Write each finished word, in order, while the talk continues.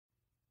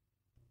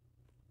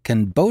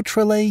Can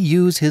Beautrelet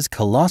use his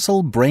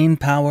colossal brain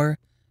power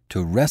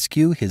to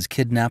rescue his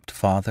kidnapped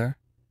father?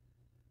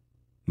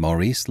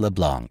 Maurice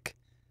Leblanc,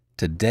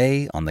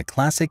 today on the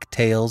Classic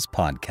Tales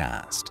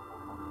podcast.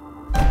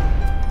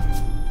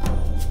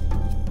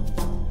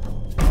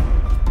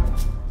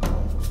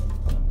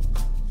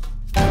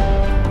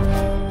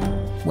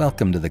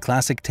 Welcome to the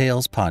Classic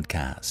Tales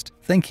podcast.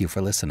 Thank you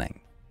for listening.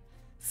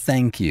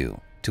 Thank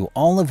you to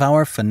all of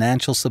our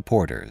financial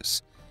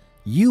supporters.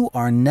 You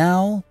are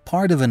now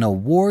part of an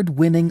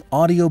award-winning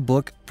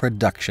audiobook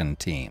production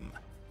team.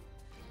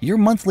 Your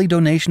monthly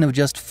donation of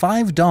just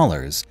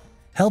 $5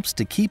 helps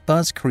to keep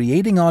us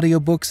creating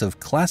audiobooks of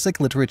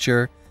classic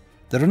literature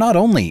that are not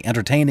only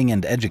entertaining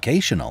and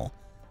educational,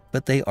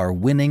 but they are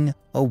winning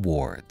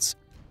awards.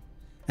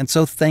 And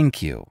so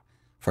thank you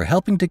for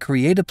helping to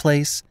create a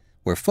place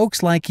where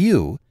folks like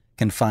you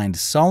can find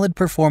solid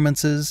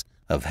performances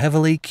of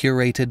heavily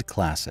curated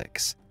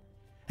classics.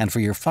 And for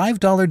your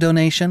 $5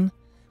 donation,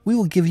 we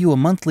will give you a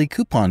monthly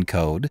coupon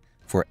code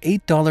for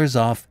 $8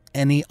 off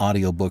any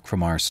audiobook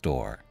from our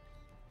store.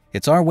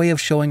 It's our way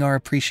of showing our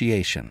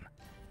appreciation,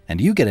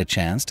 and you get a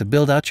chance to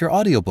build out your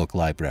audiobook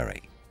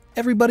library.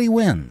 Everybody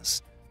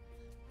wins.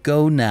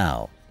 Go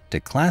now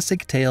to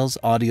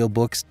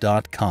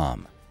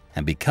ClassicTalesAudiobooks.com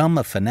and become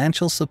a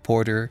financial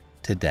supporter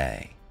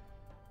today.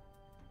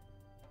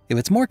 If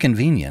it's more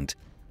convenient,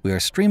 we are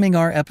streaming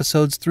our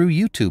episodes through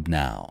YouTube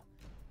now.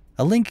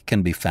 A link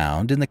can be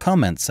found in the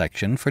comments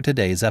section for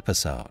today's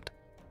episode.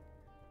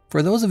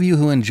 For those of you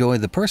who enjoy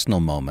the personal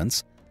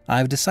moments,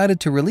 I've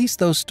decided to release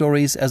those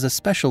stories as a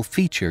special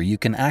feature you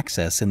can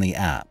access in the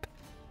app.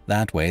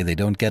 That way they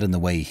don't get in the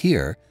way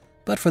here,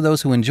 but for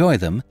those who enjoy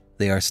them,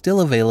 they are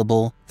still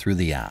available through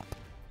the app.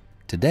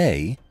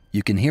 Today,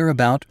 you can hear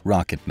about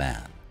Rocket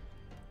Man.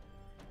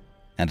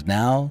 And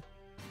now,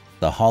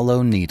 The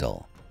Hollow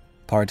Needle,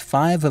 Part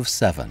 5 of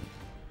 7,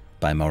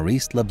 by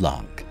Maurice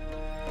Leblanc.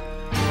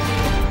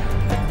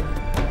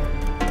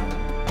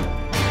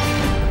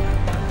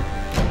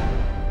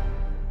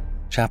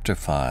 Chapter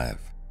 5.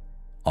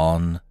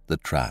 On the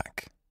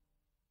Track.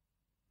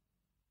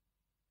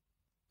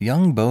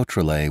 Young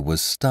Beautrelet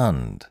was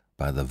stunned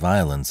by the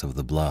violence of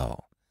the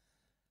blow.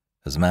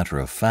 As a matter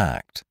of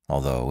fact,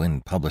 although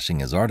in publishing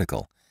his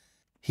article,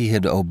 he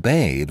had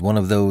obeyed one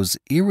of those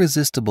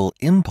irresistible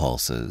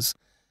impulses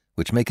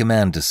which make a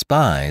man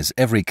despise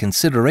every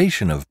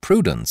consideration of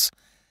prudence,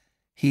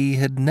 he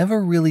had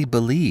never really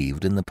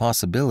believed in the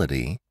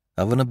possibility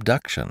of an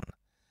abduction.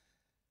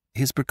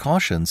 His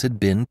precautions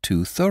had been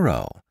too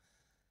thorough.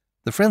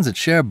 The friends at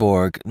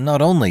Cherbourg not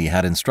only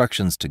had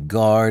instructions to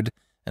guard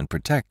and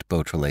protect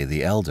Beautrelet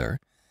the elder,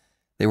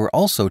 they were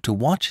also to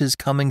watch his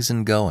comings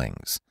and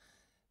goings,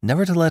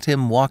 never to let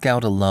him walk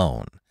out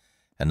alone,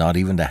 and not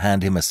even to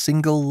hand him a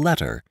single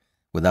letter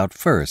without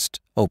first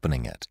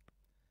opening it.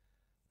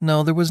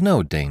 No, there was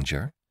no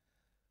danger.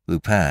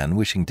 Lupin,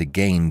 wishing to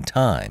gain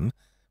time,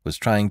 was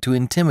trying to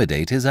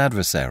intimidate his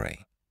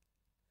adversary.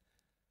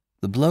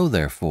 The blow,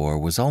 therefore,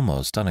 was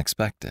almost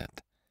unexpected,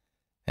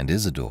 and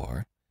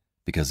Isidore,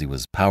 because he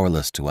was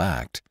powerless to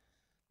act,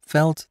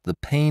 felt the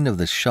pain of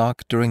the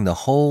shock during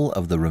the whole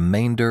of the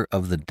remainder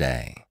of the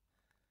day.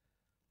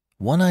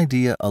 One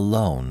idea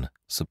alone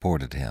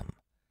supported him,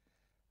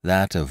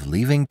 that of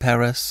leaving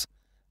Paris,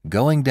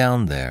 going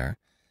down there,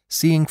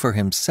 seeing for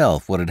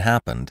himself what had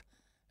happened,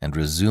 and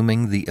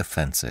resuming the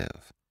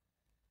offensive.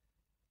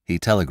 He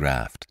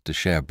telegraphed to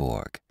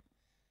Cherbourg.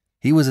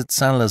 He was at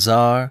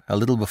Saint-Lazare a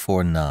little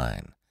before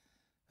 9.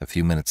 A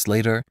few minutes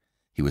later,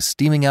 he was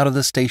steaming out of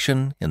the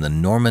station in the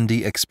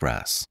Normandy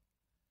Express.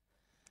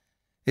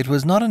 It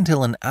was not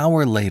until an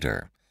hour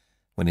later,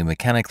 when he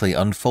mechanically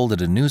unfolded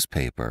a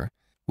newspaper,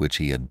 which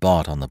he had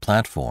bought on the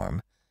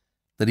platform,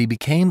 that he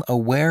became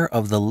aware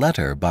of the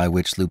letter by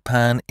which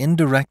Lupin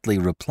indirectly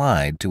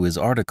replied to his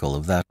article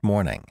of that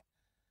morning.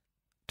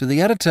 To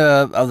the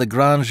editor of the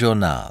Grand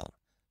Journal,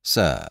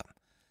 Sir,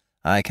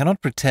 I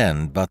cannot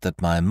pretend but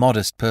that my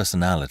modest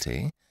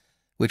personality,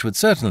 which would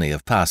certainly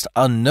have passed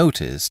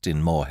unnoticed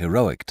in more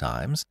heroic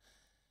times,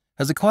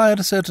 has acquired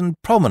a certain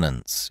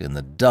prominence in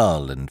the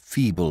dull and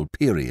feeble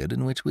period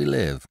in which we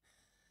live.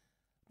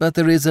 But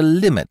there is a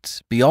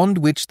limit beyond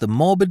which the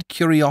morbid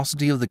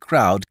curiosity of the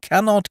crowd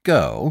cannot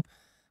go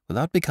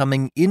without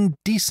becoming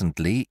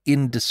indecently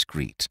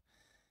indiscreet.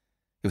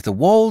 If the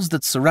walls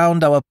that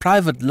surround our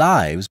private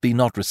lives be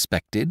not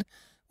respected,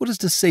 what is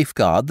to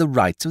safeguard the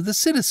rights of the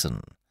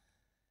citizen?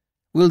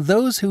 Will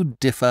those who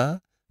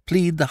differ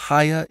plead the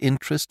higher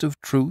interest of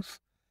truth?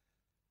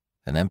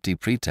 An empty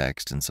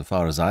pretext,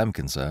 insofar as I am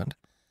concerned,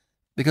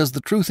 because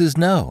the truth is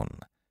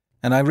known,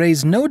 and I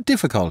raise no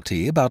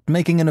difficulty about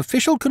making an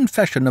official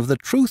confession of the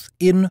truth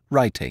in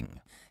writing.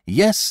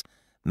 Yes,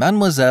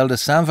 Mademoiselle de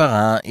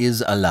Saint-Véran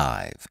is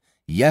alive.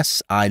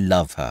 Yes, I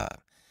love her.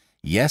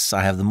 Yes,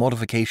 I have the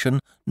mortification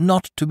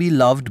not to be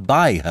loved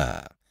by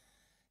her.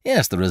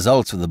 Yes, the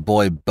results of the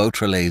boy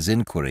Beautrelet's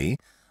inquiry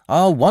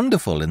are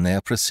wonderful in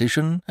their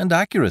precision and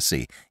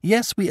accuracy.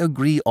 Yes, we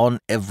agree on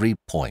every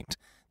point.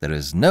 There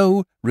is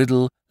no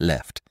riddle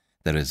left.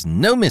 There is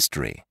no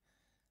mystery.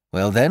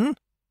 Well then,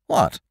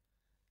 What?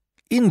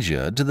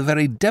 Injured to the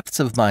very depths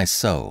of my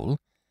soul,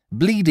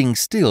 bleeding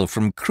still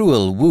from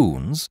cruel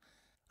wounds,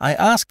 I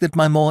ask that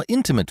my more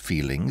intimate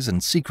feelings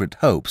and secret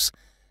hopes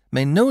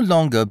may no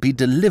longer be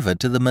delivered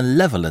to the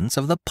malevolence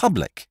of the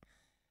public.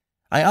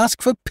 I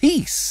ask for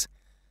peace,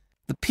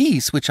 the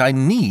peace which I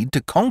need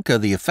to conquer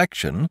the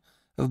affection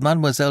of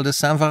Mademoiselle de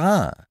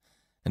Saint-Véran,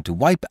 and to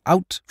wipe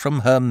out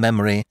from her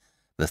memory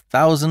the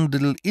 1,000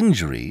 little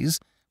injuries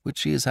which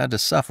she has had to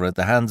suffer at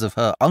the hands of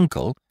her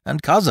uncle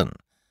and cousin.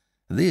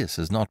 This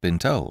has not been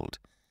told,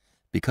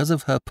 because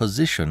of her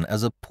position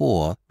as a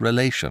poor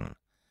relation.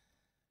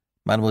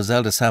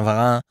 Mademoiselle de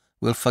Saint-Véran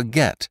will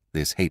forget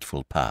this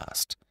hateful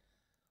past.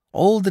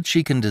 All that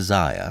she can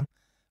desire,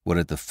 were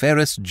it the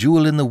fairest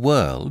jewel in the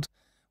world,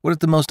 were it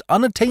the most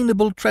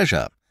unattainable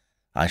treasure,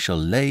 I shall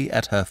lay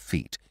at her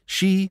feet.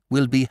 She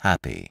will be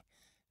happy.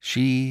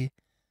 She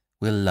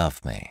will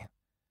love me.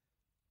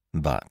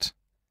 But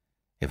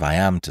if I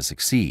am to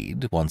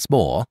succeed, once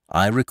more,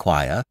 I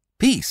require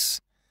peace.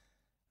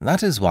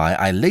 That is why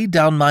I lay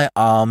down my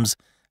arms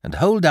and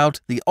hold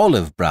out the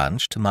olive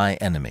branch to my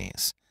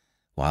enemies,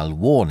 while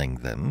warning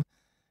them,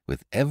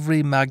 with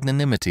every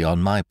magnanimity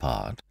on my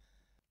part,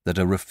 that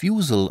a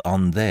refusal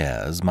on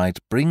theirs might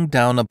bring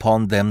down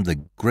upon them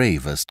the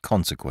gravest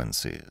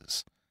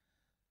consequences.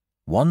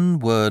 One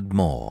word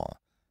more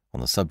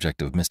on the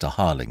subject of Mr.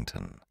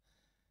 Harlington.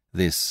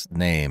 This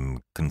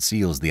name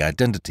conceals the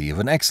identity of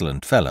an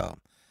excellent fellow,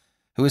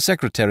 who is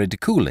secretary to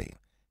Cooley,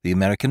 the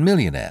American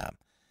millionaire,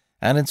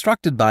 and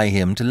instructed by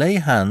him to lay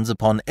hands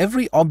upon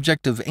every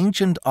object of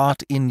ancient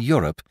art in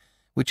Europe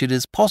which it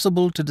is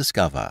possible to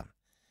discover.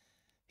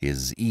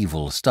 His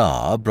evil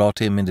star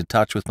brought him into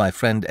touch with my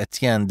friend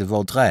Etienne de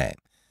Vaudreuil,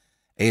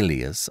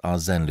 alias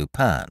Arsene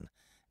Lupin,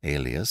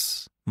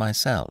 alias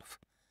myself.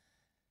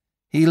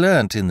 He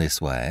learnt in this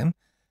way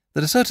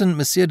that a certain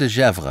Monsieur de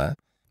Gesvres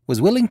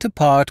was willing to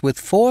part with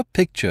 4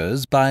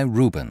 pictures by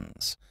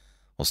Rubens,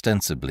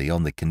 ostensibly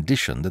on the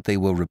condition that they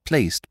were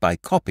replaced by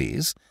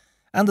copies,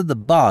 and that the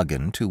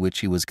bargain to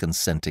which he was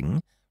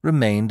consenting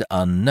remained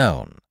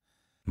unknown.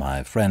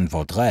 My friend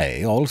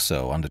Vaudreuil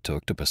also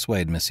undertook to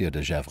persuade Monsieur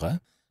de Gesvres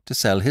to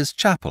sell his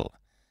chapel.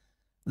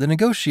 The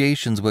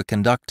negotiations were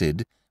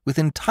conducted with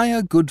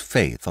entire good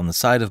faith on the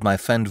side of my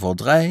friend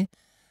Vaudreuil,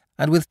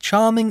 and with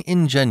charming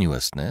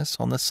ingenuousness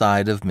on the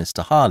side of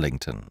Mr.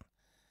 Harlington,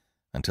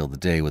 until the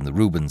day when the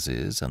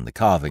Rubenses and the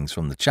carvings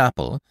from the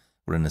chapel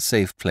were in a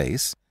safe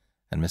place,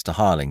 and Mr.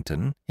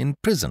 Harlington in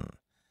prison.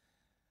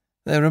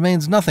 There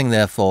remains nothing,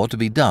 therefore, to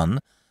be done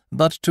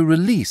but to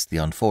release the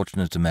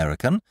unfortunate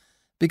American,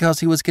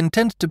 because he was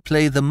content to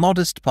play the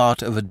modest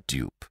part of a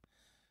dupe,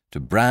 to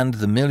brand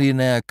the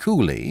millionaire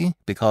Cooley,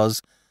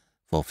 because,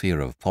 for fear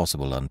of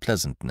possible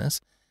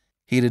unpleasantness,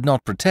 he did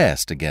not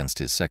protest against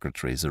his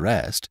secretary's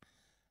arrest,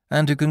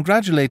 and to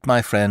congratulate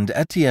my friend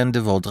Etienne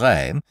de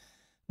Vaudreuil,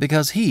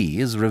 because he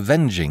is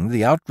revenging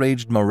the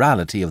outraged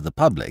morality of the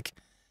public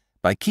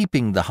by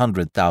keeping the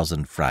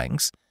 100,000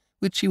 francs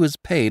which he was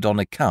paid on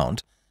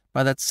account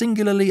by that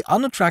singularly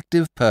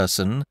unattractive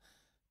person,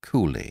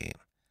 Cooley.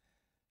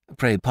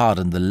 Pray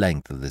pardon the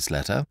length of this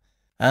letter,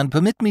 and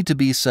permit me to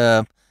be,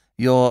 sir,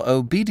 your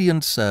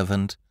obedient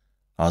servant,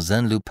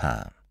 Arsene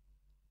Lupin.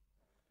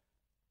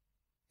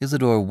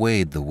 Isidore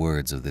weighed the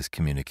words of this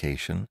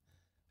communication,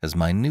 as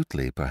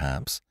minutely,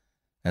 perhaps,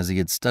 as he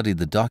had studied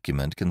the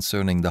document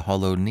concerning the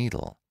Hollow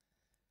Needle.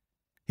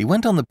 He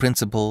went on the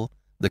principle,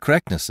 the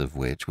correctness of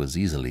which was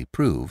easily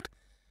proved,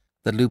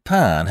 that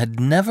Lupin had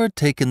never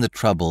taken the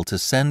trouble to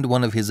send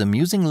one of his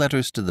amusing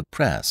letters to the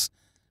press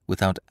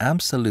without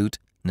absolute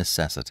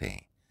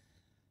necessity,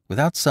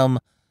 without some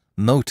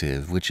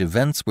motive which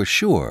events were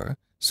sure,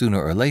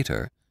 sooner or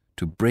later,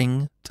 to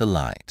bring to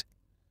light.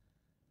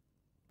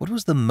 What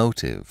was the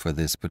motive for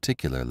this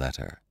particular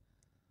letter?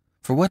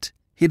 For what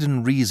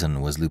hidden reason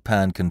was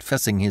Lupin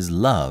confessing his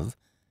love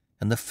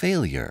and the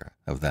failure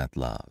of that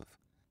love?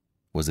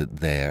 Was it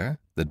there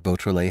that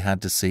Beautrelet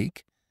had to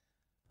seek?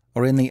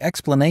 Or in the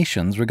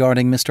explanations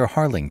regarding Mr.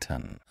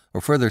 Harlington?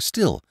 Or further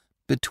still,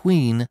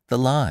 between the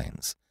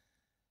lines?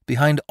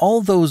 Behind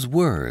all those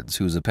words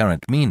whose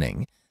apparent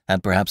meaning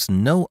had perhaps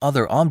no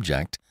other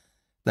object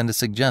than to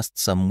suggest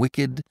some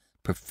wicked,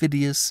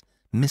 perfidious,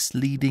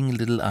 misleading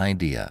little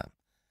idea.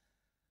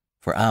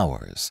 For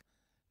hours,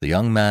 the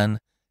young man,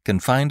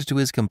 confined to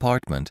his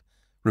compartment,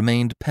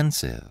 remained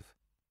pensive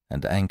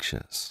and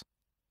anxious.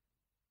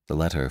 The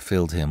letter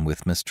filled him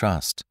with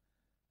mistrust,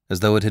 as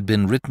though it had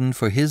been written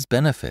for his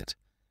benefit,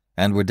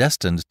 and were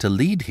destined to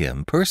lead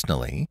him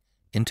personally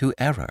into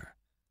error.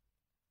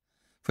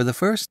 For the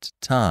first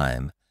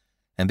time,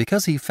 and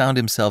because he found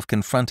himself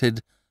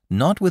confronted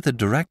not with a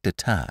direct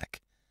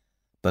attack,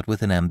 but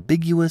with an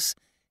ambiguous,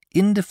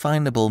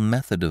 indefinable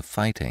method of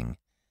fighting,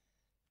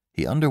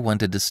 he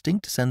underwent a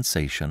distinct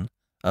sensation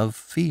of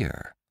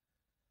fear.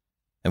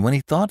 And when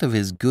he thought of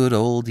his good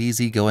old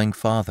easy-going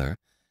father,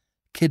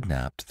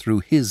 kidnapped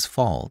through his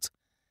fault,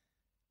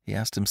 he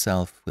asked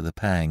himself with a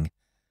pang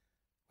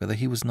whether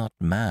he was not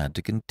mad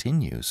to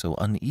continue so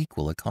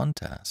unequal a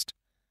contest.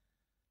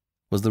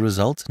 Was the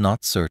result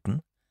not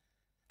certain?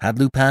 Had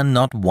Lupin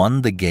not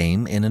won the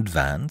game in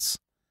advance?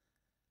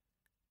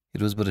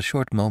 It was but a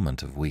short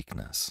moment of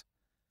weakness.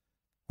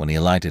 When he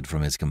alighted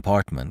from his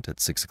compartment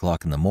at 6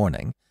 o'clock in the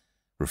morning,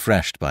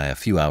 refreshed by a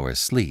few hours'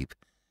 sleep,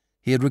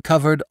 he had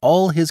recovered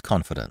all his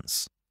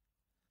confidence.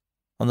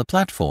 On the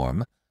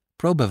platform,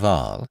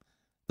 Proberval,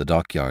 the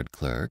dockyard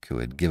clerk who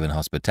had given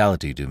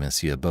hospitality to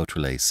Monsieur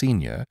Beautrelet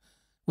Sr.,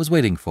 was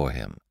waiting for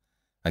him,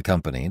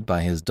 accompanied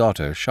by his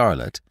daughter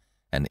Charlotte,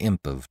 an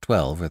imp of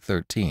 12 or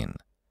 13.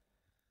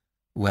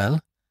 "Well?"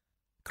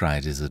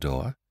 cried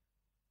Isidore.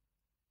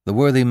 The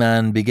worthy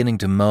man beginning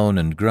to moan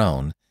and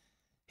groan,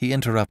 he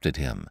interrupted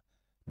him,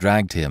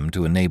 dragged him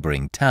to a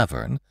neighboring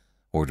tavern,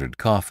 ordered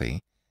coffee,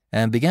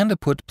 and began to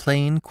put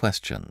plain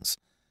questions,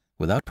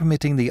 without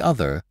permitting the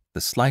other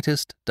the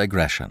slightest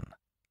digression.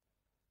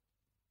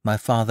 "My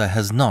father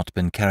has not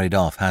been carried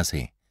off, has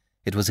he?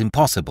 It was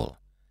impossible."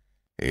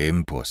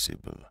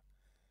 "Impossible.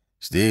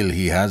 Still,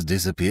 he has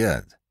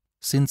disappeared."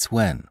 "Since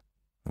when?"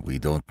 "We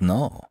don't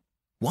know."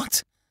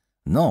 "What?"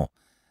 "No.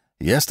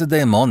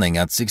 Yesterday morning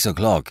at 6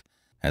 o'clock,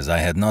 as I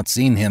had not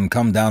seen him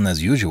come down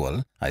as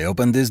usual, I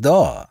opened his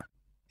door.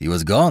 He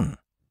was gone."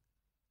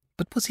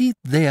 "But was he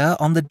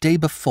there on the day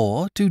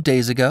before, 2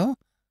 days ago?"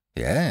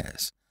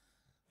 "Yes.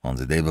 On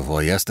the day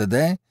before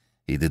yesterday,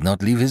 he did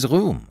not leave his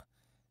room.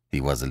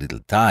 He was a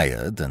little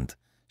tired, and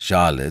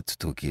Charlotte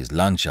took his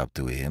lunch up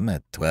to him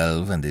at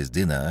 12 and his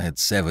dinner at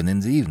 7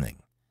 in the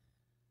evening."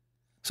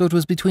 "So it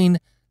was between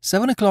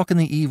 7 o'clock in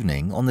the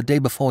evening on the day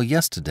before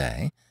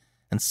yesterday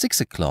and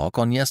 6 o'clock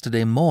on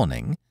yesterday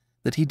morning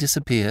that he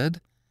disappeared?"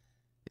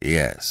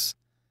 "Yes,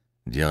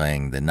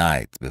 during the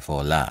night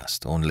before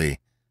last, only—"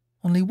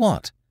 "Only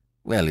what?"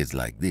 "Well, it's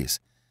like this.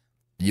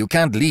 You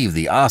can't leave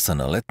the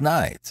arsenal at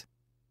night."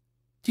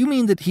 "Do you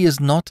mean that he has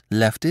not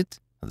left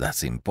it?"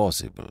 "That's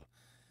impossible.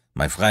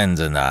 My friends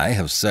and I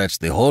have searched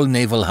the whole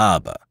naval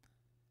harbor."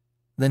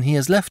 "Then he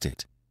has left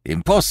it?"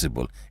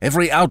 "Impossible.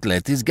 Every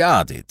outlet is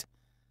guarded."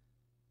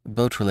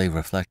 Beautrelet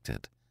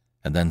reflected,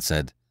 and then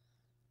said,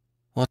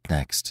 "What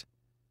next?"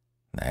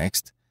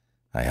 "Next,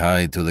 I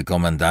hurried to the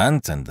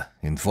commandant and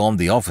informed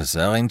the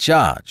officer in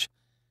charge."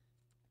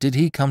 "Did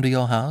he come to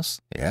your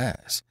house?"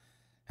 "Yes,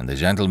 and the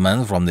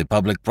gentleman from the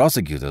public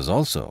prosecutors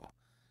also.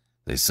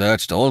 They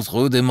searched all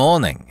through the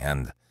morning,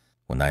 and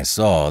when I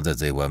saw that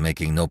they were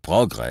making no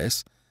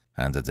progress,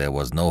 and that there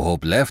was no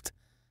hope left,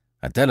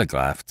 I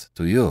telegraphed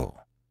to you."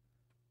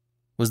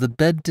 "Was the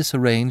bed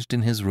disarranged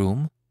in his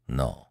room?"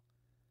 "No."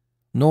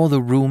 "Nor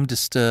the room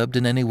disturbed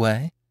in any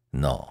way?"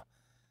 "No.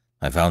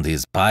 I found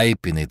his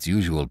pipe in its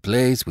usual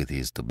place with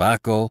his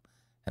tobacco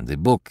and the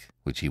book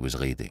which he was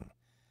reading.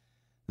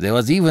 There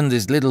was even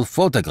this little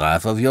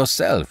photograph of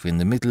yourself in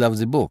the middle of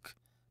the book,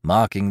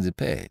 marking the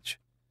page."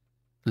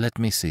 "Let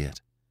me see it."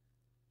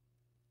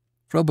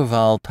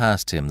 Roberval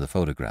passed him the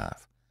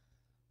photograph.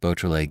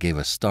 Beautrelet gave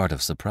a start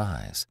of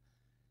surprise.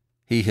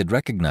 He had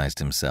recognized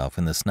himself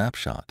in the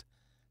snapshot,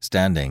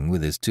 standing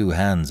with his 2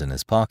 hands in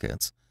his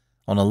pockets,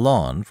 on a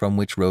lawn from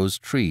which rose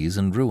trees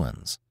and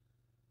ruins.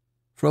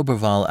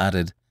 Roberval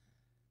added,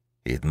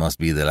 "It must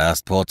be the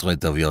last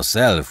portrait of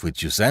yourself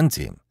which you sent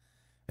him.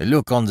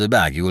 Look on the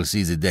back, you will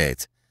see the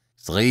date,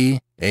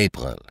 3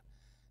 April,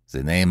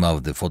 the name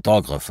of the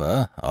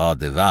photographer,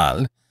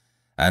 Ardeval,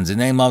 and the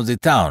name of the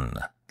town,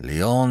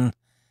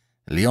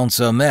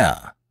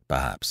 Lyon-sur-Mer,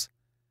 perhaps."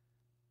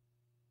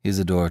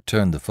 Isidore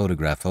turned the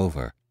photograph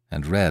over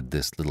and read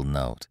this little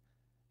note,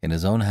 in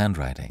his own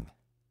handwriting.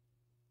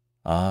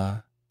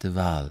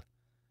 Ardeval,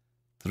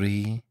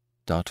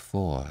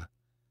 3.4,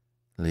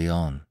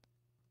 Lyon.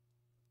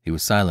 He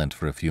was silent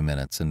for a few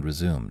minutes and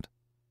resumed.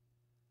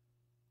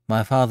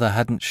 "My father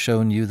hadn't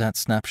shown you that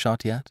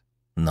snapshot yet?"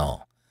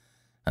 "No,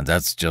 and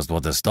that's just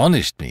what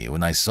astonished me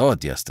when I saw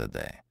it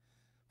yesterday,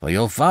 for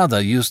your father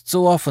used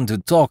so often to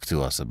talk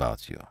to us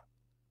about you."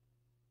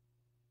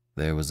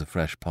 There was a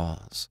fresh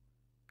pause,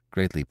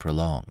 greatly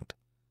prolonged.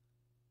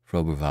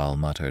 Roberval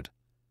muttered,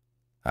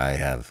 "I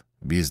have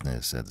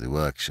business at the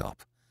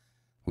workshop.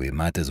 We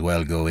might as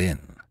well go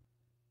in."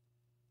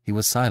 He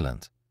was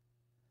silent.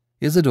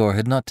 Isidore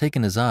had not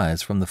taken his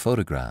eyes from the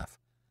photograph,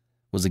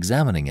 was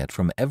examining it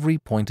from every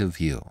point of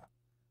view.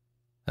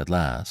 At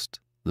last,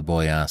 the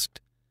boy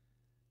asked,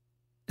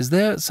 "Is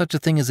there such a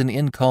thing as an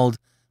inn called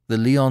the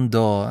Lion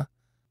d'Or,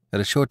 at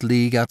a short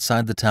league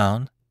outside the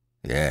town?"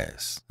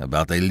 "Yes,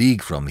 about a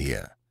league from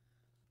here."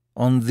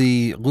 "On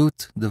the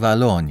Route de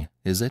Valognes,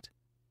 is it?"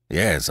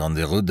 "Yes, on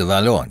the Route de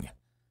Valognes."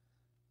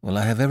 "Well,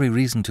 I have every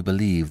reason to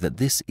believe that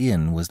this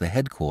inn was the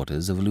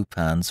headquarters of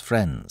Lupin's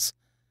friends.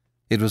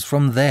 It was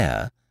from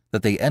there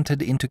that they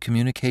entered into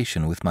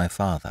communication with my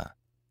father."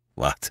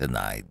 "What an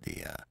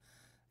idea!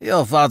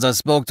 Your father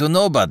spoke to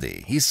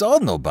nobody. He saw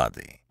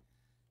nobody."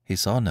 "He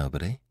saw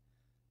nobody,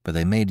 but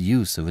they made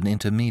use of an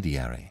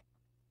intermediary."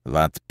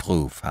 "What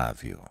proof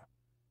have you?"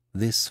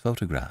 "This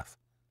photograph."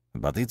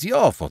 "But it's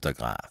your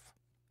photograph."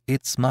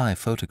 "It's my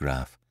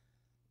photograph,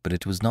 but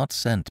it was not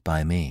sent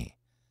by me.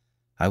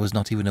 I was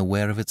not even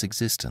aware of its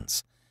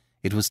existence.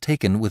 It was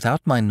taken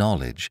without my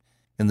knowledge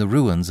in the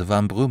ruins of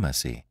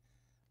Ambrumésy,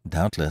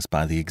 doubtless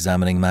by the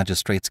examining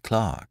magistrate's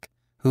clerk,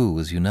 who,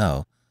 as you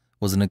know,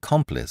 was an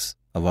accomplice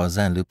of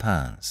Arsene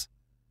Lupin's.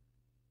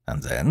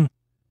 And then?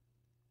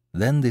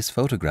 Then this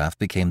photograph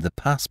became the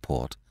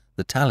passport,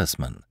 the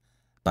talisman,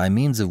 by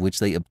means of which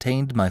they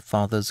obtained my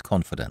father's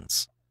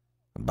confidence.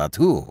 But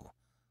who?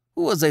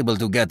 Who was able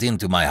to get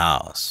into my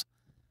house?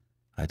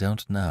 I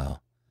don't know,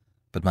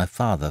 but my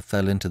father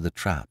fell into the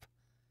trap.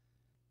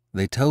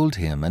 They told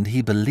him, and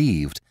he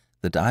believed,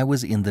 that I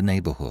was in the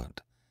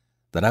neighborhood,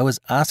 that I was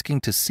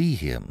asking to see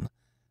him,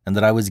 and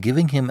that I was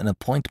giving him an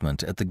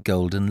appointment at the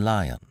Golden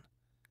Lion.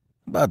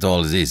 But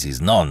all this is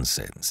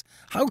nonsense.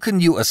 How can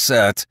you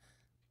assert—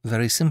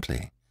 Very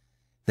simply.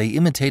 They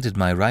imitated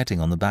my writing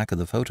on the back of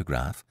the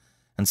photograph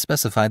and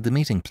specified the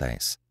meeting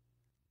place.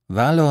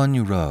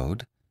 Valognes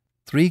Road,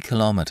 3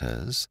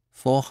 kilometers,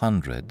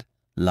 400,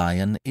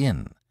 Lion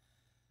Inn.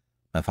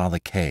 My father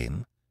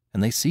came,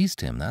 and they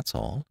seized him, that's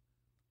all.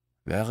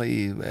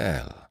 Very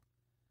well,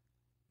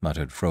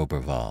 muttered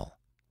Froberval,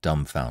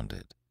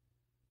 dumbfounded.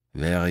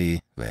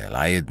 Very well,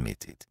 I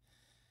admit it.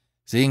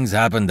 Things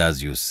happened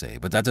as you say,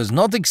 but that does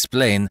not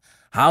explain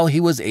how he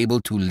was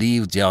able to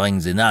leave during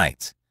the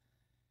night.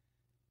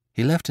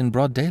 He left in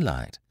broad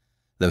daylight,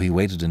 though he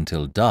waited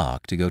until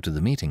dark to go to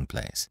the meeting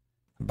place.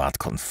 But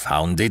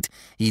confound it,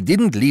 he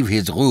didn't leave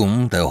his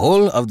room the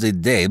whole of the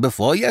day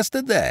before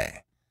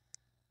yesterday.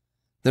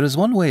 There is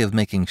one way of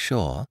making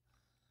sure.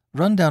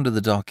 Run down to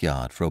the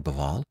dockyard,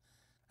 Froberval,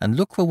 and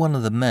look for one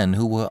of the men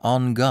who were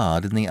on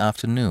guard in the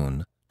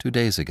afternoon 2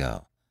 days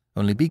ago.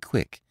 Only be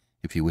quick,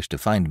 if you wish to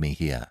find me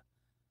here.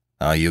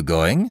 Are you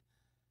going?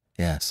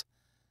 Yes.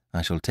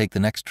 I shall take the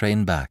next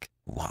train back.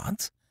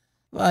 What?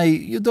 Why,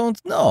 you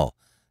don't know.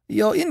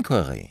 Your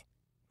inquiry.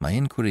 My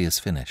inquiry is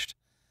finished.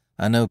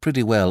 I know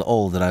pretty well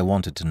all that I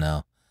wanted to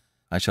know.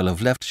 I shall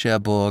have left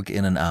Cherbourg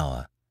in an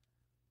hour.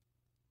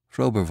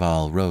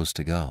 Froberval rose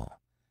to go.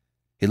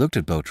 He looked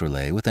at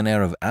Beautrelet with an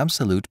air of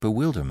absolute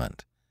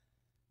bewilderment,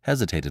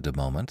 hesitated a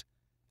moment,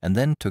 and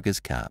then took his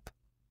cap.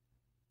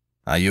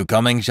 Are you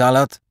coming,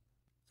 Charlotte?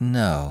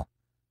 No,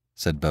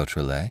 said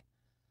Beautrelet.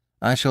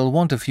 I shall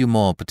want a few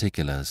more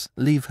particulars.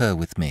 Leave her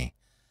with me.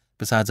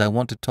 Besides, I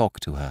want to talk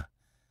to her.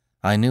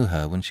 I knew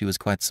her when she was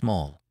quite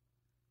small.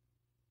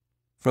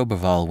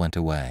 Froberval went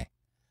away.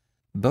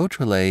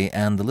 Beautrelet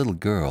and the little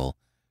girl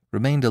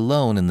remained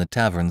alone in the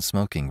tavern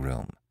smoking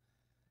room.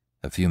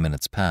 A few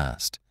minutes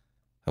passed.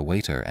 A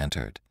waiter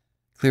entered,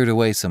 cleared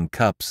away some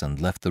cups,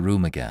 and left the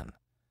room again.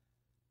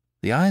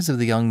 The eyes of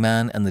the young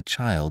man and the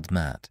child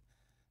met,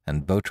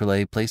 and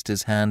Beautrelet placed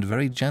his hand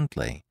very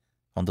gently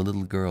on the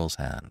little girl's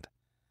hand.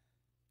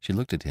 She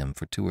looked at him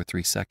for 2 or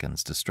 3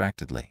 seconds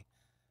distractedly,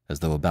 as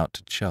though about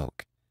to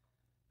choke.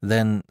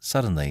 Then,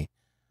 suddenly,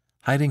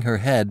 hiding her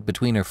head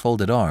between her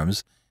folded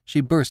arms, she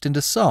burst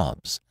into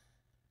sobs.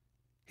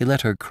 He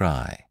let her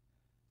cry,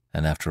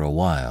 and after a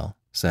while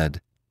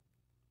said,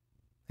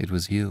 "It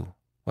was you,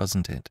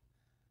 wasn't it,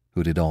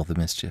 who did all the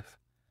mischief,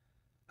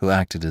 who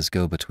acted as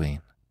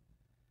go-between?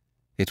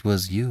 It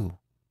was you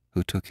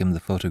who took him the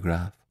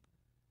photograph.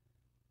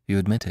 You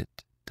admit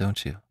it,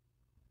 don't you?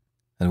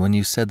 And when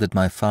you said that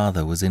my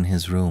father was in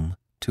his room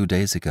 2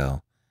 days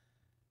ago,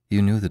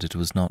 you knew that it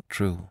was not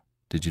true,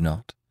 did you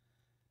not?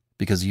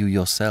 Because you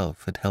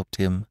yourself had helped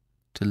him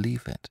to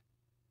leave it."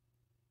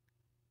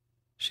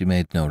 She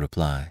made no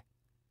reply.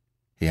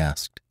 He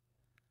asked,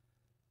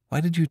 "Why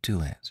did you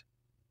do it?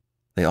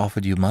 They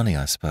offered you money,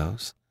 I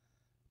suppose,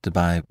 to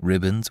buy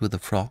ribbons with a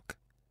frock?"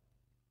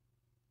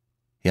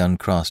 He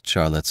uncrossed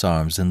Charlotte's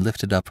arms and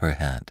lifted up her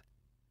head.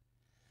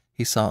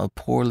 He saw a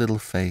poor little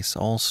face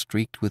all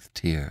streaked with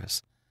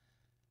tears,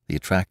 the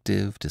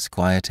attractive,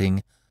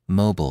 disquieting,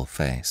 mobile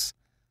face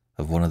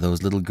of one of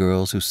those little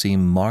girls who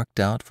seem marked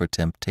out for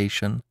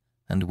temptation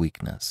and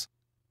weakness.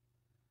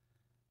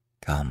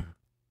 "Come,"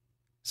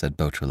 said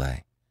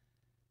Beautrelet.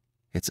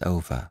 "It's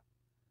over.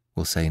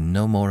 We'll say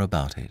no more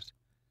about it.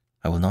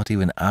 I will not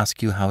even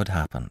ask you how it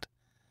happened.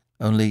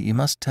 Only you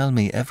must tell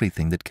me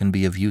everything that can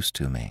be of use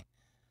to me.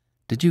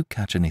 Did you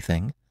catch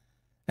anything?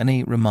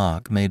 Any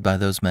remark made by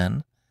those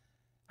men?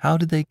 How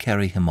did they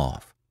carry him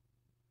off?"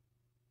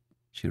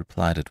 She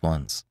replied at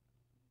once,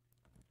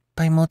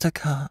 "By motor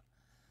car.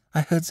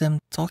 I heard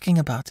them talking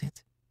about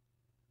it."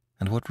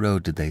 "And what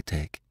road did they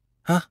take?"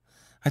 "Ah,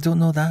 I don't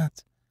know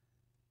that."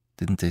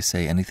 "Didn't they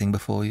say anything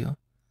before you?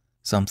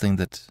 Something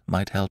that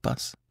might help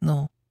us?"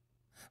 "No.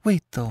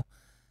 Wait, though.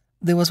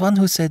 There was one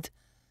who said,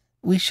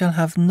 'We shall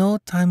have no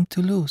time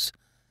to lose.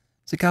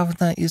 The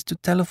governor is to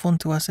telephone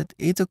to us at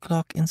 8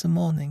 o'clock in the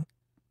morning.'"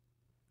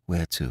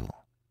 "Where to?"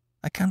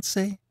 "I can't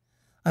say.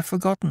 I've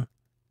forgotten."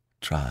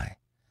 Try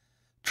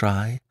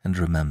and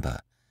remember.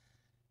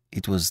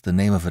 It was the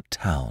name of a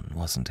town,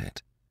 wasn't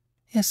it?"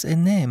 "Yes, a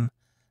name.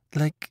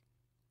 Like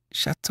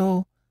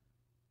Chateau."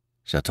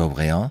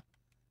 "Chateaubriand?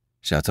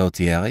 Chateau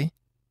Thierry?"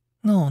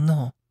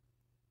 No.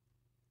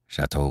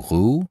 "Chateau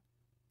Roux?"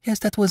 "Yes,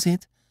 that was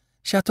it.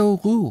 Chateau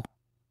Roux."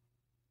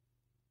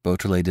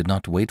 Beautrelet did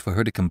not wait for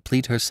her to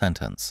complete her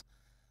sentence.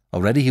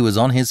 Already he was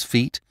on his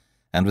feet,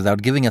 and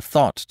without giving a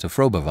thought to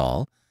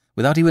Froberval,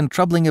 without even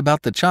troubling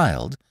about the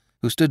child,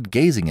 who stood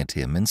gazing at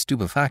him in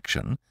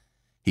stupefaction,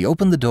 He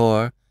opened the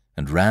door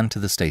and ran to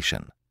the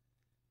station.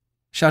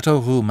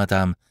 "Châteauroux,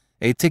 madame.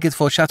 A ticket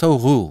for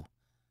Châteauroux."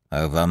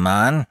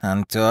 "Overman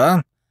and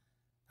Tours?"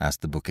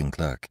 asked the booking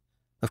clerk.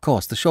 "Of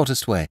course, the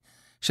shortest way.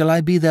 Shall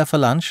I be there for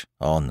lunch?"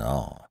 "Oh,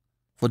 no."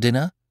 "For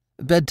dinner?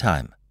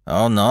 Bedtime?"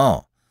 "Oh,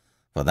 no.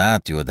 For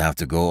that you would have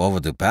to go over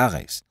to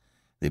Paris.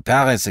 The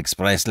Paris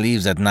Express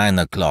leaves at 9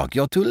 o'clock.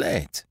 You're too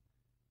late."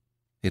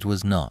 It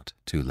was not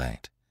too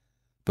late.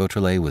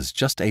 Beautrelet was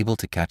just able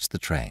to catch the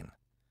train.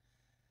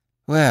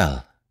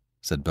 "Well,"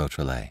 said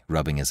Beautrelet,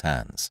 rubbing his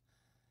hands,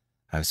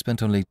 "I've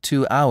spent only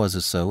 2 hours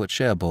or so at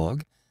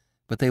Cherbourg,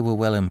 but they were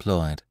well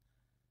employed."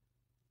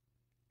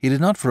 He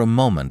did not for a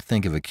moment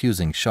think of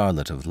accusing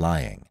Charlotte of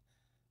lying.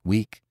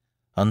 Weak,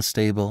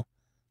 unstable,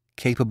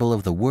 capable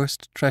of the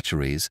worst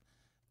treacheries,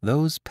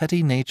 those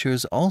petty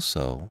natures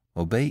also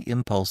obey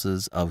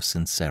impulses of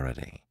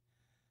sincerity,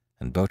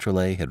 and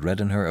Beautrelet had read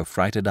in her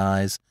affrighted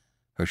eyes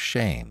her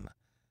shame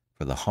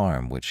for the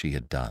harm which she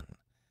had done,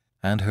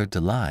 and her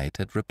delight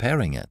at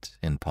repairing it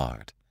in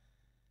part.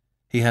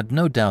 He had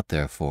no doubt,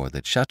 therefore,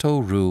 that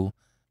Châteauroux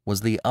was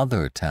the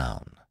other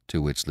town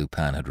to which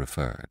Lupin had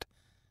referred,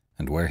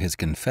 and where his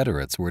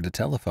confederates were to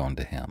telephone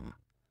to him.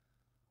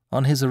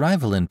 On his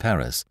arrival in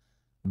Paris,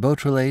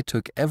 Beautrelet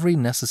took every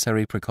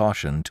necessary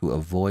precaution to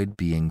avoid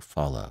being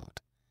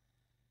followed.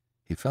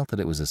 He felt that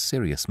it was a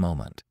serious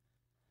moment.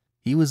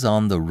 He was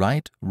on the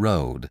right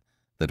road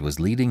that was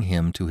leading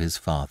him to his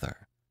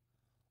father.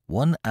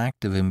 One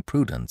act of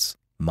imprudence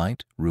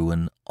might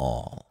ruin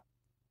all.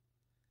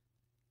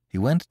 He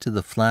went to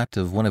the flat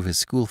of one of his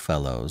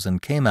schoolfellows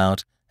and came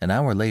out, an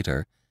hour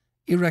later,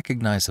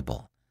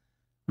 irrecognizable,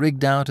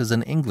 rigged out as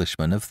an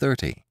Englishman of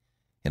 30,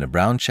 in a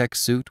brown check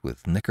suit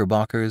with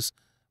knickerbockers,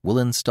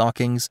 woolen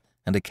stockings,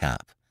 and a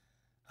cap,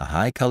 a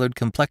high-colored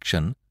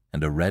complexion,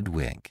 and a red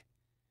wig.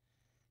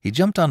 He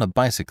jumped on a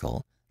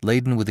bicycle,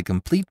 laden with a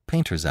complete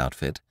painter's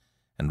outfit,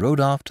 and rode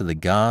off to the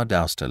Gare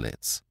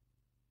d'Austerlitz.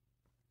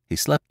 He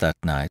slept that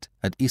night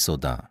at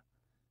Issoudun.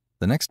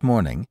 The next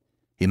morning,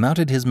 he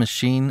mounted his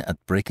machine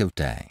at break of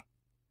day.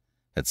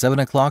 At 7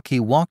 o'clock he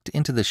walked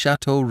into the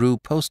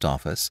Châteauroux post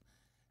office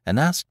and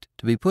asked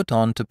to be put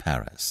on to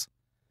Paris.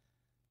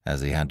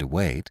 As he had to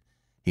wait,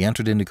 he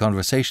entered into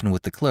conversation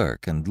with the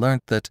clerk and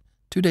learnt that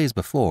 2 days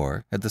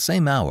before, at the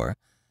same hour,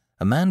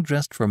 a man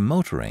dressed for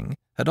motoring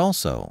had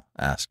also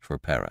asked for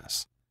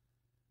Paris.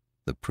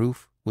 The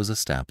proof was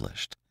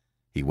established.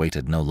 He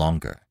waited no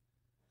longer.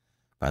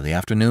 By the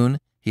afternoon,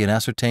 he had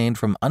ascertained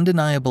from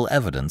undeniable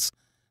evidence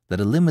that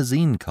a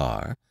limousine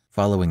car,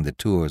 following the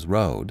Tours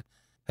road,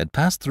 had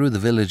passed through the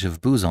village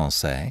of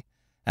Buzançais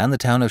and the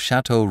town of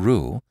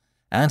Châteauroux,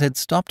 and had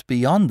stopped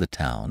beyond the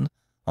town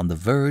on the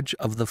verge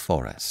of the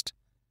forest.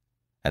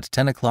 At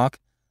 10 o'clock,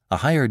 a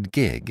hired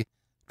gig,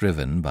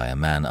 driven by a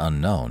man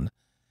unknown,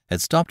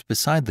 had stopped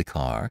beside the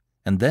car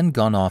and then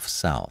gone off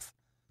south,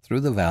 through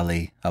the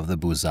valley of the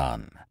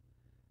Buzan.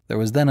 There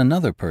was then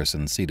another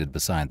person seated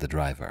beside the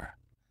driver.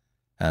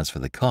 As for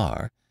the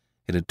car,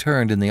 it had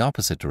turned in the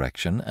opposite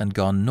direction and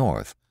gone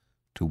north,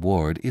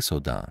 toward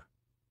Issoudun.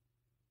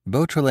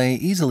 Beautrelet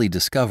easily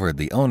discovered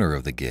the owner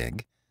of the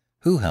gig,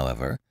 who,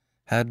 however,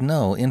 had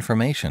no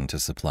information to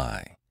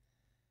supply.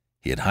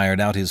 He had hired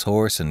out his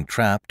horse and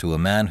trap to a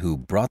man who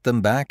brought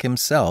them back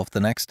himself the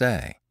next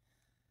day.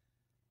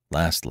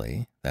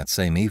 Lastly, that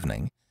same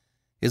evening,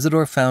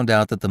 Isidore found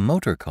out that the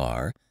motor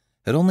car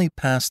had only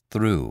passed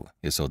through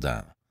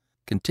Issoudun,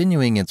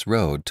 continuing its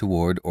road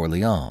toward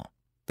Orléans,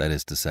 that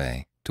is to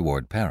say,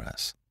 toward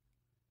Paris.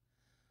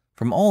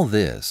 From all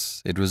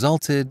this, it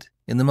resulted,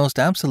 in the most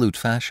absolute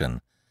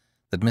fashion,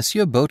 that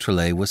Monsieur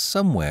Beautrelet was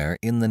somewhere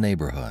in the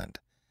neighborhood.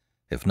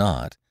 If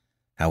not,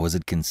 how was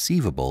it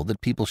conceivable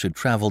that people should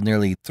travel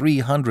nearly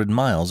 300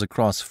 miles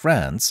across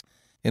France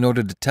in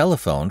order to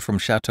telephone from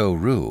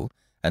Châteauroux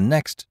and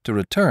next to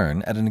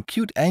return at an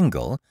acute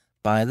angle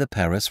by the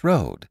Paris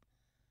road?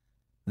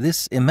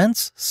 This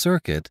immense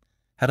circuit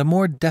had a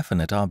more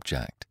definite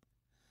object: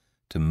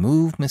 to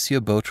move Monsieur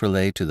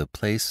Beautrelet to the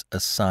place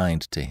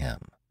assigned to him.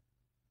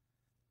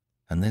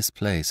 "And this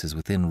place is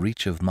within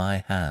reach of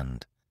my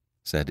hand,"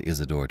 said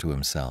Isidore to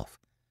himself,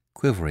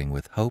 quivering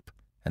with hope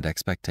and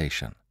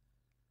expectation.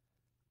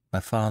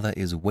 "My father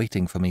is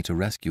waiting for me to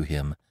rescue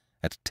him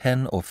at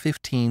 10 or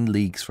 15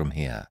 leagues from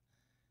here.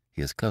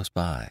 He is close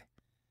by.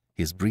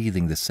 He is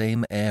breathing the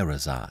same air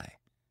as I."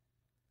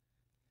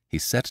 He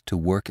set to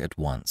work at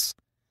once.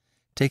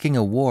 Taking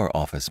a War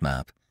Office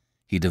map,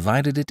 he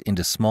divided it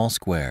into small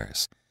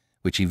squares,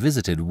 which he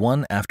visited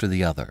one after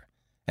the other,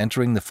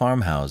 entering the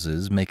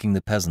farmhouses, making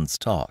the peasants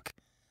talk,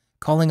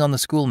 calling on the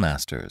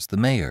schoolmasters, the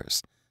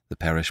mayors, the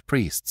parish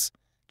priests,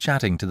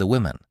 chatting to the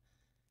women.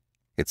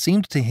 It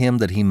seemed to him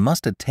that he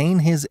must attain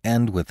his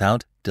end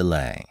without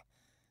delay,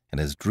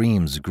 and his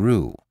dreams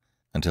grew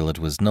until it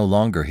was no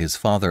longer his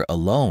father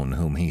alone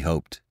whom he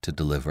hoped to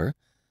deliver,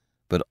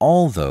 but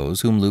all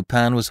those whom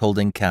Lupin was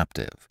holding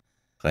captive: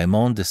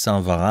 Raymond de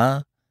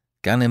Saint-Véran,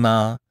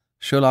 Ganimard,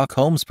 Sherlock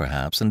Holmes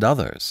perhaps, and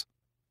others,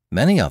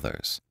 many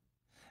others.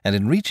 And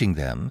in reaching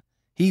them,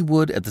 he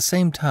would at the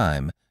same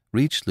time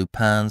reach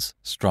Lupin's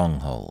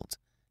stronghold,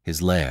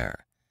 his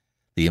lair,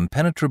 the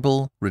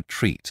impenetrable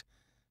retreat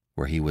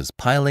where he was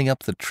piling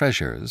up the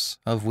treasures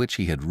of which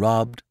he had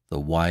robbed the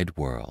wide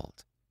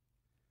world.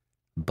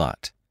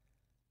 But,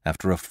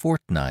 after a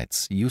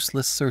fortnight's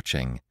useless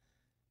searching,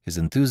 his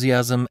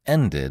enthusiasm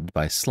ended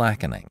by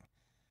slackening,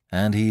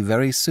 and he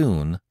very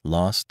soon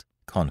lost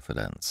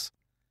confidence.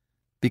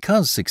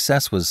 Because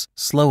success was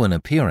slow in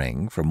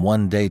appearing from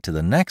one day to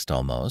the next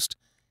almost,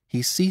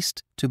 he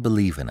ceased to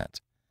believe in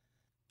it.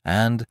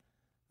 And,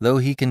 though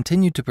he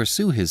continued to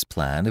pursue his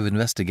plan of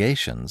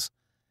investigations,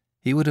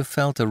 he would have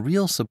felt a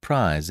real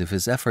surprise if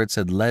his efforts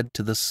had led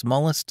to the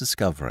smallest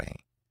discovery.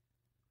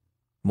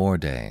 More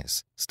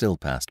days still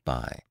passed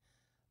by,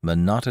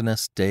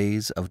 monotonous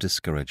days of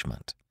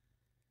discouragement.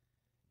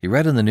 He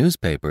read in the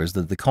newspapers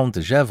that the Comte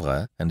de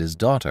Gesvres and his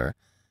daughter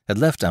had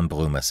left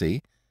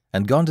Ambrumésy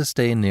and gone to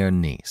stay near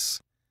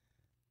Nice.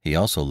 He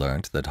also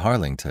learnt that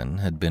Harlington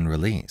had been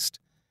released,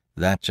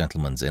 that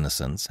gentleman's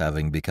innocence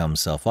having become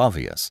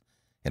self-obvious,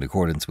 in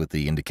accordance with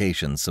the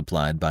indications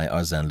supplied by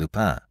Arsene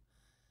Lupin.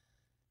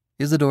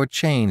 Isidore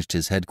changed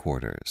his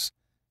headquarters,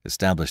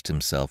 established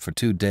himself for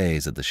 2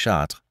 days at the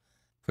Châtre,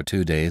 for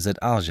 2 days at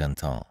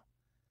Argentan.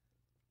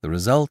 The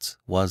result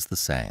was the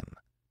same.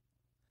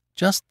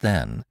 Just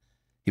then,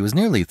 he was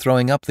nearly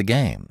throwing up the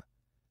game.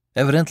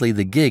 Evidently,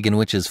 the gig in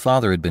which his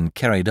father had been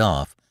carried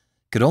off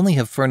could only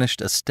have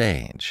furnished a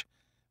stage,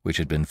 which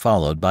had been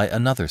followed by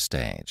another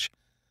stage,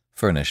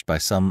 furnished by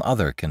some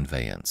other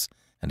conveyance,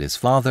 and his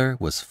father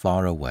was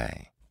far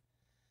away.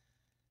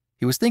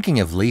 He was thinking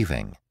of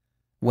leaving,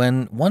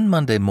 when one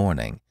Monday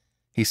morning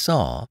he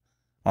saw,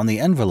 on the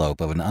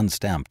envelope of an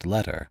unstamped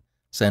letter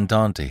sent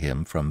on to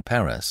him from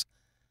Paris,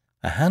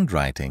 a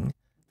handwriting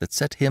that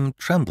set him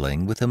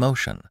trembling with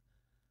emotion.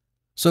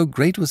 So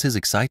great was his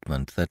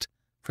excitement that,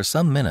 for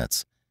some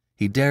minutes,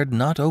 he dared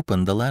not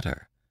open the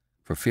letter,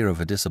 for fear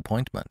of a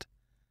disappointment.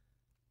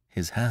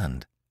 His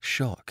hand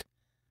shook.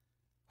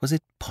 Was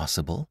it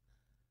possible?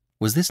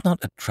 Was this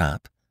not a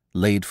trap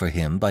laid for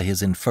him by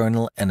his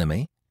infernal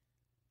enemy?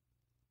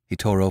 He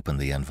tore open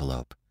the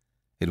envelope.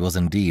 It was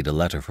indeed a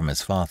letter from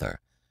his father,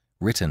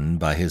 written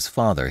by his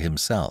father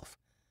himself.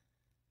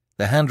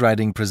 The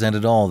handwriting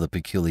presented all the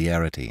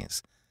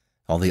peculiarities,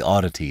 all the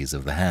oddities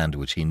of the hand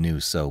which he knew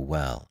so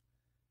well.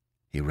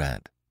 He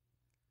read,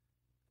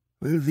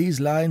 "Will these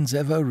lines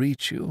ever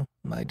reach you,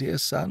 my dear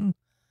son?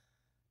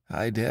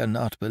 I dare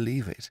not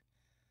believe it.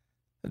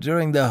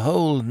 During the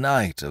whole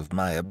night of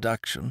my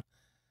abduction,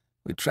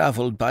 we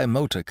travelled by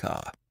motor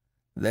car,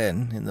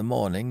 then, in the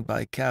morning,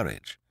 by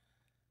carriage.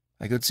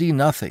 I could see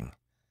nothing.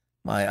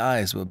 My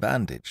eyes were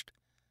bandaged.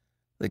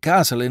 The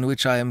castle in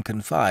which I am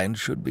confined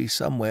should be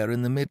somewhere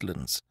in the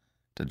Midlands,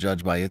 to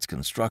judge by its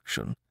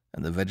construction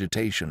and the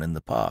vegetation in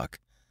the park.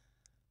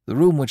 The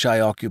room which I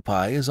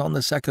occupy is on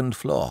the 2nd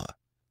floor.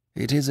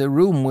 It is a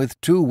room with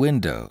 2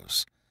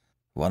 windows,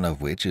 one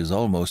of which is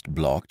almost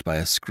blocked by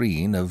a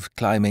screen of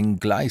climbing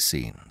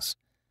glycines.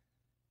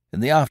 In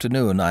the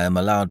afternoon I am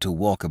allowed to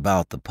walk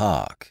about the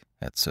park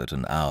at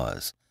certain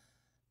hours,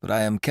 but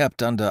I am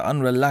kept under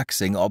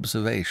unrelaxing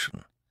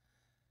observation.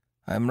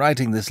 I am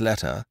writing this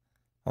letter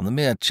on the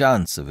mere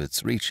chance of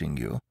its reaching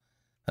you,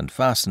 and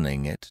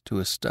fastening it to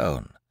a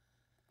stone.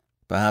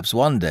 Perhaps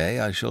one day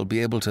I shall be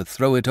able to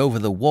throw it over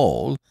the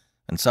wall,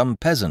 and some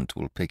peasant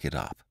will pick it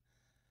up.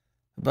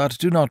 But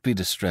do not be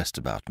distressed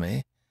about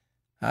me.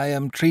 I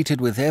am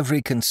treated with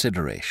every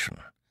consideration.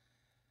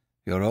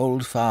 Your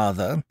old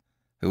father,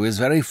 who is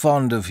very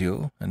fond of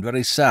you, and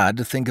very sad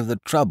to think of the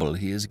trouble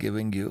he is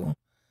giving you,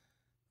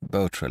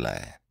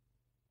 Beautrelet."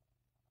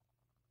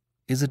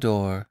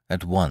 Isidore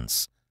at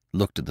once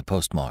looked at the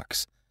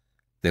postmarks.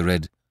 They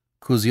read,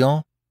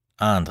 Cousion,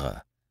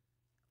 Indre.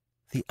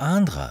 The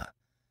Indre!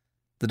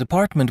 The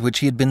department which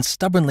he had been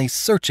stubbornly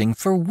searching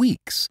for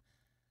weeks.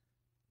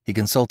 He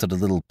consulted a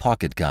little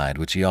pocket guide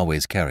which he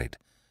always carried.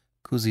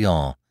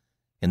 Cousion,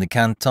 in the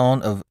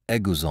canton of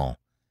Éguzon.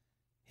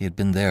 He had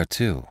been there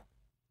too.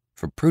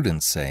 For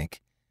prudence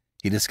sake,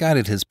 he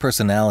disguised his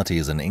personality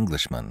as an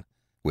Englishman,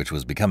 which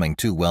was becoming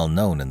too well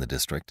known in the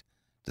district,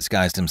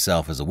 disguised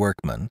himself as a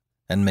workman,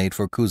 and made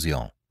for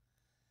Cousion.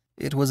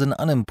 It was an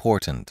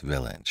unimportant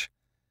village.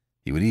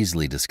 He would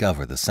easily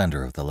discover the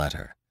sender of the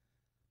letter.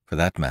 For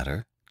that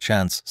matter,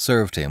 chance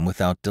served him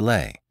without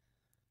delay.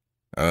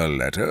 "A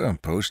letter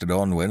posted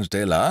on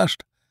Wednesday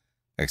last?"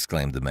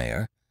 exclaimed the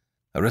mayor,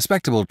 a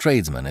respectable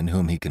tradesman in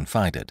whom he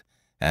confided,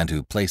 and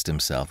who placed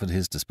himself at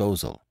his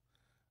disposal.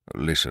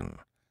 "Listen,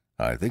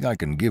 I think I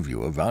can give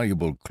you a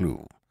valuable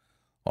clue.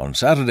 On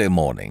Saturday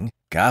morning,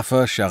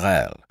 Gaffer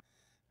Charel,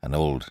 an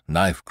old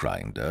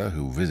knife-grinder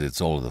who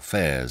visits all the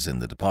fairs in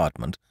the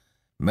department,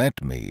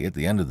 met me at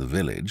the end of the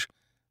village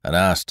and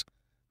asked,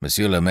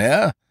 'Monsieur le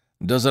Maire,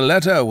 does a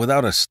letter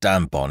without a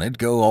stamp on it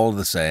go all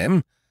the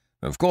same?'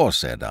 'Of course,'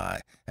 said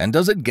I. 'And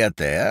does it get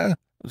there?'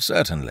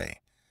 'Certainly.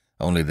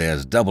 Only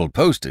there's double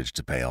postage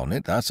to pay on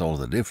it, that's all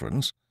the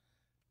difference.'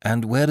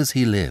 'And where does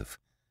he live?'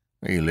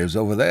 'He lives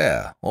over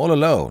there, all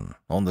alone,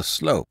 on the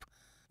slope,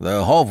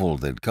 the hovel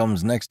that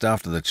comes next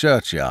after the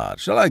churchyard.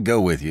 Shall I go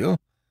with you?'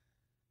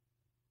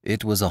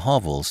 It was a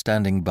hovel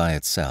standing by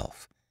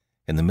itself,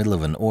 in the middle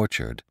of an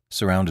orchard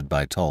surrounded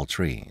by tall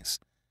trees.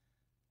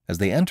 As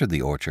they entered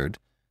the orchard,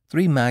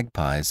 3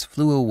 magpies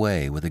flew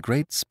away with a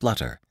great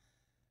splutter,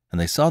 and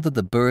they saw that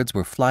the birds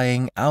were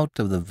flying out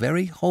of the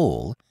very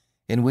hole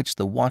in which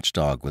the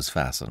watchdog was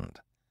fastened.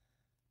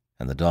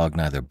 And the dog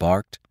neither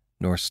barked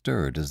nor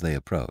stirred as they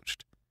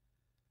approached.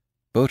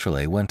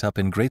 Beautrelet went up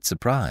in great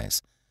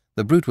surprise.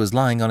 The brute was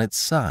lying on its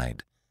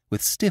side,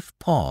 with stiff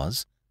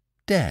paws,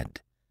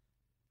 dead.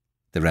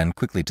 They ran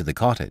quickly to the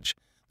cottage.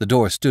 The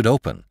door stood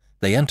open.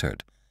 They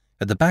entered.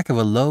 At the back of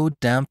a low,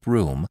 damp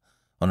room,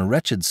 on a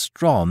wretched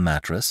straw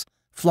mattress,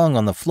 flung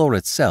on the floor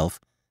itself,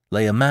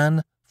 lay a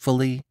man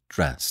fully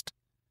dressed.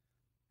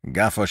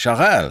 "Gaffer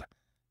Charel!"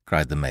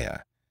 cried the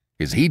mayor.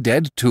 "Is he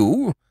dead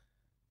too?"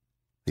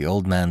 The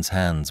old man's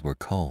hands were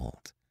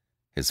cold,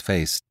 his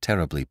face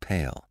terribly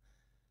pale,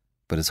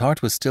 but his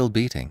heart was still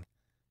beating,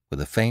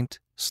 with a faint,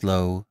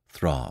 slow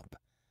throb,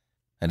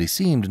 and he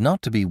seemed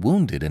not to be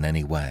wounded in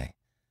any way.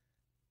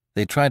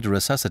 They tried to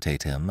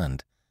resuscitate him,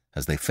 and,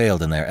 as they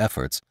failed in their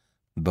efforts,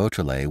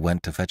 Beautrelet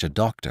went to fetch a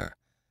doctor.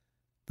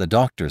 The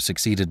doctor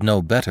succeeded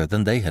no better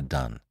than they had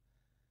done.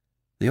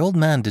 The old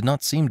man did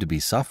not seem to be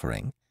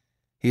suffering.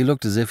 He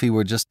looked as if he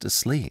were just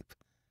asleep,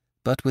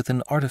 but with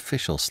an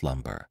artificial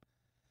slumber,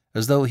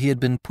 as though he had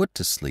been put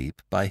to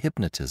sleep by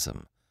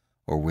hypnotism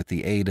or with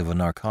the aid of a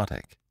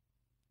narcotic.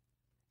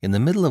 In the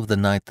middle of the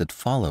night that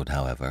followed,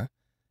 however,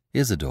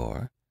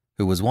 Isidore,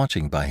 who was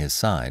watching by his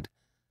side,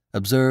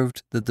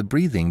 observed that the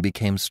breathing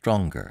became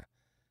stronger,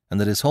 and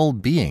that his whole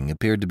being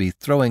appeared to be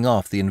throwing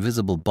off the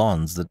invisible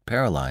bonds that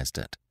paralyzed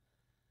it.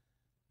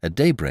 At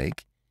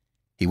daybreak,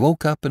 he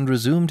woke up and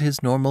resumed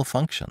his normal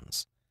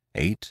functions,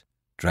 ate,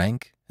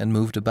 drank, and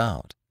moved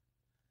about.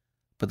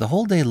 But the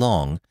whole day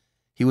long,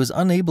 he was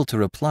unable to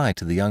reply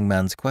to the young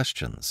man's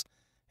questions,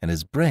 and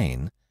his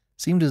brain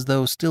seemed as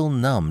though still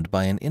numbed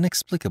by an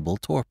inexplicable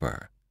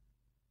torpor.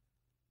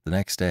 The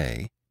next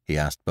day, he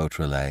asked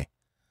Beautrelet,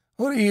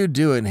 "What are you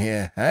doing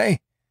here, eh?"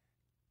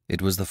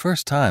 It was the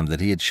first time that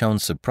he had shown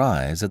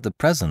surprise at the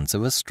presence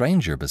of a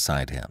stranger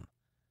beside him.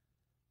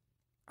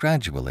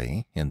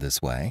 Gradually, in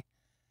this way,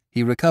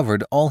 he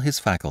recovered all his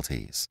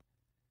faculties.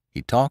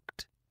 He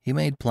talked, he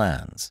made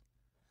plans.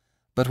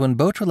 But when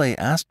Beautrelet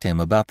asked him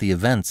about the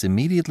events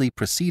immediately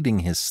preceding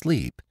his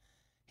sleep,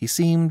 he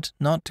seemed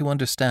not to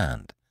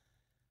understand.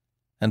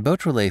 And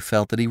Beautrelet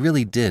felt that he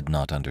really did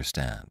not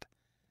understand.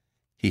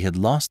 He had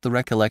lost the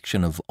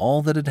recollection of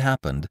all that had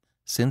happened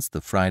since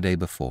the Friday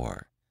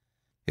before.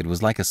 It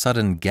was like a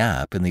sudden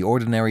gap in the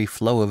ordinary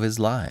flow of his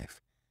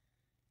life.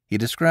 He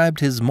described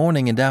his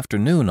morning and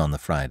afternoon on the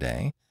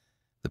Friday,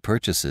 the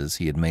purchases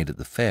he had made at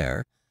the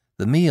fair,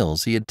 the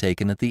meals he had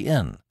taken at the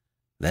inn.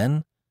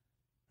 Then,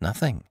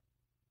 nothing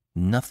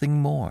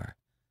more.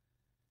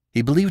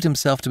 He believed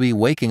himself to be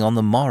waking on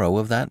the morrow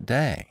of that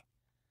day.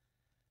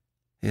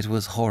 It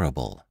was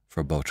horrible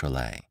for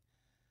Beautrelet.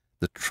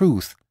 The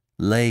truth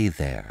lay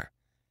there,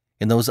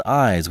 in those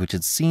eyes which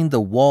had seen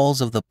the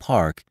walls of the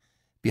park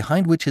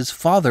behind which his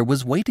father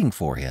was waiting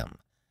for him,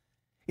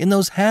 in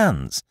those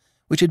hands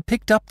which had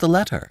picked up the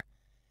letter,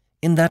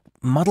 in that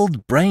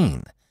muddled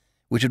brain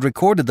which had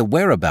recorded the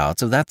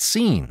whereabouts of that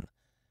scene,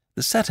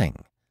 the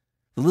setting,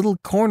 the little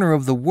corner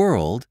of the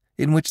world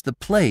in which the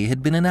play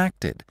had been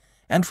enacted,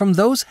 and from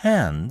those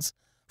hands,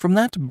 from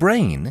that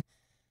brain,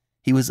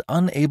 he was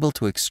unable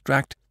to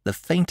extract the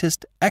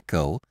faintest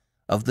echo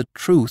of the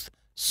truth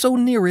so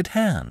near at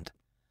hand.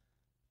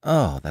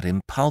 Oh, that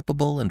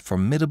impalpable and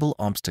formidable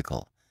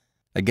obstacle,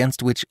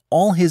 against which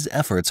all his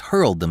efforts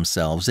hurled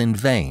themselves in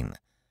vain.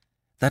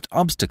 That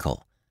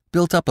obstacle,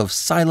 built up of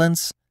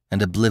silence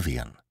and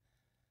oblivion.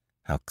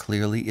 How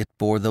clearly it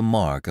bore the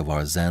mark of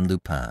Arsene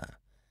Lupin.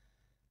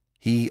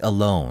 He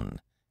alone,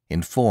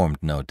 informed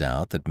no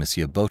doubt that M.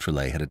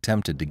 Beautrelet had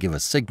attempted to give a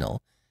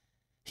signal,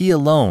 he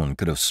alone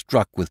could have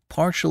struck with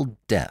partial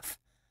death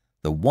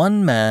the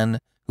one man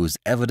whose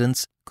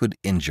evidence could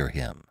injure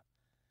him.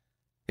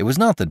 It was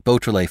not that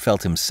Beautrelet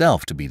felt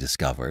himself to be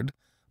discovered,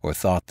 or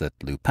thought that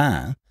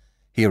Lupin,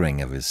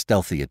 hearing of his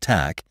stealthy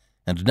attack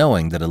and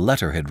knowing that a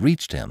letter had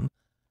reached him,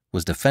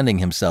 was defending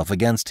himself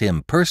against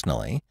him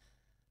personally,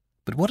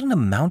 but what an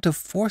amount of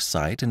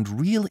foresight and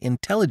real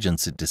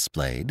intelligence it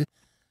displayed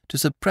to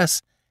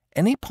suppress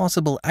any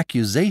possible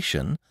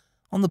accusation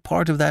on the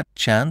part of that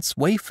chance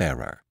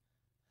wayfarer.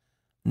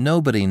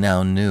 Nobody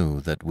now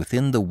knew that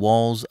within the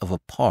walls of a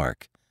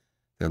park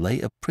there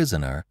lay a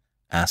prisoner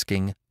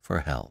asking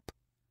for help.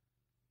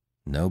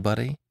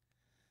 Nobody?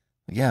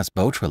 Yes,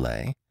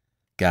 Beautrelet.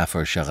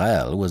 Gaffer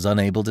Charel was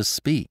unable to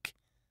speak.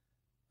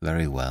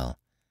 Very well.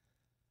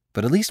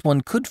 But at least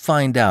one could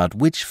find out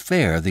which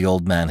fair the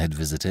old man had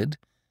visited,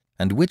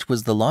 and which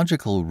was the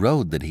logical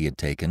road that he had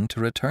taken to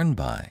return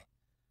by.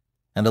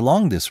 And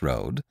along this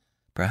road,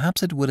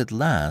 perhaps it would at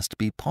last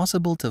be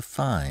possible to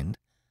find—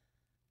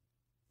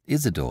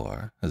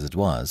 Isidore, as it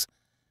was,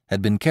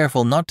 had been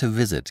careful not to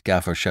visit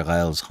Gaffer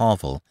Charel's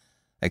hovel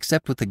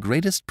except with the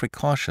greatest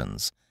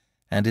precautions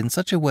and in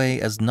such a way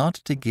as not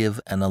to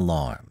give an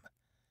alarm.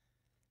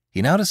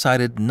 He now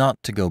decided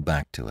not to go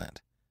back to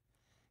it,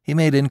 He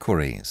made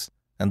inquiries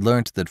and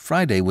learnt that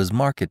Friday was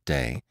market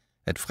day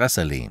at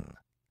Fresselin,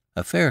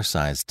 a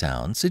fair-sized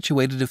town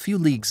situated a few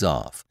leagues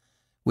off,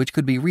 which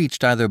could be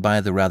reached either by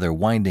the rather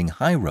winding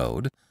high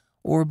road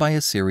or by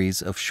a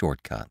series of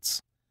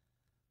shortcuts.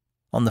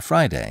 On the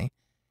Friday,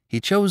 he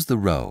chose the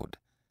road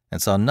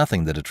and saw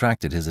nothing that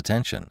attracted his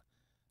attention.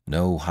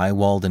 No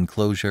high-walled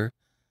enclosure,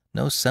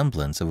 no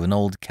semblance of an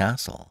old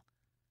castle.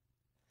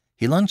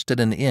 He lunched at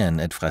an inn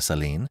at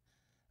Fresselin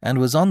and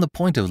was on the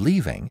point of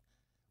leaving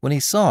when he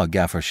saw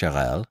Gaffer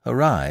Charel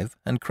arrive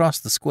and cross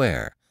the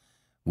square,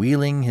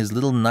 wheeling his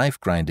little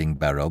knife-grinding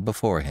barrow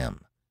before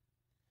him.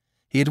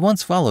 He had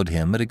once followed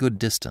him at a good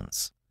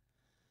distance.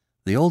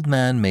 The old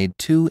man made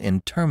 2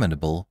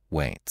 interminable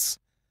waits,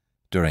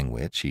 during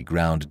which he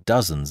ground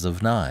dozens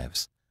of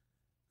knives.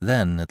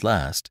 Then, at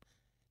last,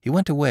 he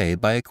went away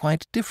by a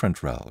quite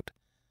different road,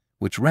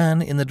 which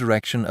ran in the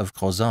direction of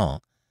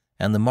Crozant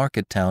and the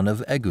market town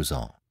of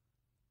Éguzon.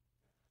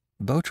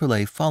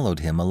 Beautrelet followed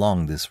him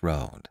along this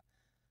road,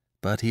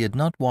 but he had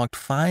not walked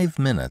 5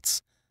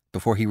 minutes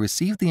before he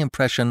received the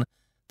impression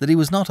that he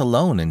was not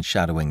alone in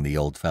shadowing the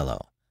old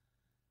fellow.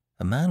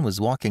 A man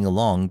was walking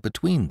along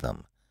between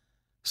them,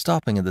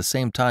 stopping at the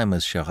same time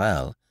as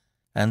Charel,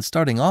 and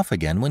starting off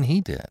again when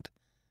he did,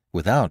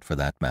 without, for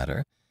that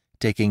matter,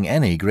 taking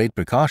any great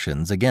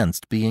precautions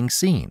against being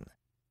seen.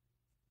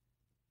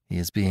 He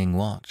is being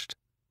watched,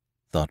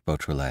 thought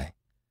Beautrelet.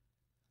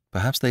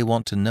 Perhaps they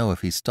want to know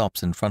if he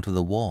stops in front of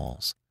the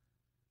walls.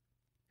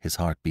 His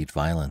heart beat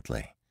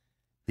violently.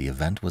 The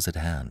event was at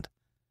hand.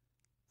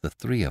 The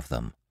 3 of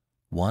them,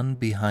 one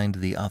behind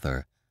the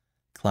other,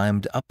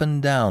 climbed up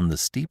and down the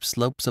steep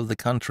slopes of the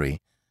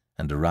country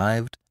and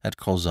arrived at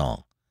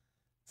Crozant,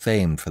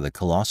 famed for the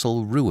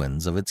colossal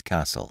ruins of its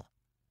castle.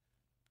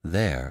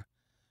 There,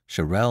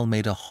 Charel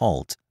made a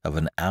halt of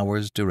an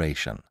hour's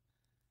duration.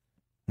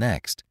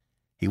 Next,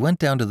 he went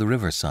down to the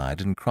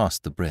riverside and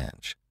crossed the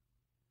bridge.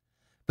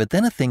 But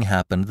then a thing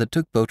happened that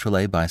took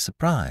Beautrelet by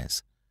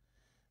surprise.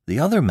 The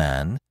other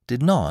man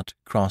did not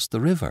cross the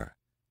river.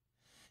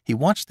 He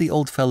watched the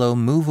old fellow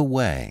move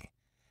away,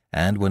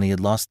 and when he had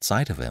lost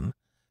sight of him,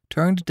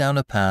 turned down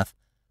a path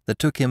that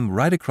took him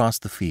right across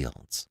the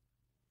fields.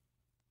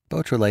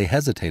 Beautrelet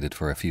hesitated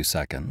for a few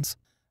seconds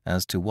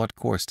as to what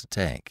course to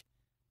take,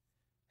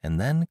 and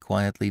then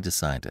quietly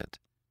decided.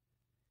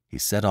 He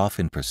set off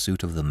in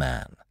pursuit of the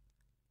man.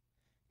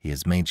 He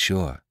has made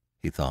sure,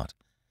 he thought,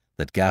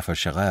 that Gaffer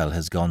Charel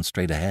has gone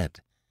straight ahead.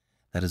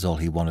 That is all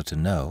he wanted to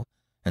know,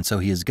 and so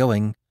he is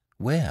going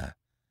where?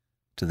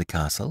 To the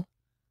castle?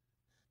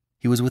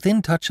 He was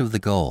within touch of the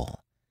goal.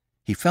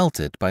 He felt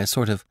it by a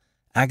sort of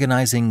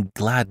agonizing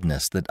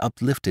gladness that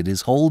uplifted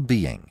his whole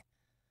being.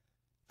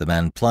 The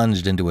man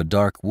plunged into a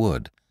dark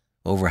wood,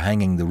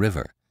 overhanging the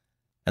river,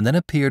 and then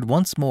appeared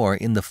once more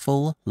in the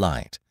full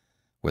light,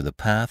 where the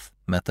path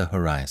met the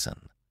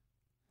horizon.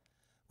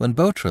 When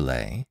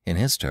Beautrelet, in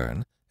his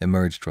turn,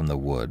 emerged from the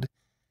wood,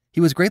 he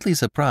was greatly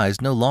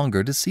surprised no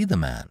longer to see the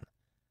man.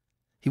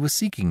 He was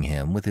seeking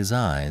him with his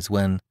eyes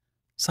when,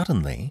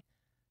 suddenly,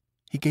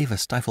 he gave a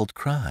stifled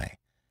cry,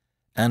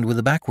 and with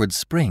a backward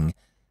spring,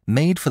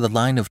 made for the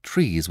line of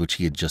trees which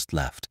he had just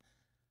left.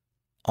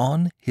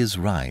 On his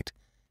right,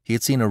 he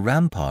had seen a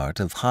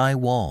rampart of high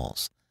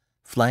walls,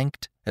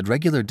 flanked at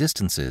regular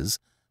distances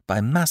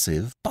by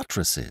massive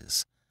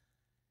buttresses.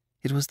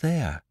 It was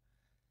there.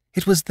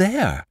 It was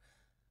there!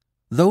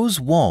 Those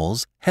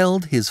walls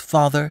held his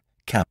father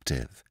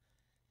captive.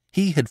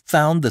 He had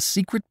found the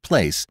secret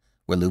place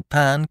where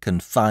Lupin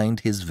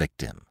confined his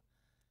victim.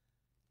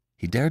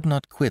 He dared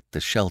not quit the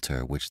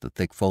shelter which the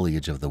thick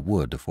foliage of the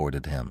wood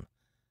afforded him.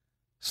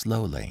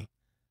 Slowly,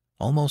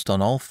 almost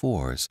on all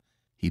fours,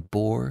 he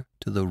bore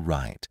to the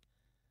right,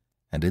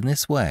 and in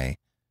this way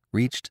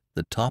reached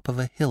the top of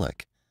a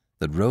hillock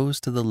that rose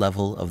to the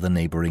level of the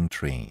neighboring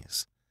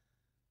trees.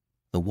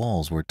 The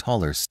walls were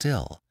taller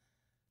still.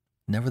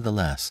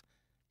 Nevertheless,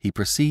 he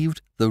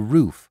perceived the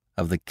roof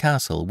of the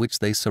castle which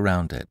they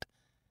surrounded,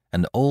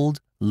 an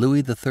old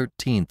Louis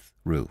XIII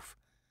roof,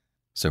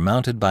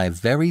 surmounted by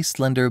very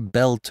slender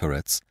bell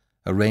turrets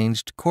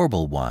arranged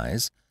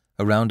corbel-wise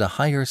around a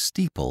higher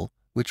steeple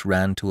which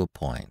ran to a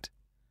point.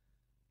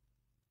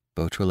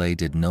 Beautrelet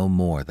did no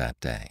more that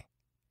day.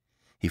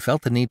 He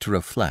felt the need to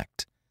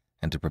reflect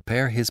and to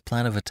prepare his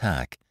plan of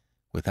attack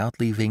without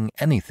leaving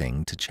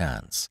anything to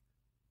chance.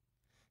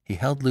 He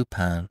held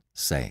Lupin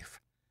safe,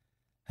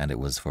 and it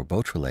was for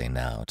Beautrelet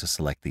now to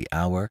select the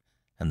hour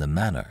and the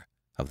manner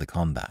of the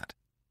combat.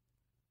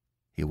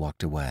 He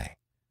walked away.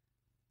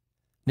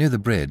 Near the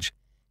bridge,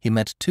 he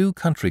met 2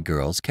 country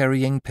girls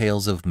carrying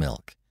pails of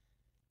milk.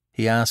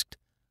 He asked,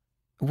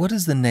 "What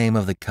is the name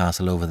of the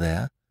castle over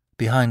there,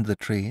 behind the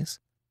trees?"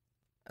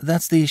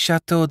 "That's the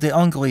Château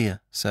d'Angouille,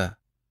 sir."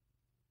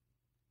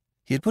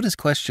 He had put his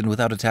question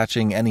without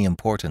attaching any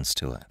importance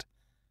to it.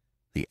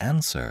 The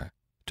answer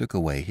took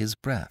away his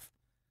breath.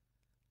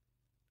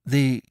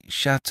 "The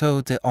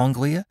Château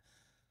d'Angouille?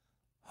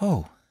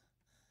 Oh,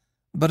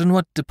 but in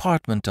what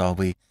department are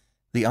we?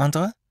 The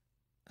Indre?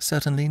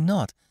 Certainly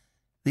not.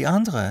 The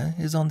Indre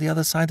is on the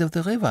other side of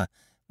the river.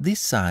 This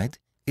side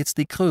It's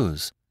the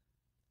cruise."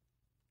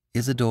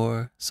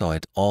 Isidore saw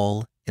it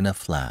all in a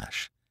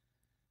flash.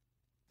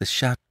 The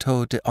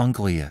Chateau de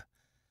Hongrie,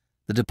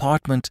 the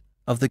department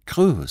of the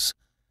cruise.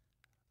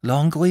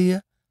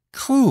 L'Hongrie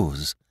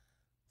cruise,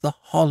 the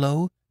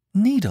hollow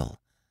needle,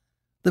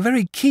 the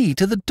very key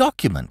to the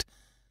document,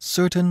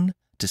 certain,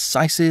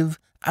 decisive,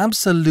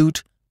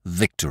 absolute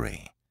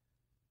victory.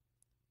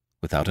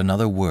 Without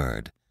another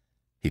word,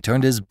 he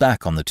turned his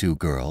back on the two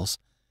girls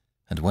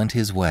and went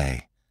his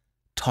way,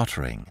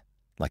 tottering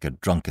like a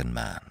drunken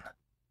man.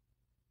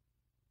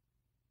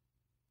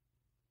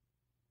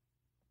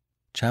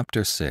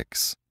 Chapter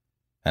 6.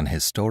 An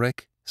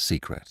Historic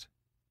Secret.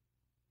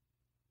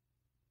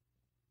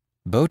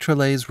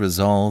 Beautrelet's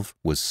resolve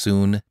was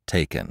soon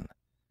taken.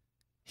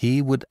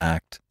 He would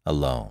act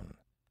alone.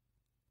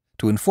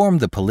 To inform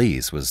the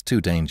police was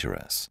too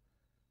dangerous.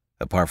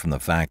 Apart from the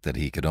fact that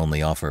he could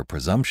only offer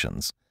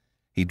presumptions,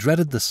 he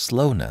dreaded the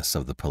slowness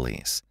of the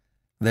police,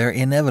 their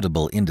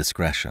inevitable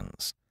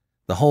indiscretions,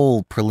 the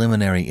whole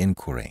preliminary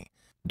inquiry,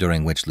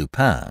 during which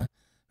Lupin,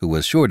 who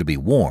was sure to be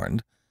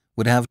warned,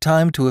 would have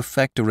time to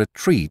effect a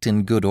retreat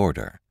in good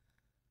order.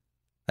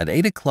 At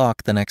 8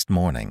 o'clock the next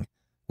morning,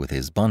 with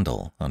his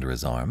bundle under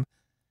his arm,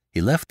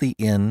 he left the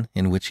inn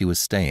in which he was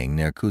staying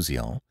near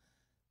Cousion,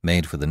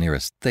 made for the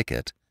nearest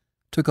thicket,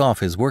 took off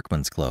his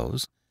workman's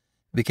clothes,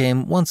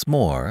 became once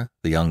more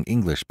the young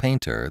English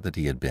painter that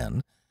he had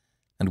been,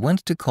 and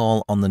went to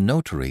call on the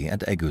notary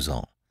at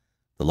Éguzon,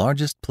 the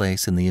largest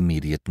place in the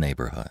immediate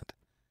neighborhood.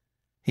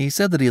 He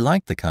said that he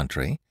liked the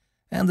country,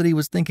 and that he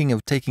was thinking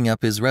of taking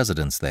up his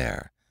residence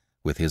there,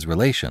 with his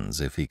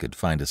relations if he could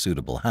find a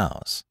suitable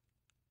house.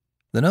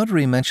 The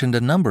notary mentioned a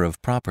number of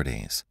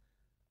properties.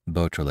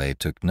 Beautrelet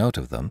took note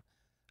of them,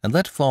 and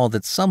let fall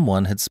that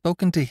someone had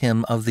spoken to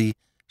him of the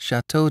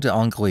Chateau de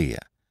Hongrie,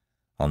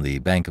 on the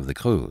bank of the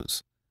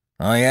Creuse.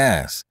 "Oh,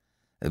 yes,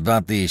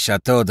 but the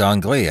Chateau de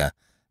Hongrie,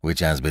 which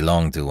has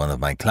belonged to one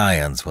of my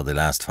clients for the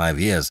last 5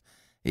 years,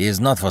 is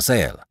not for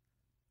sale."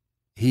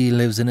 "He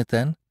lives in it,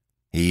 then?"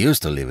 "He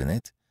used to live in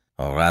it,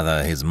 or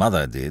rather his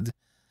mother did,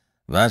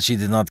 but she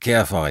did not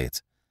care for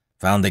it.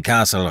 Found the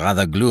castle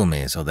rather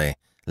gloomy, so they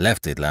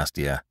left it last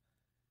year."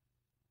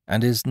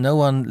 "And is no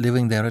one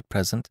living there at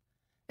present?"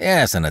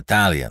 "Yes, an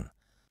Italian,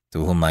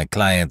 to whom my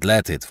client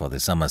let it for the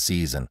summer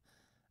season,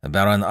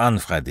 Baron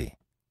Anfredi."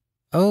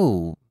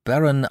 "Oh,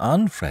 Baron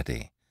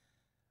Anfredi.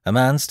 A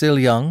man still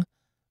young,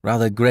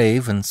 rather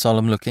grave and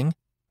solemn-looking?"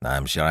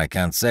 "I'm sure I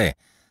can't say.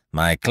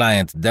 My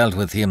client dealt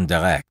with him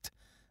direct.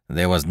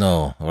 There was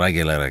no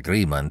regular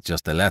agreement,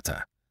 just a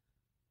letter."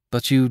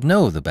 "But you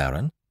know the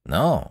Baron?"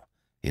 "No,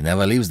 he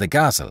never leaves the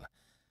castle.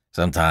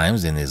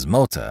 Sometimes in his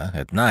motor,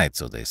 at night,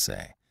 so they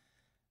say.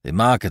 The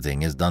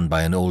marketing is done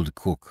by an old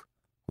cook,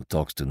 who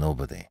talks to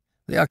nobody.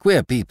 They are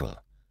queer people."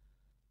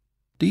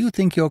 "Do you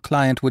think your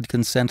client would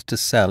consent to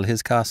sell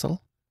his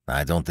castle?"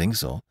 "I don't think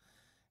so.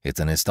 It's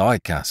an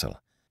historic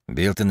castle,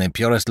 built in the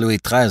purest Louis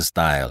XIII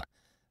style.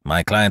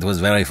 My client was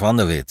very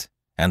fond of it,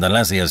 and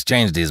unless he has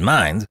changed his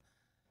mind—"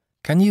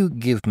 "Can you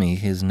give me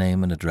his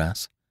name and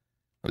address?"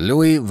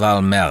 "Louis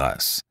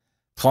Valmeras,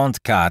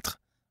 34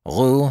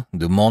 Rue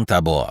du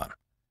Mont-Tabor."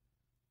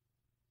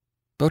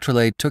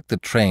 Beautrelet took the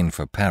train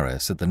for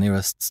Paris at the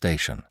nearest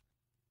station.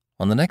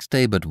 On the next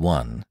day but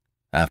one,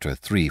 after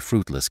 3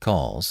 fruitless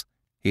calls,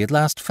 he at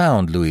last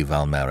found Louis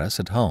Valmeras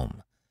at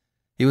home.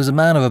 He was a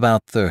man of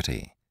about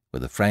 30,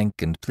 with a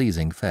frank and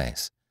pleasing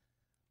face.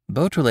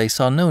 Beautrelet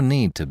saw no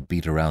need to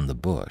beat around the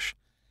bush,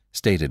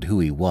 stated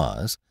who he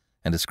was,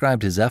 and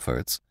described his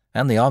efforts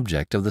and the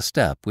object of the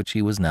step which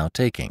he was now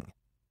taking.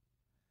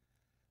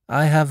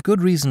 "I have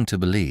good reason to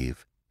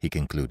believe," he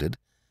concluded,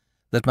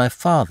 "that my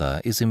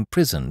father is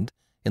imprisoned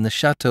in the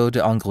Chateau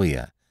de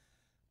Hongrie,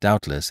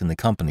 doubtless in the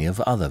company of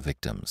other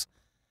victims,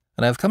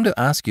 and I have come to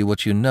ask you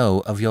what you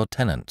know of your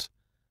tenant,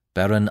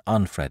 Baron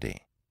Anfredi."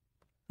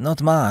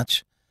 "Not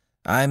much.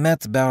 I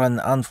met Baron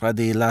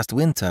Anfredi last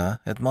winter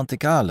at Monte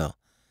Carlo.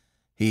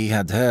 He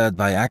had heard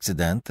by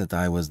accident that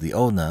I was the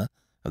owner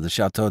of the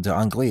Chateau de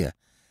Hongrie,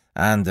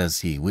 and as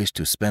he wished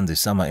to spend the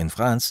summer in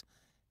France,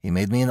 he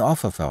made me an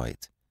offer for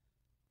it."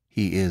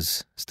 "He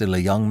is still a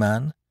young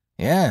man?"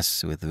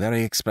 "Yes, with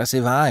very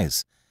expressive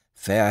eyes,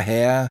 fair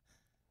hair—"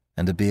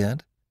 "And a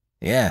beard?"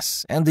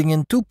 "Yes, ending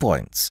in 2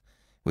 points,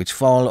 which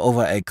fall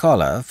over a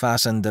collar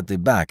fastened at the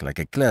back like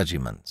a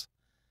clergyman's.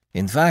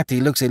 In fact,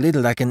 he looks a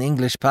little like an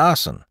English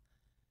parson."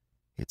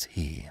 "It's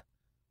he,"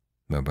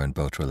 murmured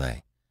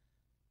Beautrelet.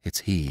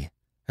 "It's he,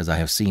 as I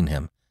have seen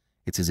him.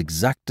 It's his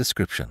exact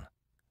description."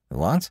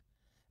 "What?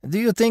 Do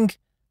you think—"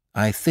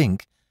 "I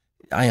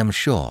am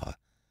sure,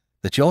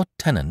 that your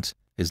tenant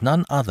is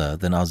none other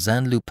than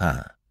Arsene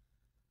Lupin."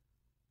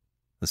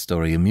 The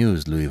story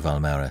amused Louis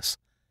Valmeras.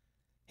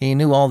 He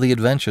knew all the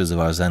adventures of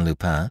Arsene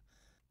Lupin,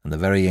 and the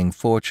varying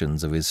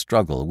fortunes of his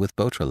struggle with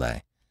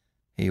Beautrelet.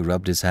 He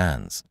rubbed his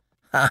hands.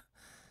 "Ha!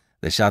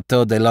 The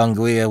Chateau de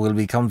Hongrie will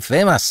become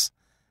famous.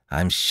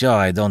 I'm sure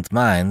I don't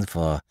mind,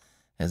 for,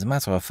 as a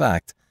matter of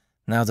fact,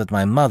 now that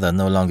my mother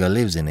no longer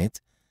lives in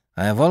it,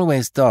 I have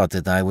always thought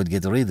that I would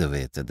get rid of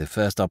it at the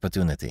first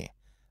opportunity.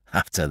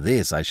 After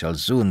this, I shall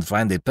soon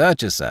find a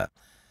purchaser.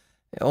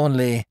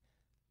 Only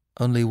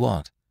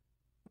what?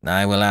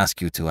 I will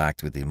ask you to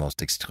act with the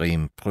most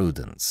extreme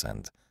prudence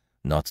and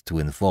not to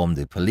inform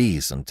the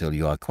police until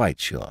you are quite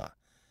sure.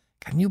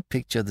 Can you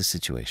picture the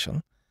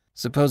situation?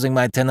 Supposing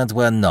my tenant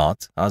were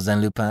not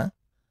Arsene Lupin?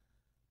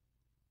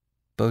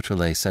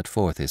 Beautrelet set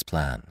forth his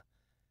plan.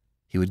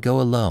 He would go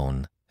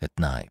alone at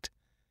night.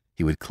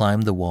 He would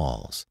climb the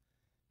walls.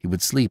 He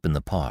would sleep in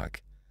the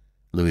park.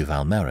 Louis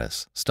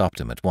Valmeras stopped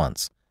him at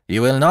once.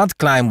 You will not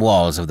climb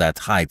walls of that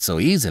height so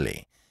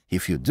easily.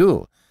 If you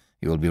do,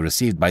 you will be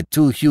received by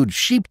 2 huge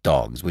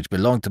sheepdogs which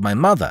belonged to my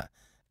mother,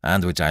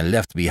 and which I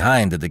left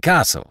behind at the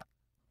castle.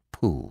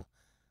 Pooh,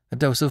 a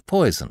dose of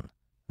poison.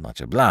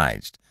 Much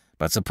obliged.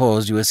 But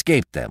suppose you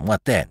escaped them,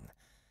 what then?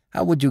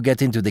 How would you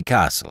get into the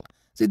castle?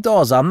 The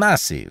doors are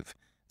massive,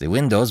 the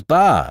windows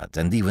barred,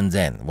 and even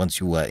then, once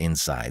you were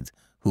inside,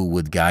 who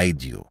would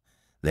guide you?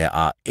 There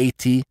are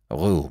 80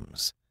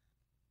 rooms.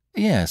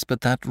 Yes,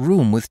 but that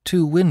room with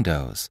 2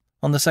 windows,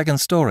 on the 2nd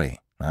story.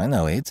 I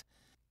know it.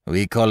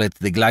 We call it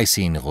the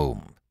glycine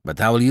room. But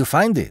how will you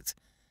find it?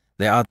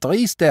 There are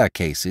 3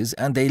 staircases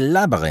and a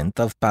labyrinth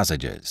of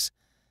passages.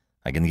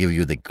 I can give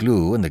you the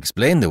clue and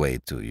explain the way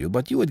to you,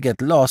 but you would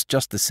get lost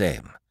just the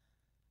same.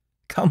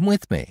 Come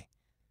with me,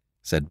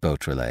 said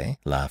Beautrelet,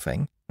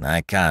 laughing.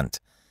 I can't.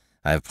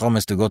 I have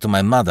promised to go to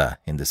my mother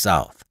in the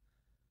south.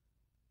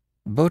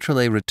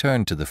 Beautrelet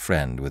returned to the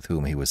friend with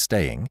whom he was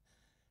staying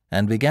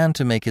and began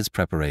to make his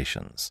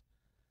preparations.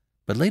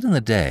 But late in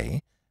the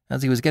day,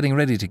 as he was getting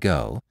ready to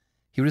go,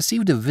 he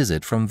received a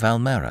visit from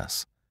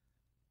Valmeras.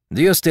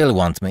 Do you still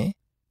want me?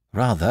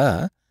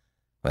 Rather.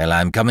 Well,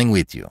 I'm coming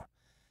with you.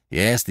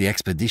 Yes, the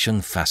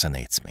expedition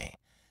fascinates me.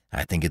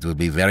 I think it will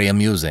be very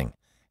amusing,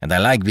 and I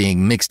like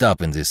being mixed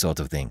up in this sort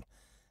of thing.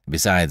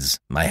 Besides,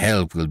 my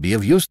help will be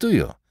of use to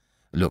you.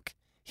 Look,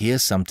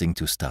 here's something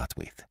to start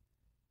with.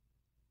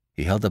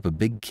 He held up a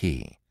big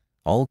key,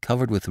 all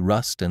covered with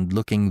rust and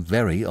looking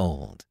very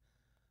old.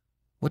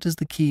 What does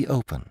the key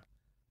open?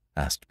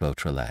 Asked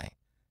Beautrelet.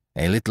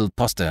 A little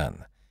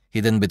postern,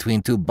 hidden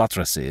between 2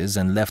 buttresses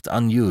and left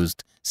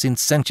unused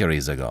since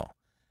centuries ago.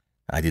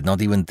 I did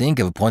not even think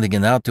of pointing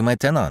it out to my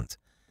tenant.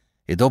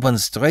 It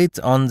opens straight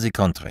on the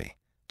country,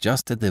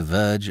 just at the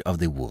verge of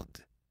the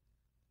wood.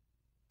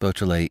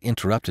 Beautrelet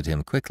interrupted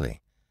him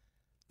quickly.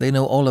 They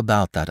know all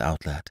about that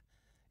outlet.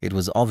 It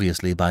was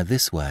obviously by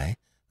this way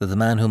that the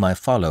man whom I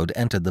followed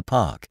entered the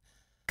park.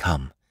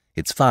 Come,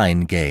 it's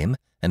fine game,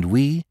 and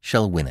we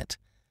shall win it.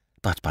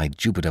 But by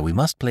Jupiter, we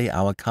must play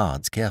our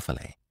cards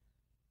carefully.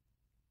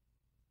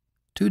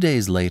 2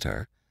 days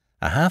later,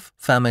 a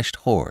half-famished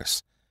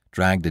horse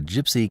dragged a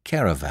gypsy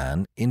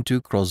caravan into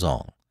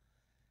Crozon.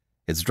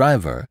 Its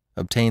driver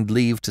obtained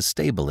leave to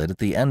stable it at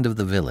the end of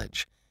the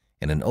village,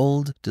 in an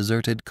old,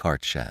 deserted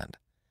cart shed.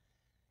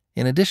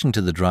 In addition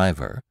to the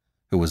driver,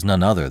 who was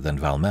none other than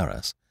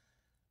Valmeras,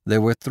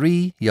 there were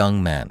 3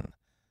 young men,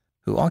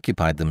 who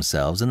occupied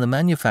themselves in the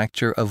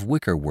manufacture of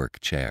wicker-work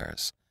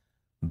chairs,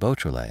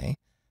 Beautrelet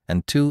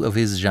and 2 of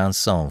his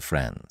Janson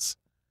friends.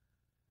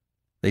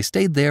 They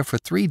stayed there for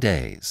 3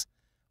 days,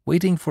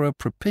 waiting for a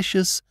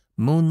propitious,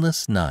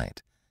 moonless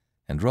night,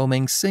 and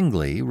roaming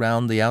singly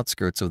round the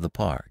outskirts of the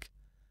park.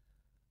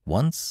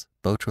 Once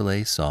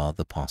Beautrelet saw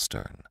the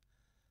postern.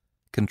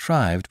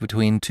 Contrived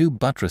between 2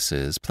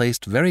 buttresses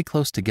placed very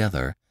close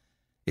together,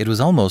 it was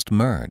almost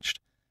merged,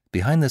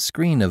 behind the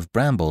screen of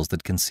brambles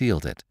that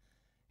concealed it,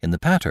 in the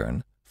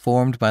pattern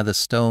formed by the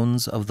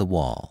stones of the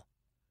wall.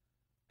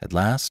 At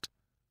last,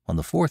 on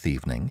the 4th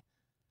evening,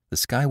 the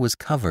sky was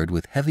covered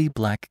with heavy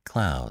black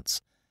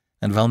clouds,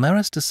 and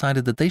Valmeras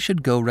decided that they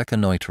should go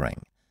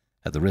reconnoitering,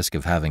 at the risk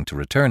of having to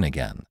return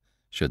again,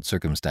 should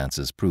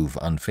circumstances prove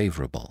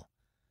unfavorable.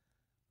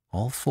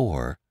 All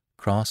 4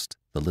 crossed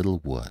the little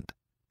wood.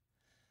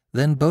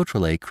 Then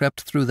Beautrelet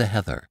crept through the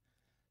heather,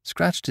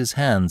 scratched his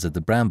hands at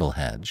the bramble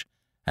hedge,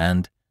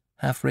 and,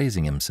 half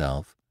raising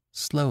himself,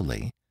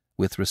 slowly,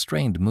 with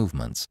restrained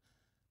movements,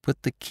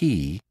 put the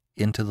key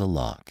into the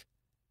lock.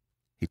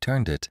 He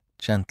turned it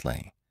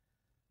gently.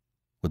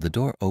 Would the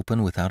door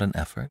open without an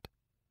effort?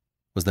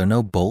 Was there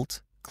no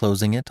bolt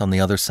closing it on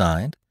the other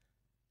side?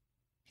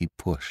 He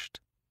pushed.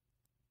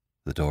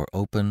 The door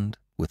opened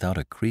without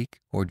a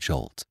creak or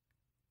jolt.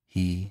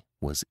 He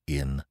was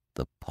in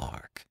the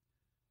park.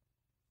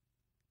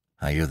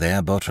 Are you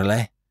there,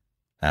 Beautrelet?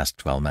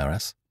 Asked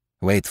Valmeras.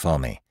 Wait for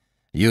me.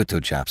 You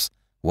 2 chaps,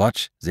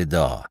 watch the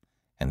door,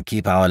 and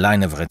keep our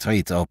line of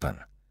retreat open.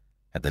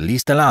 At the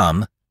least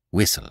alarm,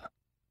 whistle.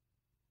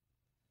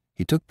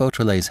 He took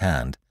Beautrelet's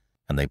hand,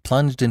 and they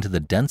plunged into the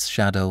dense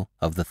shadow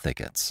of the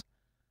thickets.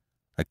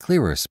 A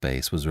clearer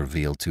space was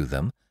revealed to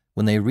them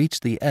when they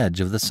reached the edge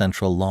of the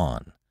central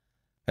lawn.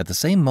 At the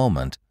same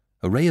moment,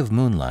 a ray of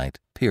moonlight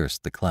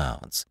pierced the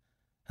clouds,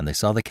 and they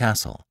saw the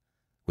castle,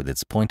 with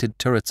its pointed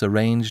turrets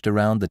arranged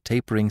around the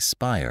tapering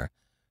spire,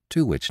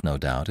 to which, no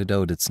doubt, it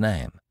owed its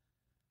name.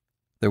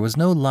 There was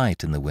no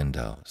light in the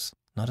windows,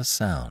 not a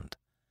sound.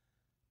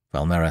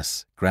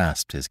 Valmeras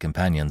grasped his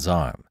companion's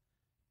arm.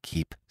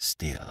 Keep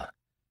still.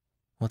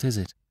 What is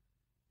it?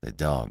 The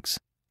dogs.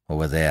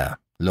 Over there.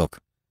 Look.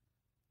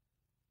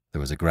 There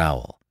was a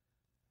growl.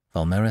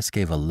 Valmeres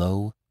gave a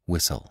low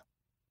whistle.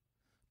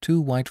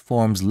 2 white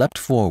forms leapt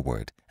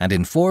forward, and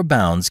in 4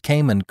 bounds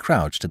came and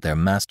crouched at their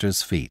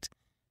master's feet.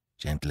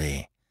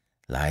 Gently.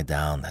 Lie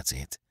down, that's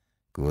it.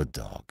 Good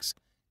dogs.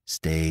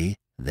 Stay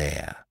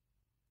there.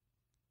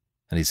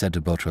 And he said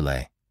to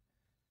Beautrelet,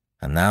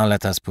 And now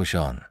let us push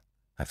on.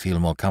 I feel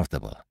more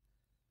comfortable.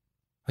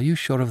 Are you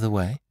sure of the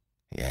way?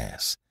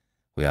 Yes.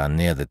 We are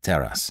near the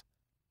terrace.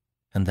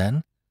 And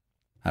then?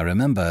 I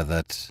remember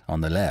that on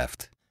the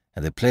left,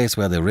 at the place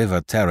where the river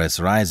terrace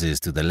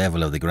rises to the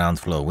level of the ground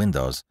floor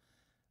windows,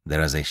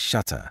 there is a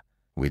shutter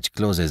which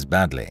closes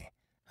badly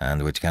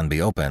and which can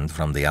be opened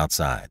from the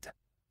outside.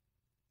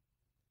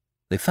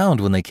 They found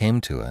when they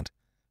came to it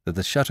that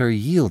the shutter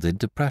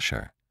yielded to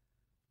pressure.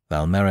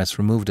 Valmeres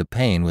removed a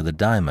pane with a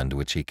diamond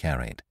which he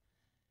carried.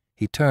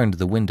 He turned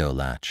the window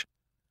latch.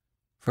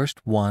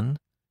 First one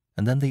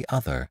and then the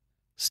other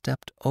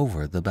stepped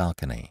over the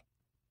balcony.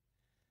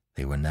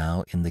 They were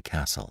now in the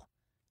castle,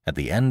 at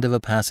the end of a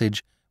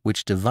passage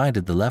which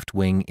divided the left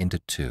wing into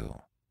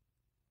 2.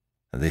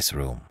 This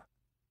room,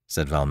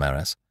 said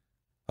Valmeres,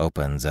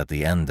 opens at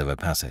the end of a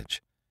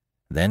passage.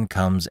 Then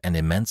comes an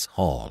immense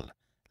hall,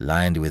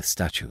 lined with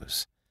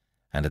statues,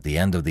 and at the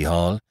end of the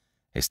hall,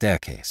 a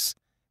staircase,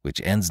 which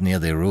ends near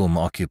the room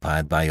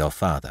occupied by your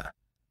father.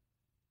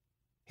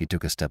 He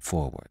took a step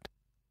forward.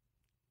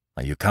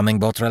 Are you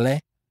coming,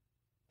 Beautrelet?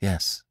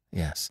 Yes,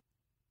 yes.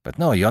 But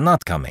no, you're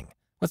not coming.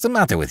 What's the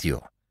matter with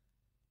you?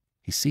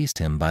 He seized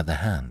him by the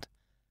hand.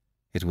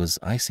 It was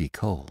icy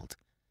cold,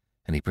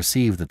 and he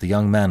perceived that the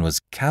young man was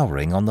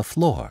cowering on the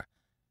floor.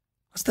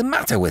 What's the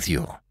matter with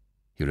you?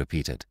 He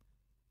repeated.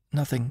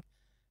 Nothing.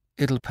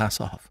 It'll pass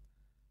off.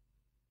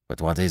 But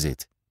what is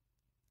it?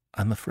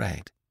 I'm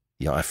afraid.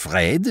 You're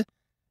afraid?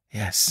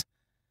 Yes,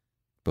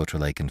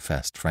 Beautrelet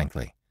confessed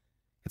frankly.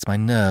 It's my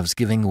nerves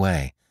giving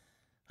way.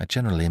 I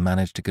generally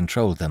manage to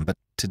control them, but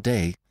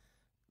today,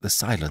 the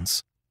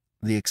silence,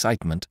 the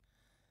excitement,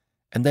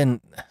 and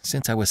then,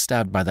 since I was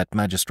stabbed by that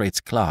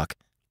magistrate's clerk,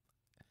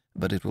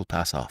 but it will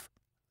pass off.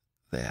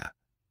 There.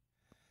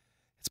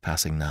 It's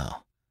passing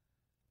now.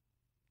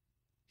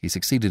 He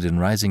succeeded in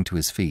rising to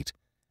his feet,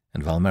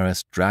 and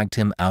Valmeres dragged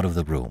him out of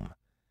the room.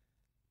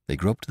 They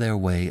groped their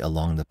way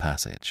along the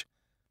passage,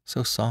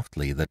 so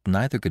softly that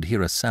neither could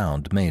hear a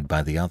sound made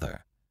by the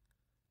other.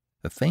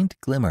 A faint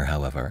glimmer,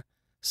 however,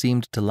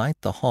 seemed to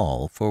light the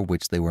hall for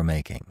which they were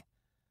making.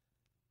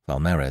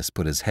 Valmeres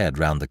put his head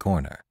round the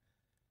corner.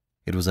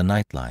 It was a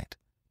nightlight,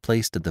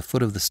 placed at the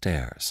foot of the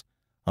stairs,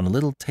 on a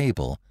little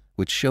table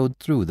which showed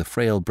through the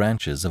frail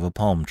branches of a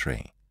palm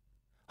tree.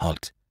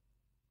 Halt,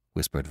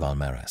 whispered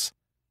Valmeres.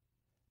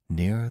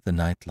 Near the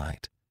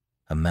nightlight,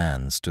 a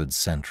man stood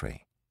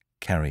sentry,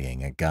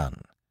 carrying a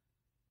gun.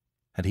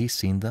 Had he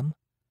seen them?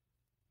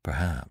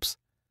 Perhaps.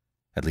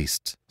 At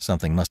least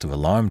something must have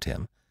alarmed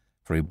him,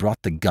 for he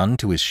brought the gun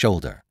to his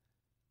shoulder.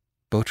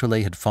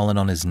 Beautrelet had fallen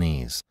on his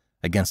knees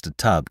against a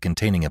tub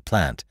containing a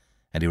plant,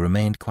 and he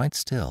remained quite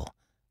still,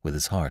 with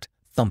his heart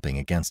thumping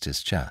against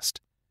his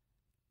chest.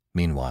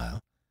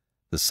 Meanwhile,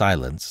 the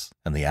silence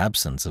and the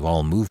absence of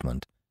all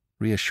movement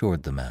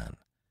reassured the man.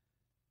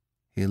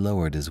 He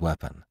lowered his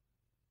weapon,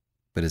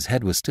 but his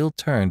head was still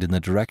turned in the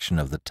direction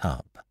of the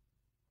tub.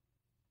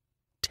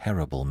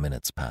 Terrible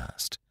minutes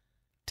passed.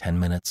 10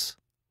 minutes,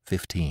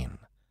 15.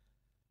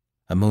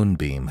 A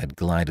moonbeam had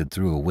glided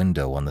through a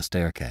window on the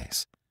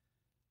staircase,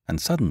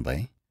 and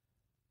suddenly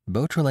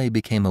Beautrelet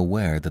became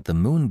aware that the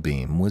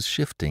moonbeam was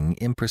shifting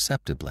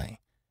imperceptibly,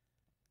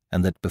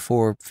 and that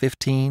before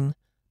 10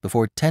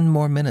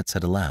 more minutes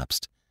had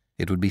elapsed,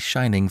 it would be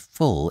shining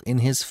full in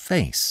his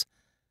face.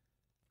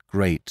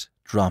 Great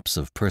drops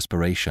of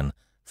perspiration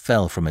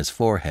fell from his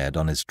forehead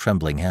on his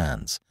trembling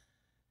hands.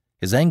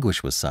 His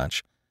anguish was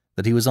such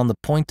that he was on the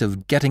point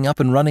of getting up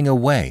and running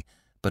away,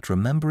 but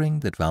remembering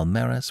that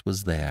Valmeres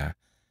was there,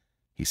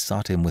 he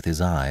sought him with his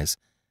eyes,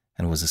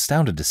 and was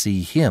astounded to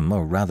see him,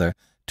 or rather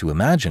to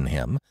imagine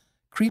him,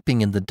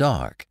 creeping in the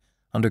dark,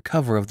 under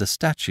cover of the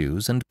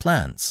statues and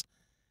plants.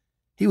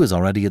 He was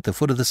already at the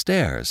foot of the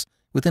stairs,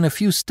 within a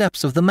few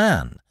steps of the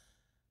man.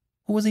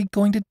 What was he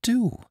going to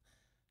do?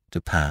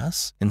 To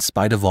pass, in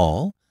spite of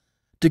all?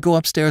 To go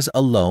upstairs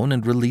alone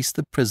and release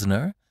the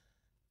prisoner?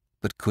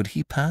 But could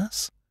he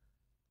pass?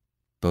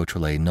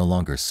 Beautrelet no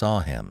longer saw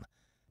him,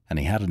 and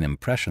he had an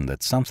impression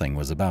that something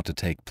was about to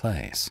take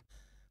place,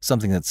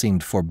 something that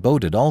seemed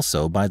foreboded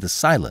also by the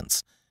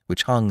silence,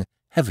 which hung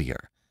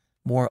heavier,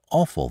 more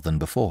awful than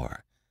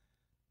before.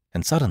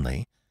 And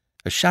suddenly,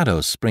 a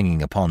shadow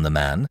springing upon the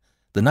man,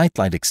 the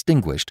nightlight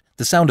extinguished,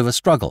 the sound of a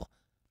struggle.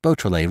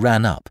 Beautrelet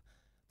ran up.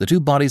 The 2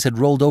 bodies had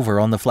rolled over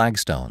on the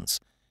flagstones.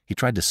 He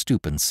tried to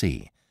stoop and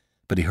see,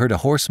 but he heard a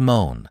hoarse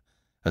moan,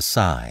 a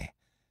sigh,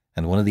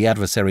 and one of the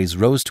adversaries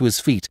rose to his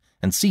feet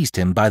and seized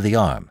him by the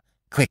arm.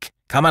 Quick,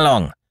 come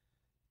along!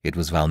 It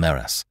was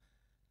Valmeres.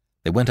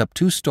 They went up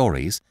 2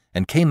 stories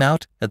and came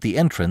out at the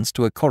entrance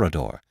to a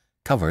corridor,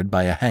 covered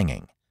by a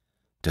hanging.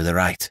 To the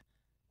right,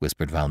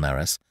 whispered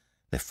Valmeres.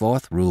 The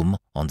 4th room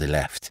on the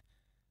left.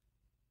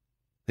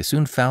 They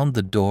soon found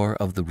the door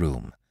of the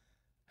room.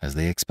 As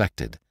they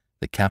expected,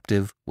 the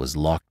captive was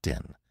locked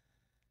in.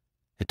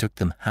 It took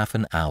them half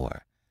an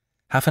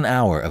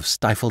hour of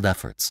stifled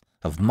efforts,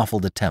 of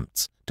muffled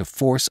attempts to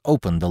force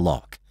open the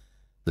lock.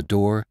 The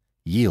door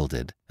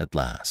yielded at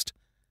last.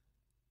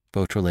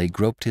 Beautrelet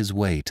groped his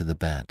way to the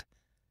bed.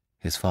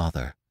 His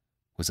father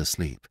was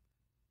asleep.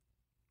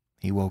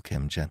 He woke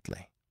him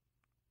gently.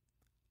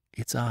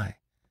 "It's I,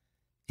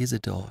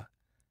 Isidore,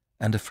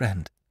 and a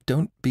friend.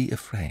 Don't be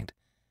afraid.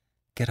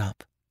 Get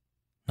up.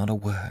 Not a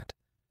word."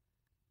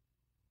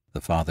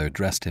 The father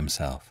dressed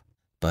himself,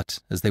 but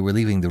as they were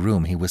leaving the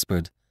room, he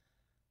whispered,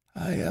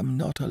 "I am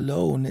not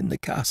alone in the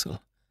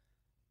castle."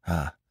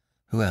 "Ah,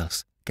 who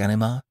else?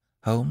 Ganimard?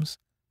 Holmes?"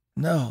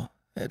 "No,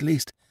 at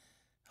least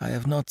I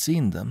have not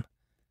seen them."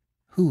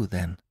 "Who,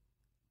 then?"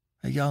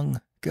 "A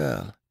young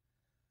girl.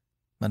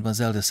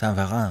 Mademoiselle de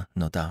Saint-Véran,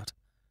 no doubt."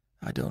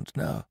 "I don't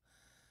know.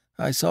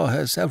 I saw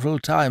her several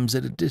times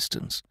at a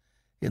distance,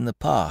 in the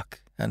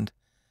park, and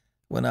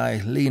when I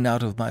lean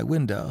out of my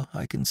window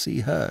I can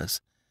see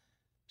hers.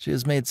 She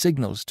has made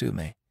signals to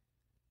me."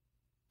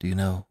 "Do you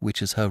know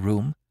which is her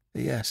room?"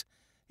 "Yes,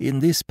 in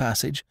this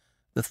passage,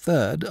 the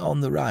third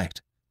on the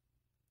right."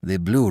 "The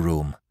blue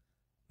room,"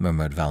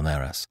 murmured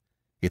Valmeras.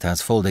 "It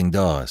has folding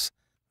doors.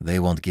 They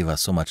won't give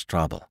us so much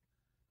trouble."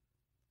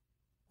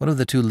 One of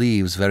the two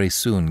leaves very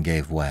soon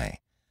gave way.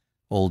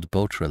 Old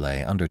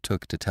Beautrelet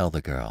undertook to tell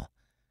the girl.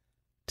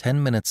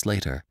 10 minutes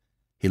later,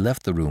 he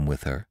left the room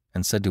with her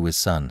and said to his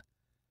son,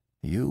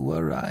 "You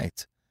were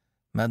right,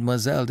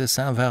 Mademoiselle de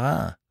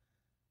Saint-Véran."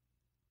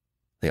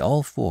 They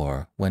all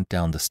four went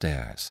down the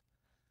stairs.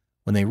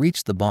 When they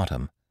reached the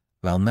bottom,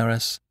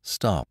 Valmeras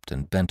stopped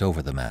and bent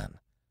over the man.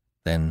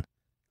 Then,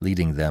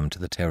 leading them to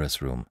the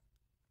terrace room,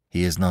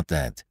 "He is not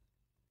dead,"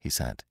 he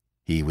said.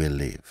 "He will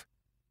live."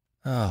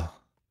 "Oh,"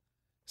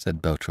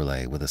 said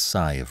Beautrelet with a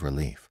sigh of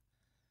relief.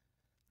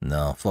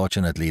 "No,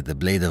 fortunately the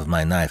blade of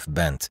my knife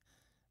bent.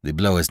 The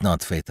blow is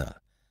not fatal.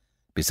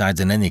 Besides,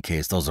 in any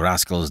case, those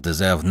rascals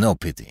deserve no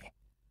pity."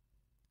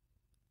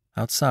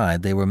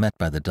 Outside they were met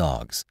by the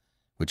dogs,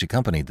 which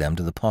accompanied them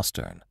to the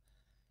postern.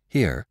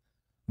 Here,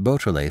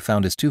 Beautrelet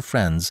found his two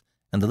friends,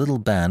 and the little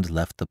band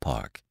left the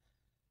park.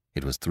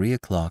 It was 3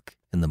 o'clock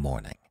in the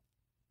morning.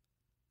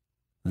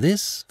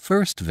 This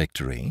first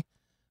victory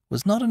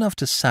was not enough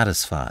to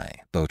satisfy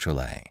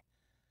Beautrelet.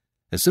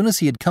 As soon as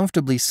he had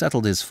comfortably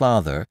settled his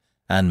father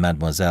and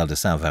Mademoiselle de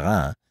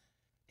Saint-Véran,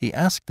 he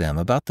asked them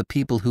about the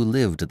people who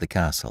lived at the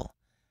castle,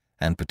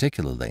 and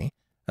particularly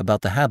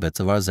about the habits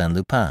of Arsene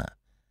Lupin.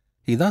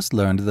 He thus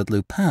learned that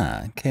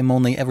Lupin came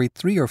only every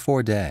 3 or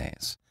 4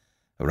 days,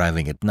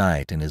 arriving at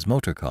night in his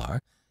motor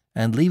car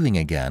and leaving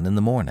again in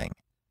the morning.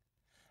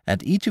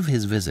 At each of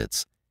his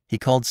visits, he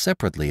called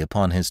separately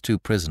upon his two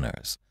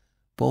prisoners,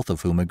 both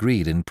of whom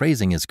agreed in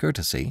praising his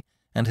courtesy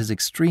and his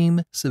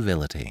extreme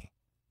civility.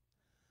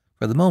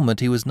 For the moment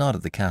he was not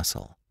at the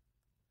castle.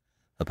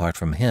 Apart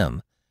from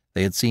him,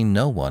 they had seen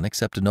no one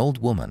except an old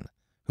woman,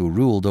 who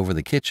ruled over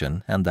the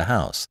kitchen and the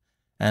house,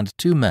 and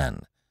 2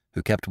 men,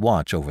 who kept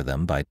watch over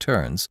them by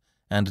turns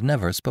and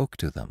never spoke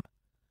to them.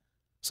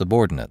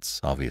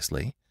 Subordinates,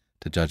 obviously,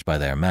 to judge by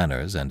their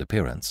manners and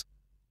appearance.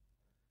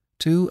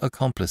 2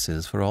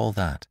 accomplices for all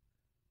that,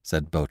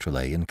 said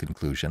Beautrelet in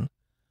conclusion,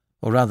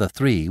 or rather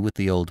 3 with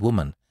the old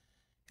woman.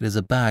 It is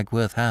a bag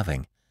worth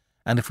having,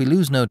 and if we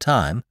lose no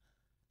time—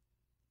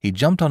 He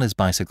jumped on his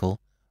bicycle,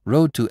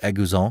 rode to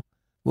Éguzon,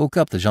 woke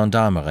up the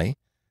gendarmerie,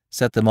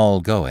 set them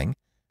all going,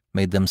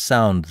 made them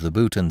sound the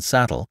boot and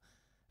saddle,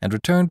 and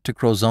returned to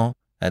Crozon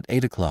at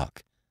 8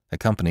 o'clock,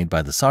 accompanied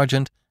by the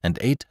sergeant and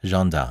 8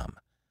 gendarmes.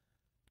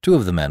 2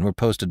 of the men were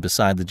posted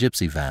beside the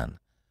gypsy van.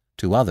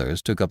 2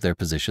 others took up their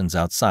positions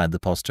outside the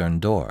postern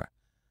door.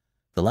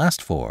 The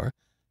last 4,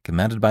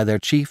 commanded by their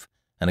chief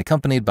and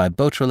accompanied by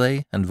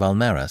Beautrelet and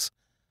Valmeras,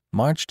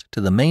 marched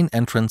to the main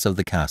entrance of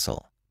the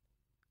castle.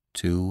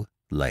 Too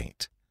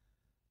late.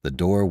 The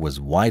door was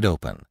wide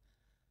open.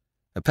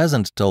 A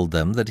peasant told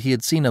them that he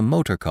had seen a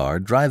motor car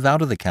drive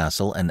out of the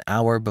castle an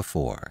hour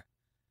before.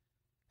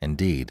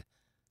 Indeed,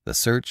 the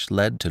search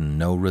led to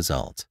no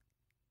result.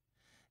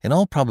 In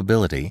all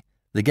probability,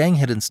 the gang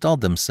had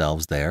installed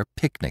themselves there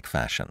picnic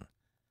fashion.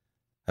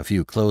 A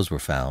few clothes were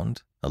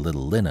found, a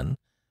little linen,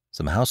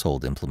 some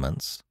household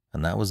implements,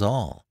 and that was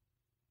all.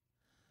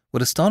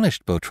 What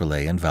astonished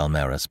Beautrelet and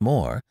Valmeras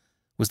more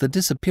was the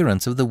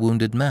disappearance of the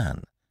wounded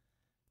man.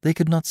 They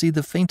could not see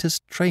the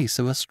faintest trace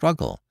of a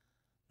struggle,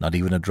 not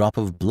even a drop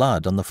of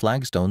blood on the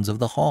flagstones of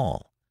the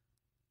hall.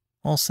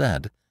 All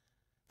said,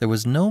 there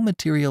was no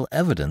material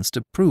evidence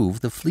to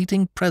prove the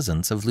fleeting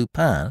presence of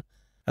Lupin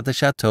at the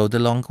Château de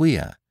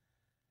Longueuil,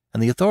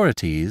 and the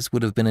authorities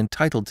would have been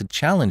entitled to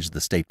challenge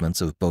the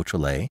statements of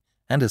Beautrelet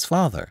and his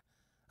father,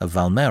 of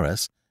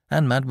Valmeras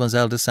and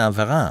Mademoiselle de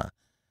Saint-Véran,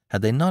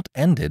 had they not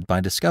ended by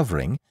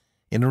discovering,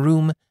 in a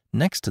room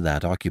next to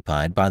that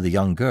occupied by the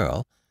young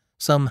girl,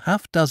 some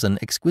half-dozen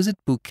exquisite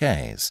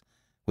bouquets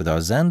with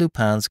Arsène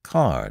Lupin's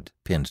card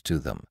pinned to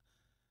them.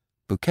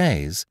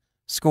 Bouquets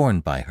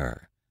scorned by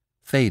her,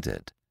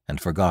 faded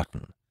and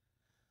forgotten.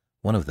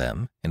 One of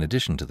them, in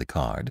addition to the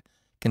card,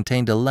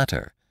 contained a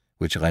letter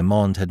which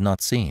Raymond had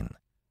not seen.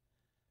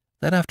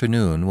 That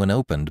afternoon, when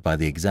opened by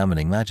the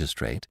examining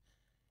magistrate,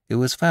 it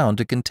was found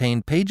to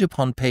contain page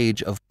upon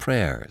page of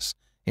prayers,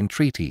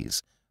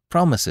 entreaties,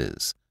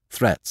 promises,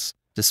 threats,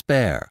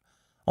 despair,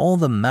 all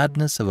the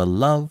madness of a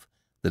love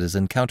that has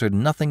encountered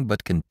nothing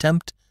but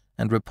contempt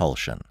and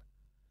repulsion.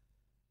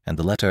 And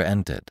the letter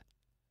ended,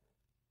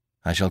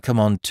 "I shall come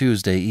on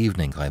Tuesday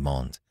evening,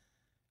 Raymond.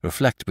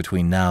 Reflect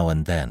between now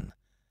and then.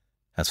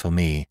 As for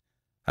me,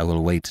 I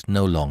will wait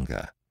no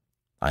longer.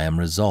 I am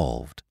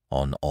resolved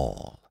on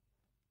all."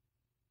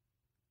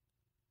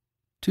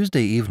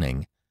 Tuesday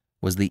evening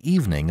was the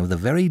evening of the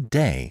very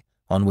day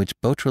on which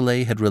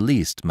Beautrelet had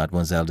released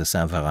Mademoiselle de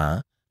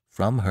Saint-Véran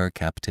from her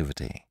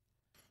captivity.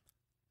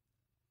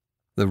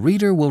 The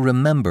reader will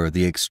remember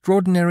the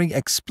extraordinary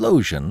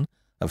explosion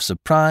of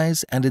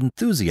surprise and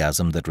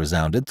enthusiasm that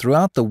resounded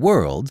throughout the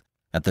world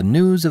at the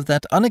news of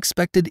that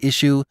unexpected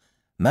issue,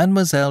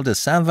 Mademoiselle de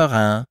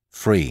Saint-Véran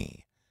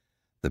free,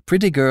 the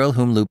pretty girl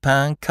whom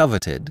Lupin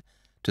coveted,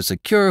 to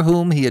secure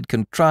whom he had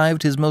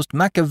contrived his most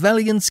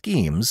Machiavellian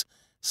schemes,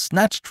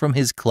 snatched from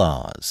his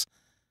claws.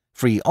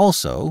 Free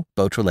also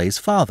Beautrelet's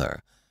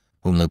father,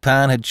 whom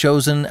Lupin had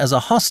chosen as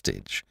a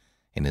hostage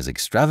in his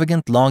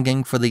extravagant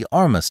longing for the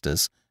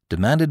armistice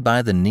demanded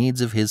by the needs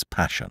of his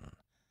passion.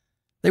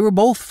 They were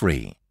both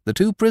free, the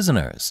two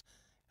prisoners,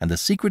 and the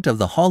secret of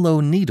the Hollow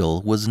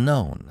Needle was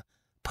known,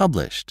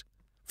 published,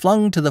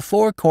 flung to the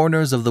four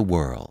corners of the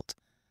world.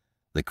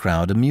 The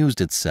crowd amused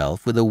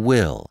itself with a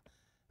will.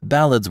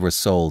 Ballads were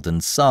sold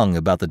and sung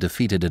about the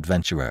defeated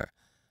adventurer,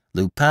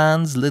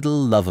 Lupin's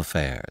little love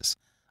affairs,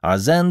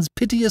 Arsene's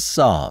piteous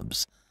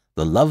sobs,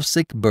 the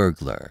lovesick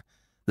burglar,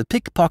 the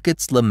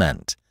pickpocket's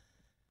lament.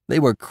 They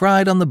were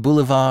cried on the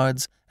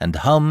boulevards and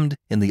hummed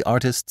in the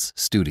artists'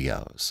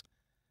 studios.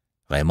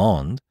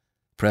 Raymond,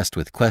 pressed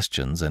with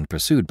questions and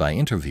pursued by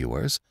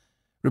interviewers,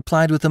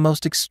 replied with the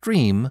most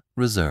extreme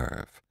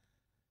reserve.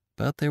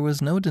 But there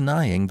was no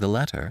denying the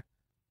letter,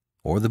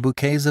 or the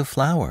bouquets of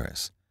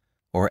flowers,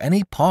 or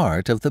any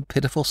part of the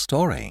pitiful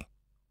story.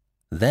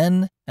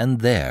 Then and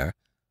there,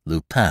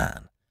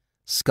 Lupin,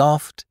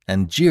 scoffed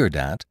and jeered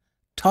at,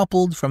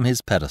 toppled from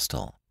his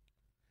pedestal,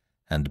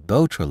 and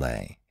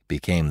Beautrelet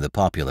became the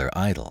popular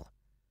idol.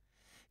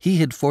 He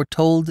had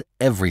foretold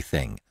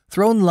everything,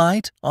 thrown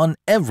light on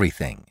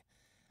everything.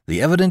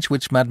 The evidence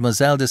which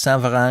Mademoiselle de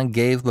Saint-Véran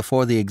gave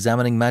before the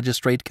examining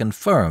magistrate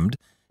confirmed,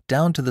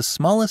 down to the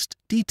smallest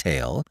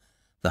detail,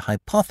 the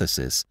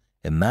hypothesis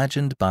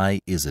imagined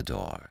by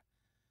Isidore.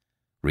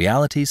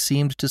 Reality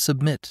seemed to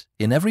submit,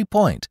 in every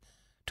point,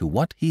 to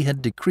what he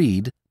had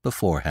decreed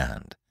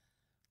beforehand.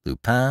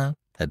 Lupin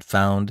had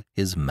found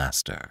his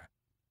master.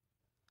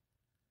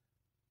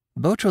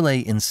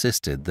 Beautrelet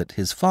insisted that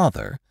his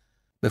father,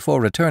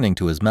 before returning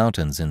to his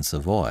mountains in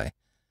Savoy,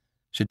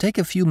 should take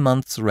a few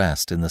months'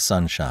 rest in the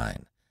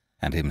sunshine,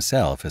 and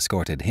himself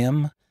escorted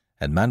him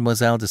and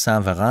Mademoiselle de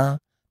Saint-Véran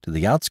to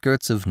the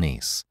outskirts of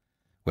Nice,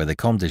 where the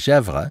Comte de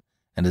Gesvres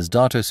and his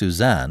daughter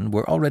Suzanne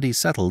were already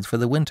settled for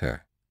the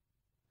winter.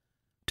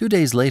 2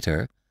 days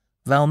later,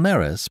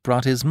 Valmeras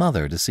brought his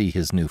mother to see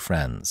his new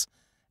friends,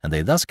 and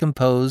they thus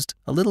composed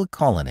a little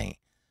colony,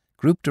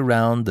 grouped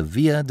around the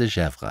Via de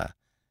Gesvres,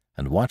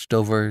 and watched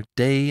over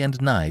day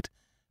and night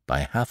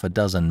by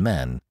 6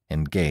 men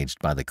engaged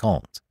by the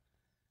Comte.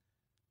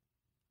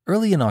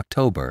 Early in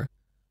October,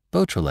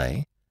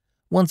 Beautrelet,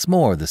 once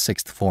more the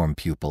sixth-form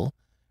pupil,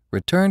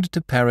 returned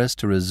to Paris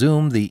to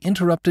resume the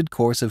interrupted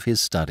course of his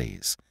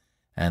studies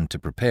and to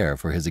prepare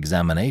for his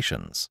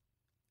examinations.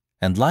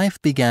 And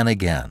life began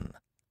again,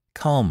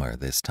 calmer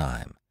this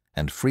time,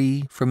 and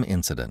free from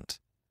incident.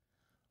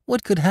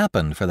 What could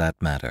happen, for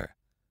that matter?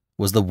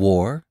 Was the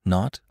war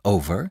not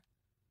over?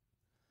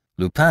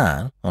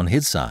 Lupin, on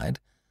his side,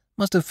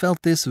 must have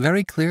felt this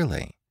very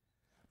clearly,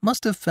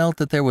 must have felt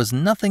that there was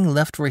nothing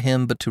left for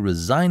him but to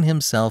resign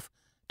himself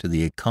to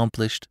the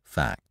accomplished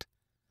fact.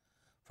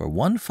 For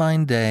one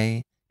fine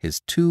day, his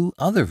 2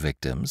 other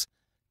victims,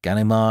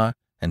 Ganimard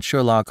and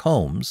Sherlock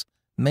Holmes,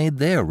 made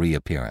their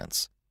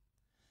reappearance.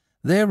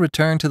 Their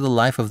return to the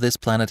life of this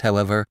planet,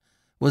 however,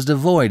 was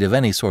devoid of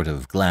any sort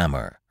of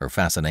glamour or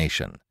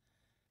fascination.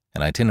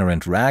 An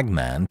itinerant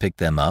ragman picked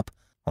them up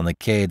on the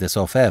Quai des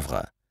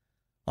Orfèvres,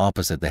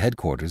 opposite the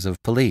headquarters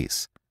of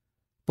police.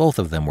 Both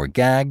of them were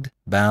gagged,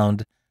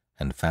 bound,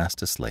 and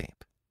fast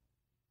asleep.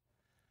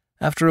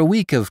 After a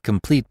week of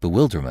complete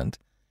bewilderment,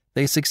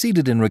 they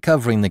succeeded in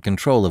recovering the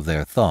control of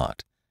their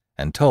thought,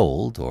 and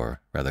told, or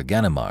rather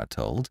Ganimard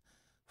told,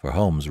 for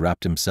Holmes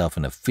wrapped himself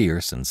in a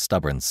fierce and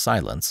stubborn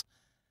silence,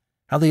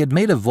 how they had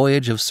made a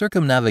voyage of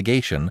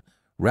circumnavigation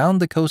round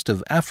the coast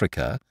of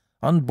Africa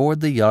on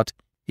board the yacht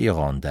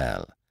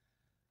Hirondelle,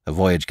 a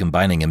voyage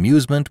combining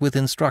amusement with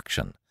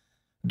instruction,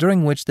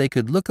 during which they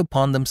could look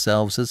upon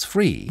themselves as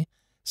free,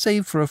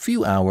 save for a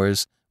few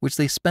hours which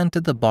they spent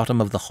at the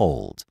bottom of the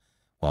hold,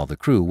 while the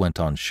crew went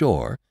on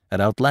shore at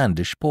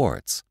outlandish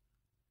ports.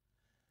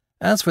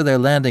 As for their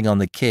landing on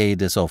the Quai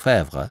des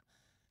Orfèvres,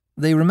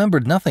 they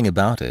remembered nothing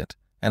about it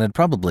and had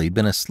probably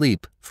been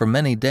asleep for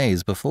many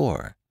days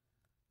before.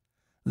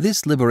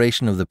 This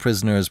liberation of the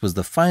prisoners was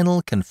the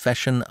final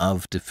confession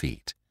of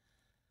defeat.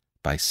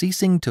 By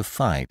ceasing to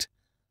fight,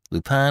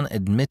 Lupin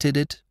admitted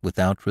it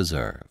without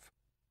reserve.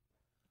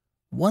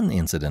 One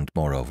incident,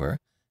 moreover,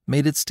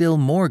 made it still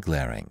more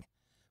glaring,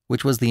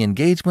 which was the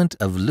engagement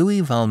of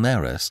Louis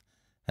Valmeras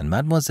and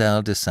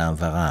Mademoiselle de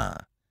Saint-Véran.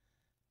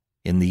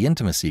 In the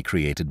intimacy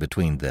created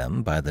between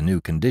them by the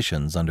new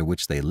conditions under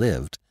which they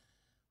lived,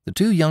 the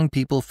two young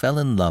people fell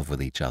in love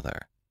with each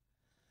other.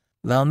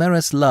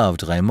 Valmeras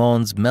loved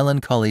Raymond's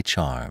melancholy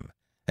charm,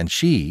 and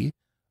she,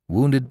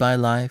 wounded by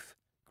life,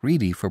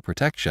 greedy for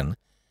protection,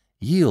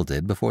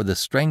 yielded before the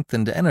strength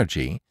and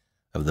energy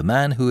of the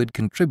man who had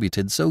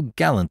contributed so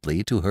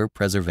gallantly to her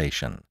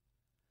preservation.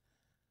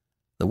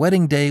 The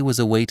wedding day was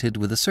awaited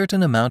with a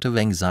certain amount of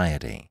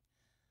anxiety.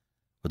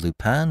 Would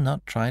Lupin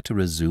not try to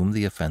resume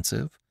the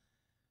offensive?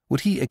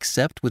 Would he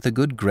accept with a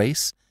good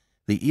grace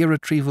the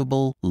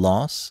irretrievable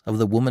loss of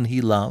the woman he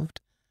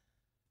loved?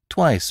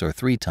 Twice or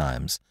three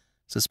times,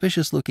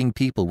 suspicious-looking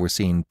people were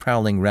seen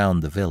prowling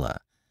round the villa,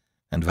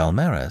 and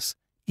Valmeras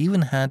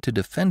even had to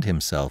defend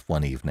himself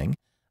one evening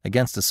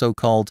against a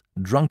so-called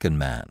drunken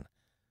man,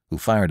 who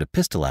fired a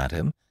pistol at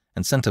him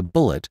and sent a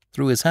bullet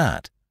through his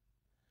hat.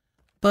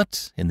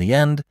 But, in the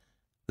end,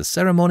 the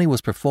ceremony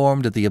was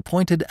performed at the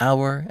appointed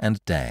hour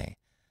and day,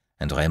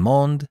 and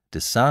Raymond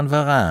de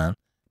Saint-Véran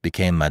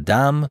became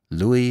Madame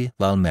Louis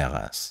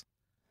Valmeras.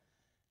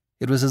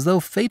 It was as though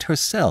fate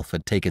herself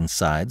had taken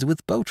sides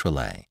with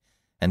Beautrelet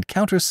and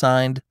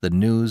countersigned the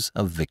news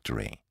of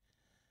victory.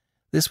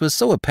 This was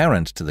so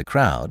apparent to the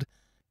crowd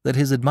that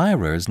his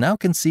admirers now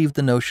conceived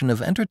the notion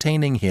of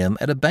entertaining him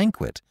at a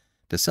banquet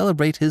to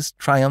celebrate his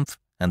triumph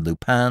and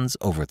Lupin's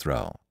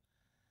overthrow.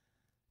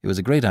 It was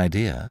a great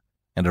idea,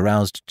 and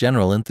aroused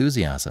general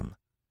enthusiasm.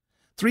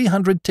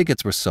 300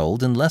 tickets were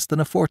sold in less than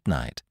a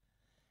fortnight.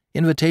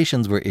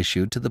 Invitations were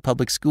issued to the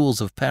public schools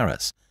of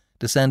Paris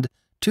to send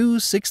 2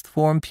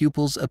 sixth-form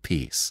pupils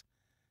apiece.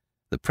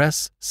 The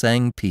press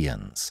sang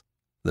paeans.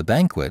 The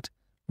banquet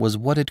was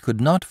what it could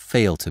not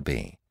fail to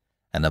be,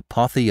 an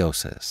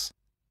apotheosis.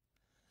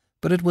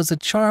 But it was a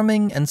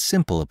charming and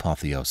simple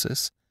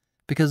apotheosis,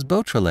 because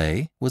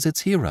Beautrelet was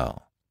its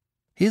hero.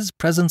 His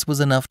presence was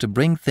enough to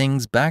bring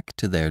things back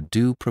to their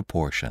due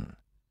proportion.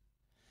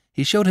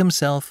 He showed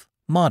himself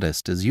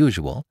modest as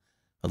usual,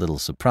 a little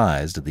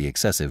surprised at the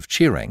excessive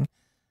cheering,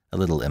 a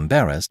little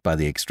embarrassed by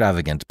the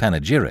extravagant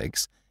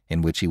panegyrics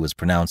in which he was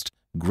pronounced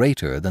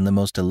greater than the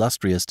most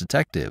illustrious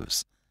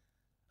detectives,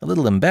 a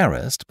little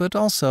embarrassed, but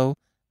also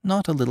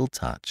not a little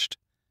touched.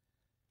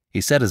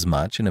 He said as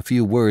much in a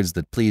few words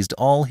that pleased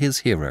all his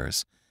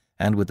hearers,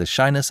 and with the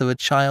shyness of a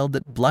child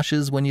that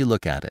blushes when you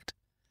look at it.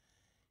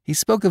 He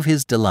spoke of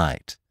his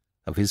delight,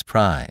 of his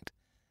pride,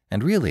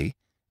 and really,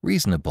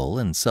 reasonable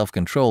and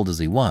self-controlled as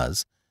he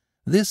was,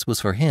 this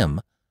was for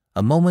him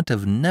a moment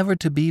of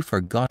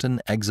never-to-be-forgotten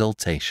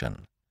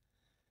exultation.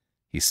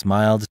 He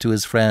smiled to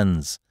his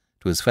friends,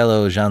 to his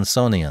fellow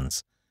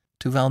Jansonians,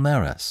 to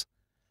Valmeras,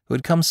 who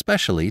had come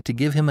specially to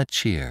give him a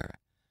cheer,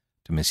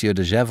 to Monsieur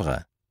de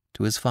Gesvres,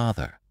 to his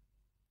father.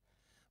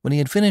 When he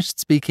had finished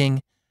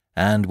speaking,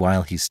 and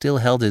while he still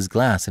held his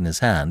glass in his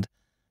hand,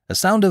 a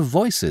sound of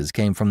voices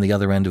came from the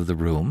other end of the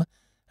room,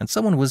 and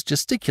someone was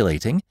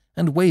gesticulating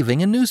and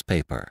waving a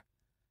newspaper.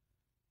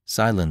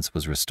 Silence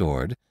was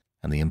restored,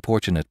 and the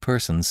importunate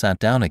person sat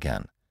down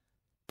again,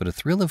 but a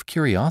thrill of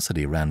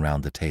curiosity ran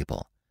round the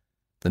table.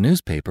 The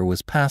newspaper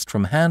was passed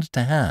from hand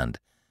to hand,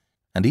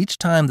 and each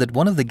time that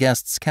one of the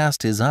guests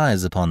cast his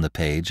eyes upon the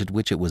page at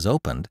which it was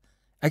opened,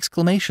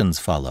 exclamations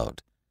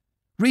followed.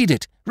 "Read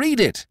it! Read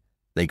it!"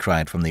 they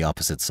cried from the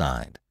opposite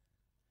side.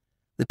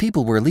 The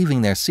people were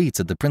leaving their seats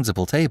at the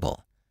principal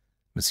table.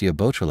 Monsieur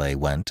Beautrelet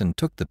went and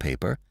took the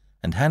paper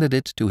and handed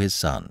it to his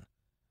son.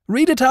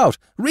 "Read it out!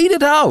 Read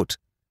it out!"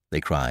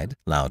 they cried,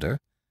 louder,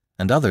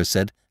 and others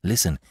said,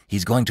 "Listen,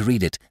 he's going to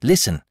read it.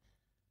 Listen!"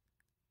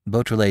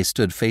 Beautrelet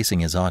stood facing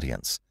his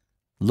audience,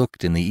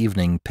 looked in the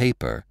evening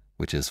paper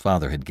which his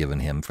father had given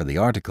him for the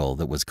article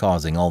that was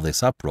causing all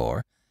this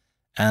uproar,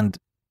 and,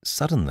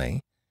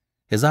 suddenly,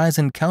 his eyes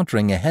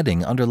encountering a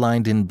heading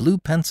underlined in blue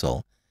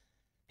pencil,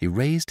 he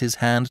raised his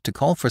hand to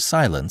call for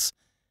silence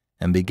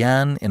and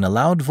began in a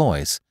loud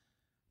voice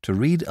to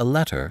read a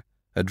letter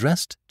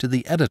addressed to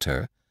the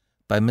editor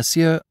by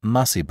Monsieur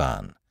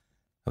Massiban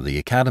of the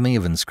Academy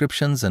of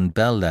Inscriptions and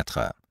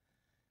Belles-Lettres.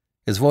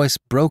 His voice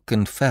broke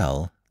and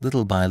fell,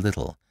 little by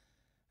little,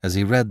 as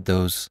he read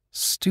those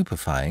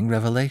stupefying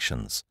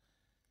revelations,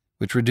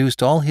 which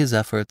reduced all his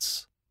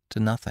efforts to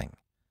nothing,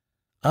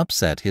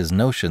 upset his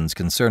notions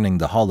concerning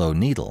the hollow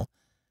needle,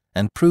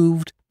 and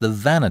proved the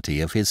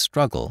vanity of his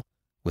struggle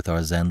with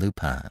Arsene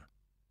Lupin.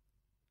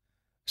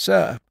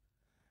 Sir,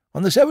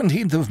 on the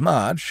 17th of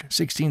March,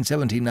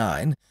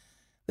 1679,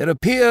 there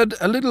appeared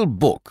a little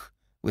book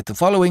with the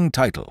following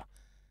title,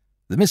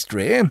 The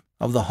Mystery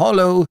of the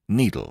Hollow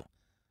Needle.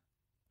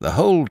 The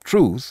whole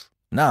truth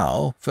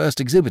now first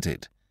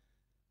exhibited.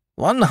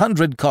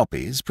 100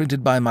 copies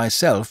printed by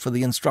myself for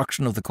the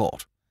instruction of the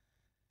court.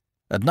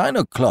 At 9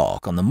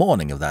 o'clock on the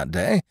morning of that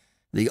day,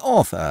 the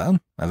author,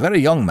 a very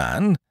young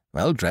man,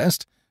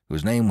 well-dressed,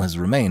 whose name has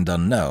remained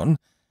unknown,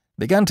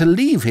 began to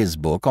leave his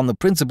book on the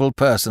principal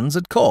persons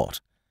at court.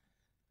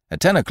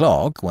 At 10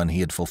 o'clock, when he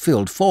had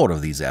fulfilled 4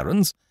 of these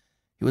errands,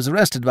 he was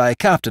arrested by a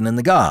captain in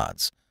the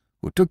guards,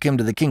 who took him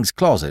to the king's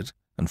closet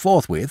and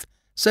forthwith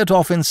set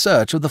off in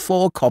search of the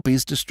 4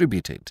 copies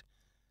distributed.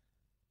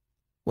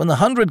 When the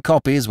 100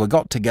 copies were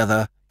got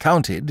together,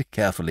 counted,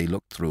 carefully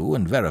looked through,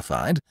 and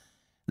verified,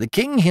 the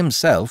king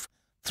himself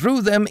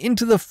threw them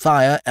into the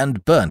fire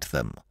and burnt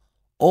them,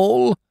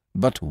 all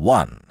but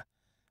 1,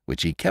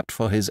 which he kept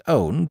for his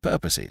own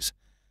purposes.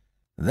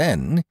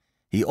 Then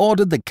he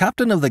ordered the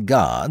captain of the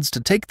guards to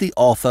take the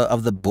author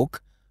of the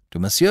book to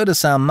Monsieur de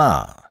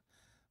Saint-Mars,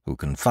 who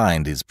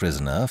confined his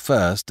prisoner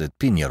first at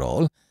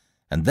Pignerol,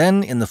 and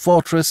then in the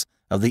fortress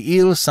of the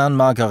Ile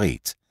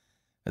Sainte-Marguerite.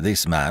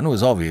 This man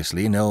was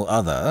obviously no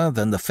other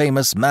than the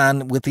famous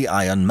man with the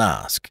iron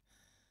mask.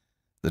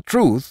 The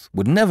truth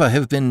would never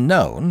have been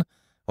known,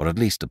 or at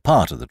least a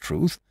part of the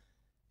truth,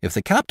 if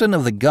the captain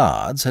of the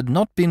guards had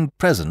not been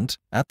present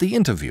at the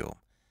interview,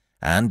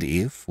 and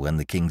if, when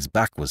the king's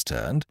back was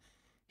turned,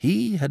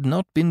 he had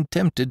not been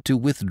tempted to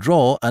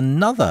withdraw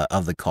another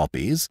of the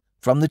copies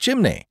from the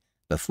chimney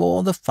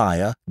before the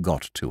fire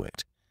got to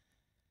it.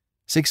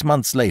 6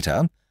 months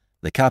later,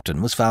 the captain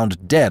was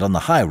found dead on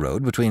the high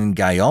road between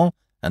Gaillon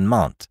and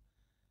Mantes.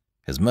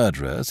 His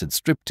murderers had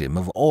stripped him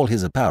of all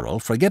his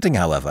apparel, forgetting,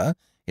 however,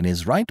 in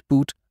his right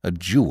boot a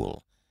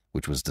jewel,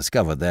 which was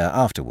discovered there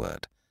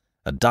afterward,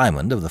 a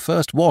diamond of the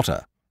first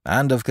water,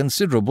 and of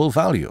considerable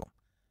value.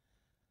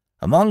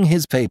 Among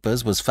his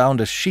papers was found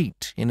a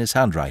sheet in his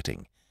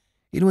handwriting,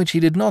 in which he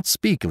did not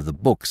speak of the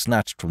book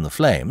snatched from the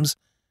flames,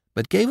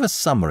 but gave a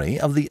summary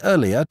of the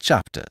earlier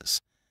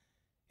chapters.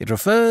 It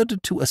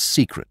referred to a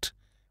secret,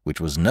 which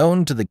was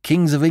known to the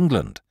kings of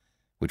England,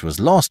 which was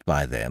lost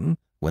by them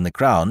when the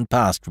crown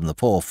passed from the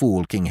poor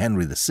fool King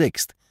Henry VI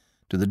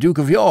to the Duke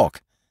of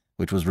York,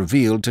 which was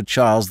revealed to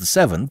Charles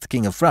VII,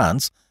 King of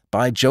France,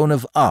 by Joan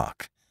of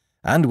Arc,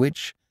 and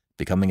which,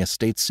 becoming a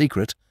state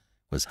secret,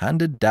 was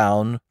handed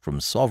down from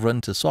sovereign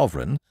to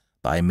sovereign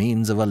by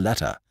means of a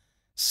letter,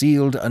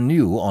 sealed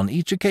anew on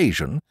each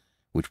occasion,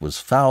 which was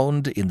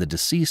found in the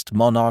deceased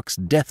monarch's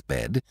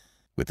deathbed,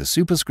 with the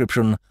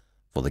superscription,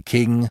 "For the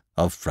King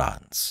of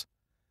France."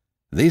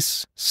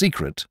 This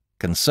secret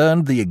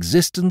concerned the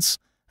existence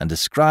and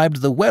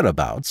described the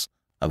whereabouts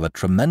of a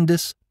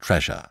tremendous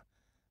treasure,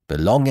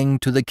 belonging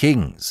to the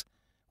kings,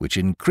 which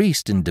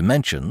increased in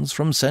dimensions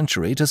from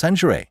century to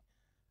century.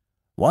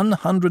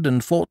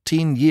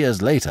 114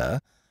 years later,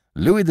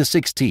 Louis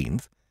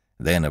XVI,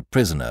 then a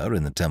prisoner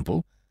in the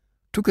Temple,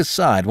 took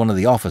aside one of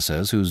the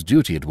officers whose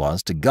duty it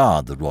was to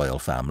guard the royal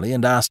family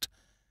and asked,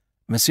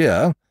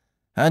 "Monsieur,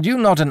 had you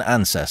not an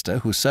ancestor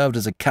who served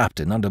as a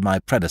captain under my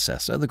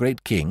predecessor, the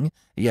great king?"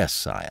 "Yes,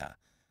 sire."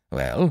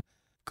 "Well,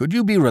 could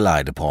you be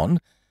relied upon?"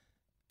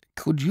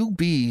 "Could you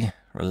be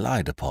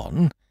relied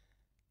upon?"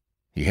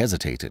 He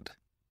hesitated.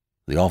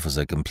 The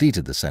officer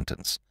completed the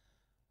sentence.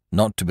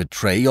 "Not to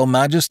betray your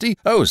majesty?"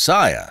 "Oh,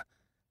 sire!"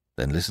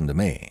 "Then listen to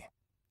me."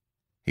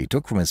 He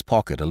took from his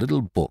pocket a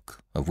little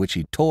book, of which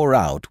he tore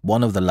out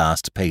one of the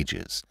last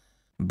pages,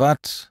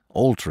 but,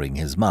 altering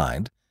his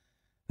mind,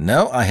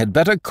 "No, I had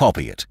better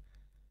copy it."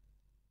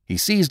 He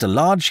seized a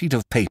large sheet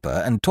of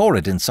paper and tore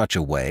it in such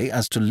a way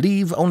as to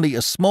leave only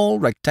a small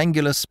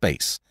rectangular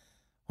space,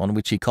 on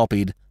which he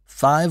copied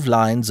 5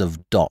 lines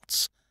of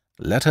dots,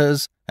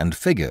 letters, and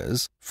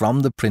figures from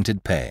the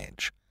printed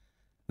page.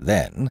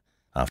 Then,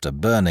 after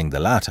burning the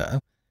latter,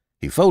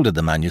 he folded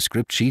the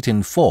manuscript sheet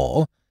in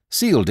 4,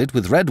 sealed it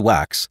with red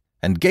wax,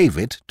 and gave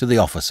it to the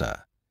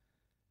officer.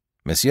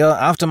 "Monsieur,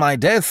 after my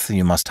death,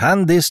 you must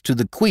hand this to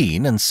the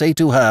Queen and say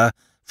to her,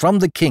 'From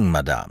the King,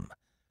 madame,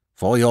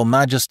 for your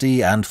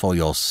majesty and for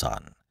your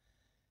son.'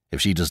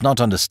 If she does not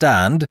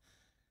understand—"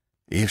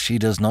 "If she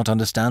does not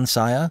understand,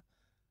 sire?"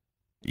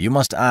 "You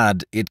must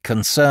add, it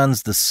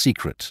concerns the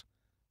secret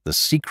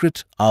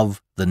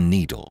of the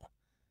needle.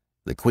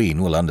 The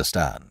Queen will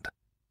understand."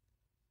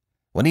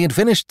 When he had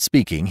finished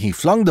speaking, he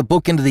flung the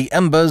book into the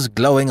embers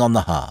glowing on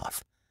the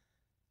hearth.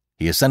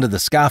 He ascended the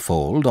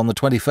scaffold on the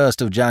 21st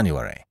of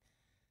January.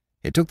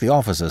 It took the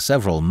officer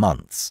several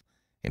months,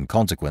 in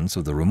consequence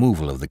of the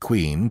removal of the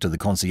Queen to the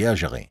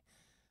Conciergerie,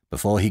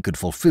 before he could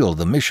fulfill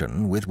the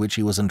mission with which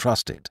he was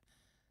entrusted.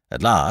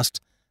 At last,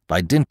 by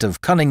dint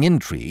of cunning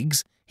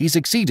intrigues, he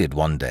succeeded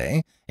one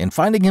day in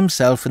finding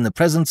himself in the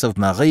presence of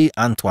Marie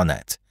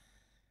Antoinette.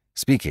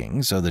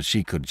 Speaking so that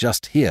she could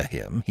just hear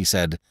him, he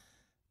said,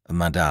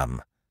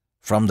 "Madame,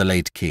 from the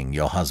late king,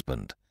 your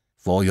husband,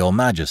 for your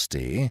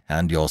majesty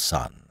and your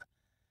son."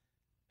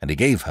 And he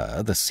gave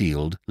her the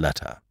sealed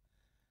letter.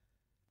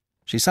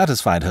 She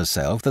satisfied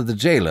herself that the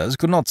jailers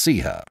could not see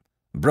her,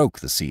 broke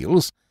the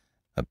seals,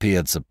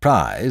 appeared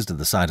surprised at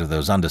the sight of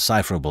those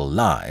undecipherable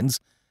lines,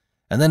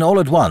 and then all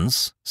at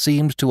once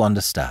seemed to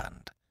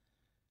understand.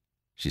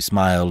 She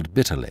smiled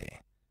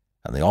bitterly,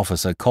 and the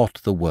officer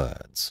caught the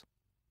words,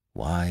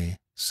 "Why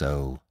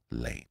so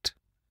late?"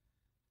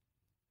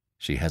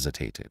 She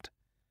hesitated.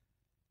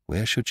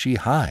 Where should she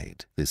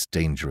hide this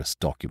dangerous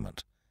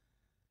document?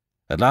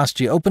 At last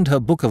she opened her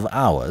book of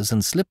hours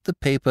and slipped the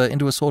paper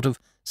into a sort of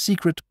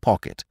secret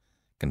pocket,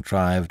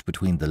 contrived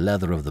between the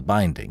leather of the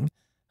binding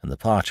and the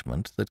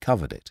parchment that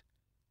covered it.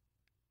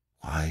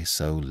 Why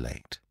so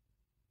late?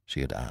 She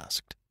had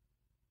asked.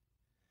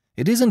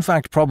 It is in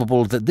fact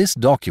probable that this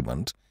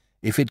document,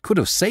 if it could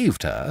have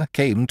saved her,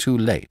 came too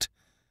late,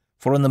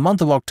 for in the month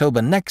of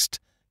October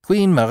next,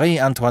 Queen Marie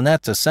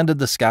Antoinette ascended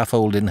the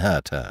scaffold in her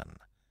turn.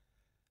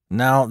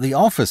 Now the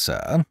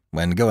officer,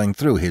 when going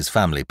through his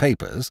family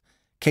papers,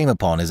 came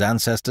upon his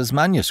ancestor's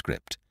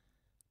manuscript.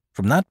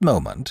 From that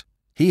moment,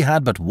 he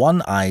had but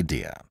one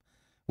idea,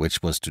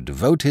 which was to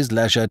devote his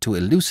leisure to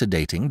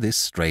elucidating this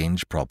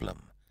strange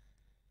problem.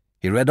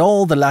 He read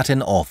all the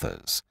Latin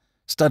authors,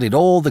 studied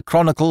all the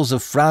chronicles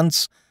of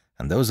France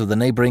and those of the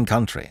neighbouring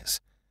countries,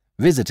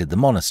 visited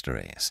the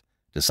monasteries,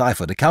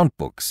 deciphered account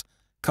books,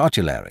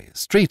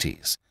 cartularies,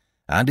 treaties,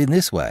 and in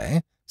this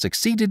way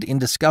succeeded in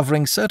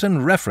discovering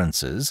certain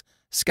references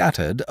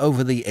scattered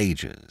over the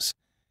ages.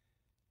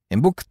 In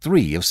Book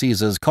 3 of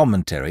Caesar's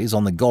Commentaries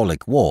on the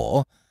Gallic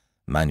War,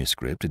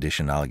 manuscript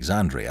edition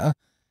Alexandria,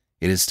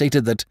 it is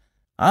stated that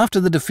after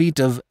the defeat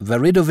of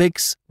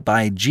Viridovix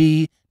by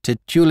G.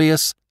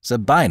 Titulius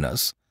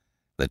Sabinus,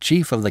 the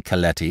chief of the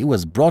Coleti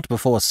was brought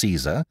before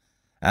Caesar,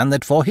 and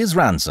that for his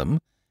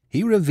ransom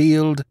he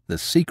revealed the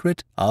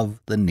secret of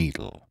the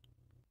needle.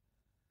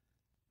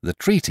 The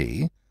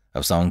treaty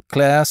of St.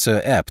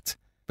 Clair-sur-Epte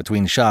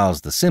between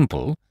Charles the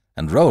Simple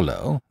and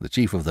Rollo, the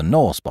chief of the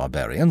Norse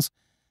barbarians,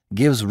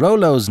 gives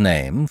Rollo's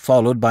name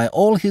followed by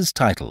all his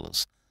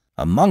titles,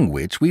 among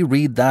which we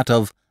read that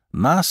of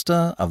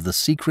Master of the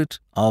Secret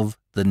of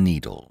the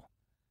Needle.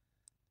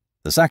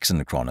 The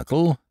Saxon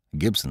Chronicle,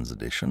 Gibson's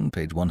edition,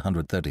 page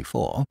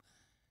 134,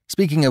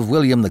 speaking of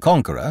William the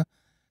Conqueror,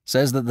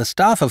 says that the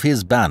staff of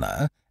his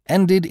banner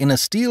ended in a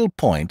steel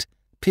point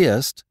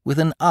pierced with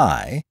an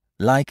eye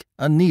like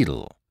a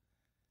needle.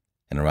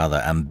 In a rather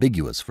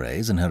ambiguous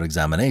phrase in her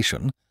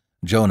examination,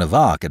 Joan of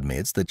Arc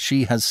admits that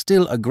she has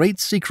still a great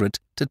secret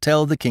to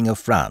tell the King of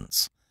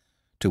France,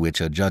 to which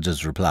her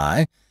judges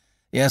reply,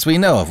 "Yes, we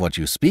know of what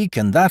you speak,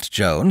 and that,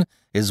 Joan,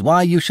 is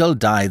why you shall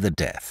die the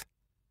death."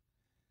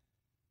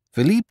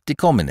 Philippe de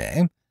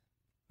Comines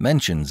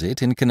mentions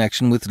it in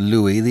connection with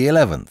Louis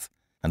XI,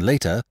 and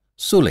later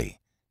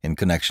Sully in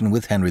connection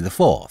with Henry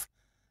IV,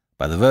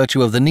 by the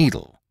virtue of the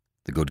needle,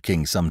 the good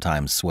king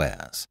sometimes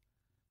swears.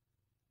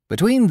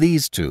 Between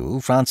these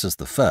two, Francis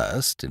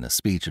I, in a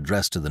speech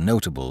addressed to the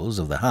notables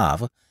of the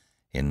Havre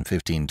in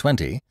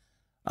 1520,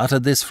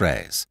 uttered this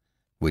phrase,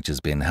 which has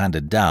been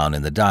handed down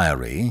in the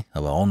diary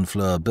of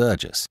Honfleur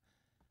Burgess: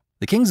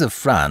 "The kings of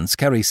France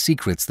carry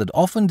secrets that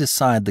often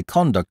decide the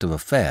conduct of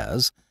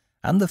affairs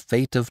and the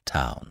fate of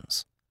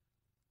towns."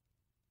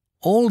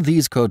 All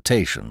these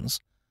quotations,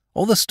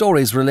 all the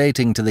stories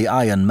relating to the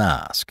Iron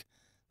Mask,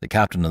 the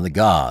captain of the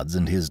guards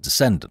and his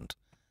descendant,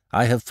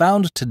 I have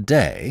found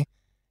today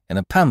in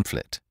a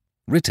pamphlet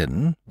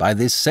written by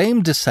this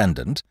same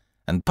descendant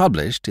and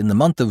published in the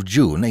month of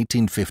June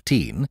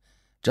 1815,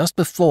 just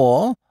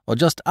before or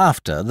just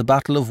after the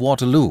Battle of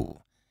Waterloo,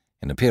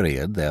 in a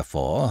period,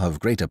 therefore, of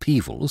great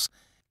upheavals,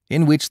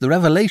 in which the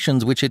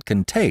revelations which it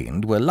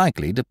contained were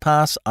likely to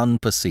pass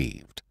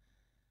unperceived.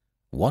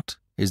 What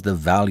is the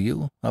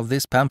value of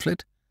this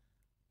pamphlet?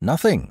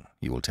 Nothing,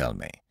 you will tell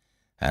me,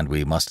 and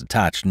we must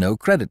attach no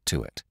credit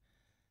to it.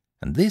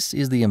 And this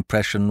is the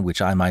impression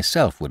which I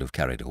myself would have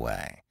carried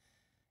away,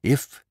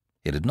 if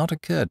it had not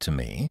occurred to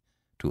me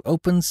to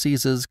open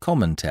Caesar's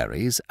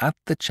Commentaries at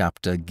the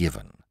chapter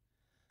given.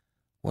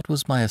 What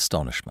was my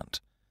astonishment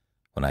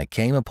when I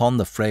came upon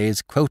the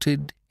phrase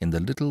quoted in the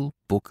little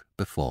book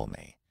before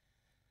me.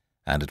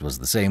 And it was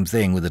the same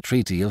thing with the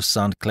treaty of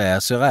St.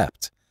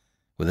 Clair-sur-Epte,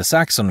 with the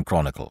Saxon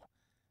Chronicle,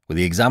 with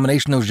the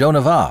examination of Joan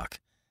of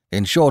Arc,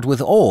 in short, with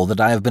all that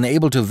I have been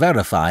able to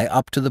verify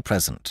up to the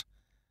present.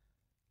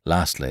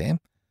 Lastly,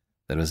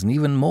 there is an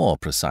even more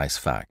precise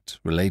fact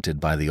related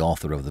by the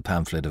author of the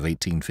pamphlet of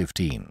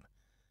 1815.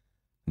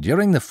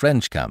 During the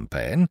French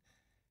campaign,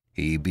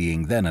 he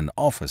being then an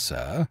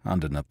officer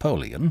under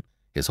Napoleon,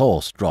 his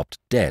horse dropped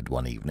dead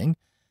one evening,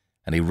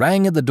 and he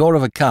rang at the door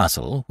of a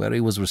castle where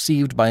he was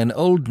received by an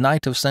old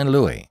knight of St.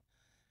 Louis,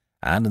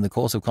 and in the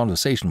course of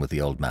conversation with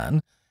the old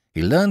man,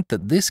 he learnt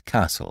that this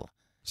castle,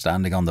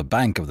 standing on the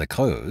bank of the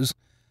Creuse,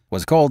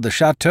 was called the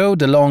Château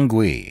de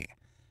Longueuil,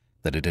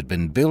 that it had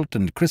been built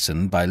and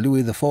christened by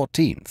Louis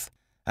XIV,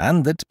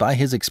 and that by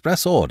his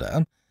express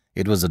order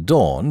it was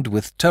adorned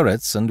with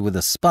turrets and with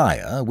a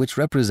spire which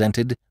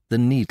represented the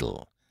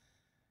needle.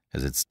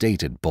 As its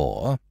dated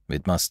bore,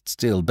 it must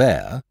still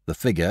bear the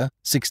figure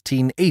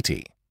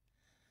 1680.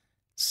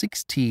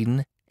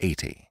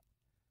 1680.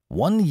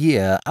 1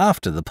 year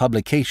after the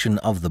publication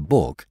of the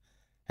book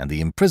and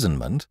the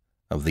imprisonment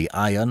of the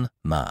Iron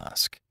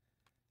Mask.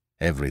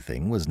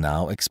 Everything was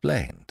now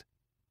explained.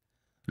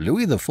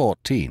 Louis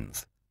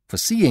XIV,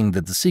 foreseeing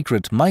that the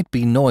secret might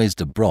be noised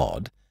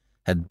abroad,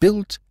 had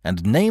built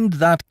and named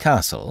that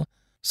castle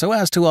so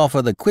as to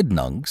offer the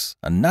quidnuncs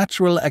a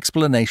natural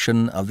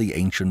explanation of the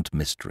ancient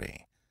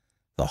mystery.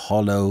 the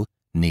Hollow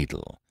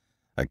Needle,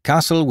 a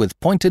castle with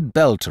pointed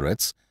bell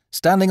turrets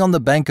standing on the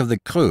bank of the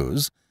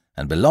Creuse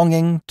and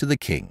belonging to the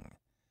king.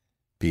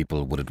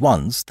 People would at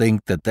once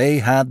think that they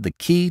had the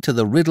key to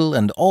the riddle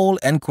and all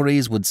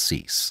enquiries would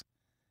cease.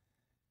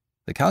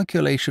 The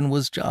calculation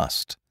was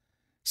just,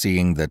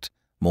 seeing that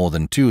more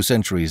than 2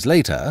 centuries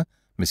later,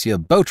 Monsieur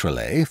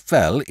Beautrelet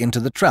fell into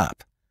the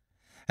trap.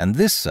 And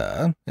this,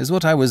 sir, is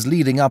what I was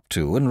leading up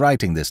to in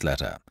writing this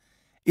letter.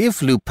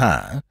 If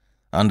Lupin,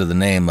 under the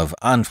name of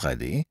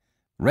Anfredi,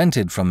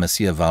 rented from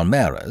Monsieur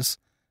Valmeras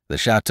the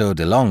Château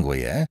de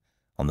Longueuil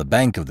on the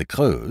bank of the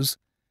Creuse,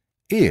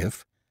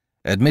 if,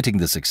 admitting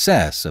the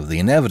success of the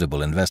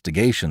inevitable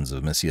investigations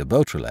of Monsieur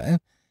Beautrelet,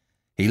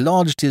 he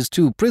lodged his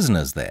 2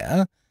 prisoners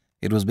there,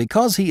 it was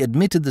because he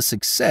admitted the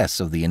success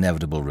of the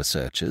inevitable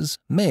researches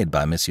made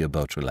by Monsieur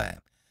Beautrelet,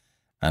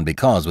 and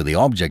because, with the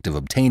object of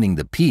obtaining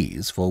the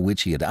peas for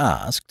which he had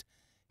asked,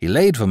 he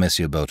laid for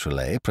Monsieur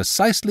Beautrelet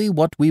precisely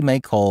what we may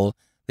call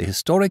the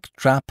historic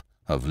trap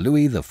of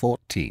Louis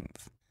XIV.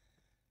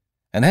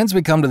 And hence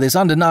we come to this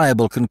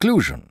undeniable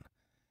conclusion,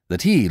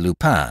 that he,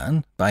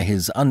 Lupin, by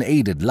his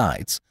unaided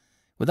lights,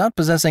 without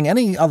possessing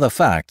any other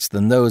facts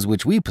than those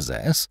which we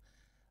possess,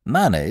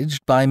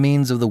 managed, by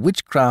means of the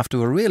witchcraft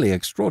of a really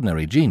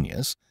extraordinary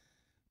genius,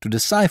 to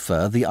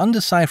decipher the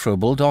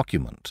undecipherable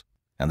document,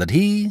 and that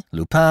he,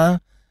 Lupin,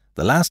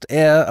 the last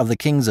heir of the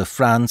kings of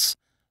France,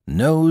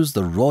 knows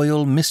the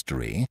royal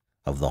mystery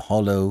of the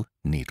Hollow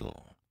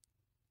Needle.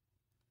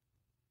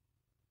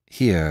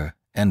 Here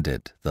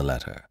ended the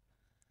letter.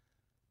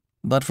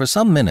 But for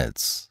some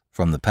minutes,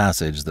 from the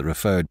passage that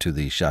referred to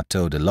the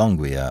Château de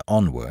Longueuil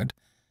onward,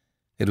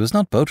 it was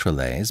not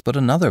Beautrelet's but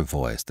another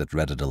voice that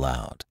read it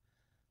aloud.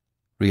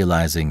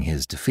 Realizing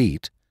his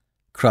defeat,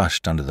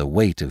 crushed under the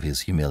weight of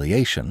his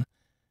humiliation,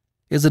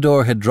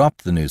 Isidore had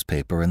dropped the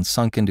newspaper and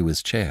sunk into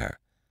his chair,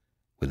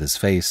 with his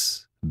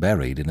face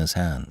buried in his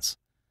hands.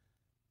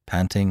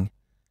 Panting,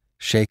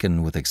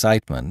 shaken with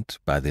excitement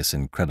by this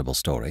incredible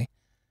story,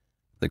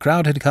 the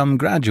crowd had come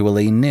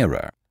gradually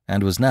nearer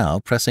and was now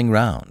pressing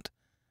round.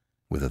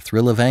 With a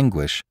thrill of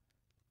anguish,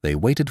 they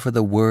waited for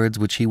the words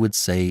which he would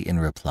say in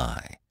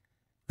reply,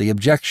 the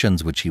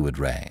objections which he would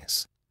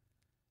raise.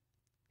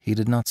 He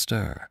did not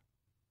stir.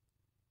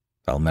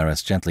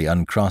 Valmeras gently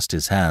uncrossed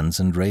his hands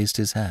and raised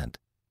his head.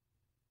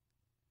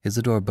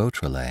 Isidore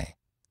Beautrelet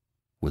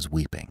was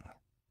weeping.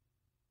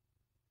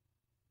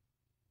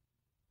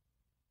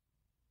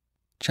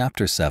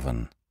 Chapter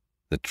 7.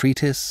 The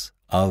Treatise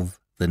of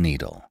the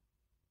Needle.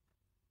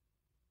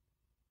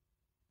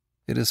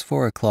 It is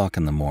 4 o'clock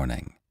in the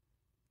morning.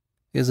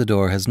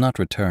 Isidore has not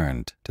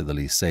returned to the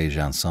Lycée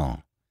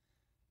Janson.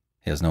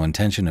 He has no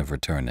intention of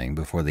returning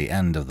before the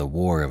end of the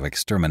war of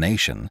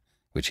extermination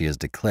which he has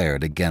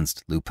declared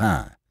against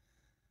Lupin.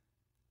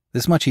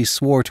 This much he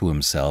swore to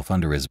himself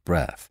under his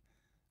breath,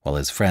 while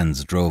his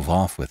friends drove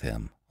off with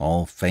him,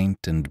 all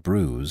faint and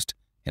bruised,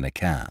 in a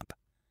cab.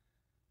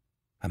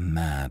 A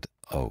mad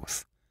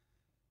oath.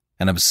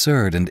 An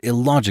absurd and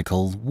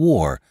illogical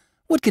war.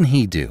 What can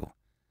he do?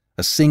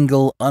 A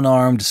single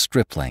unarmed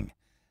stripling,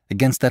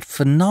 against that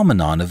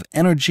phenomenon of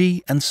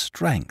energy and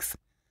strength.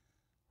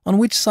 On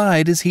which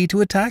side is he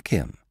to attack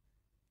him?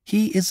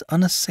 He is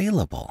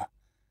unassailable.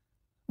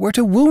 Where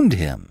to wound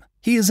him?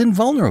 He is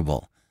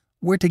invulnerable.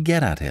 Where to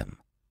get at him?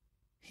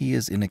 He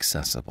is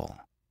inaccessible.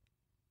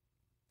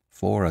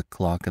 4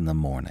 o'clock in the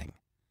morning.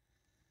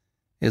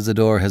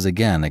 Isidore has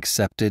again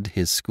accepted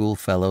his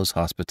schoolfellow's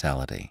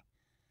hospitality.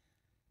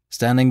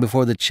 Standing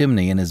before the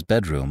chimney in his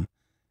bedroom,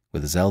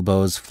 with his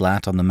elbows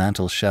flat on the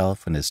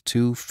mantel-shelf and his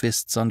 2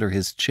 fists under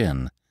his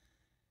chin,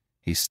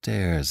 he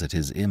stares at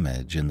his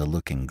image in the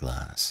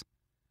looking-glass.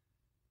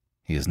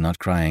 He is not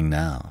crying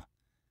now.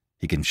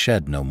 He can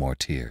shed no more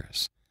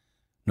tears,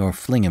 nor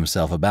fling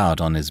himself about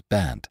on his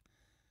bed,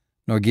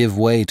 nor give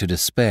way to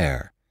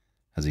despair,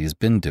 as he has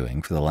been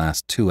doing for the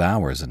last 2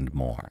 hours and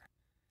more.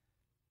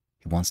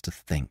 He wants to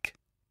think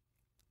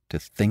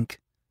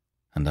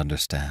and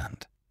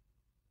understand.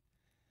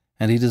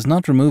 And he does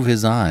not remove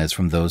his eyes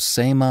from those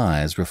same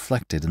eyes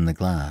reflected in the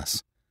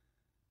glass,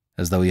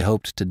 as though he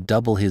hoped to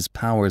double his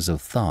powers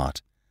of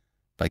thought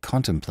by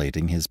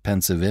contemplating his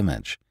pensive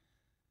image,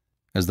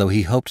 as though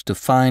he hoped to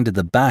find at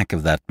the back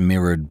of that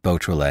mirrored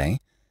Beautrelet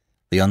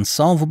the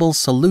unsolvable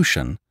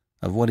solution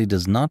of what he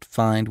does not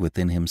find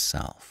within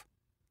himself.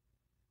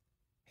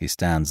 He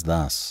stands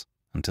thus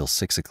until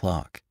 6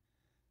 o'clock,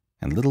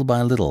 and little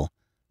by little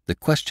the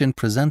question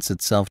presents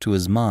itself to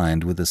his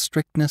mind with the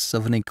strictness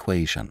of an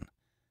equation,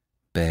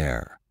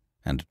 bare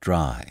and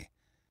dry,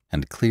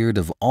 and cleared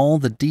of all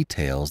the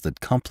details that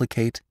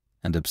complicate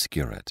and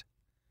obscure it.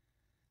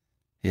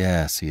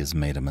 Yes, he has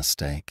made a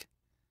mistake.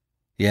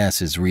 Yes,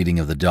 his reading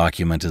of the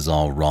document is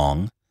all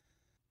wrong.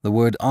 The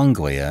word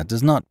Longueuil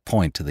does not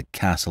point to the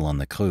castle on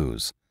the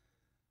Creuse.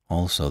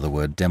 Also, the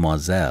word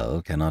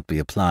demoiselle cannot be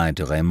applied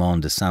to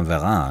Raymond de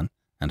Saint-Véran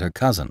and her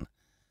cousin,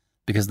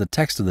 because the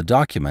text of the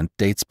document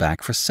dates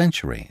back for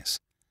centuries.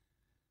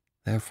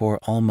 Therefore,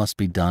 all must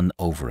be done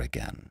over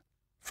again,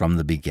 from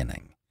the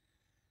beginning.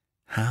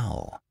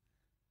 How?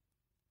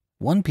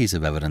 One piece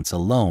of evidence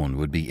alone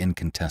would be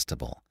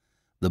incontestable: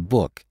 the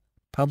book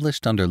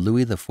published under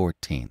Louis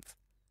XIV.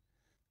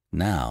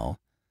 Now,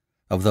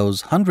 of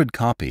those 100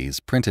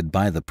 copies printed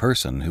by the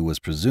person who was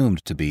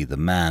presumed to be the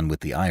man with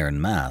the iron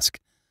mask,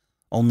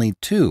 only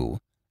 2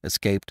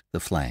 escaped the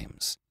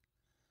flames.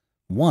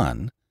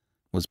 One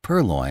was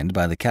purloined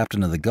by the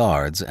captain of the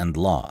guards and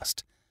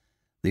lost.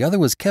 The other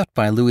was kept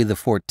by Louis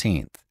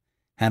XIV,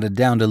 handed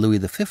down to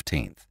Louis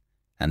XV,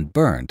 and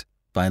burnt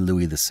by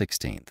Louis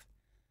XVI.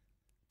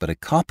 But a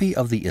copy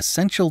of the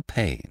essential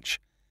page,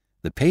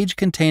 the page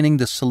containing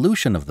the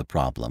solution of the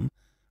problem,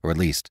 or at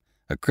least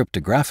a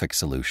cryptographic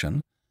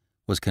solution,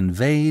 was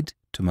conveyed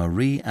to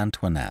Marie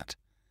Antoinette,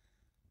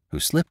 who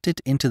slipped it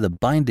into the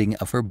binding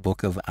of her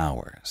Book of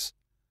Hours.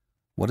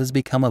 What has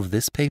become of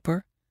this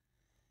paper?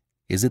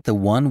 Is it the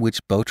one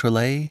which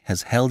Beautrelet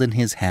has held in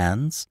his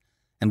hands,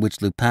 and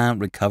which Lupin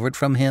recovered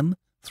from him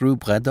through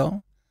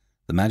Bredon,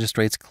 the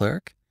magistrate's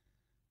clerk?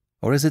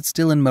 Or is it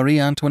still in Marie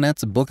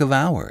Antoinette's Book of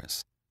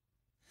Hours?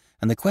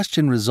 And the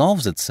question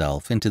resolves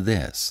itself into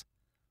this: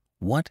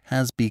 what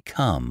has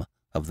become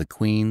of the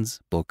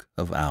Queen's Book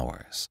of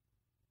Hours?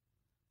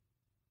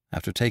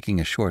 After taking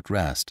a short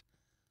rest,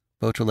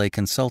 Beautrelet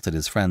consulted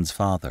his friend's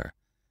father,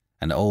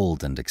 an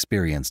old and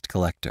experienced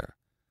collector,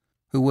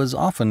 who was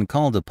often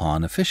called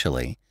upon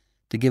officially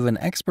to give an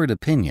expert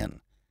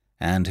opinion,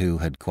 and who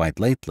had quite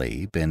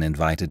lately been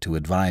invited to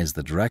advise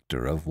the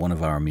director of one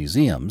of our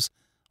museums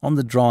on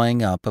the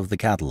drawing up of the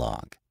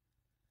catalogue.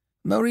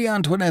 "Marie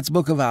Antoinette's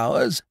Book of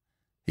Hours?"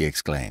 he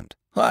exclaimed.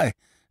 "Why,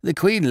 the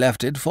Queen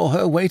left it for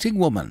her waiting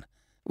woman,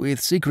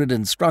 with secret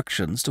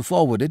instructions to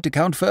forward it to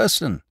Count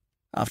Fersen.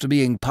 After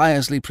being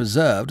piously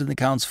preserved in the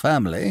Count's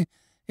family,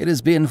 it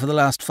has been for the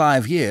last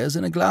 5 years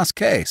in a glass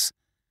case."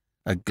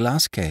 "A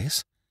glass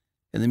case?"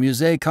 "In the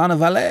Musée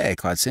Carnavalet,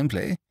 quite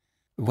simply."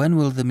 "When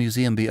will the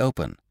museum be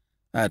open?"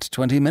 "At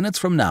 20 minutes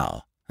from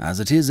now, as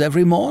it is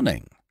every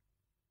morning."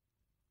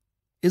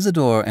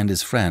 Isidore and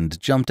his friend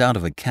jumped out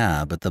of a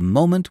cab at the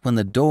moment when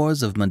the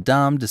doors of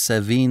Madame de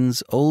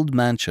Sévigne's old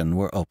mansion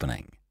were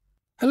opening.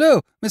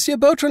 "Hello, Monsieur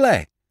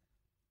Beautrelet!"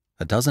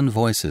 A dozen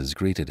voices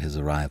greeted his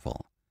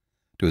arrival.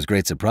 To his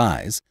great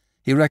surprise,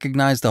 he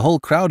recognized the whole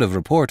crowd of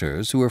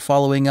reporters who were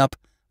following up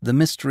The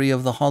Mystery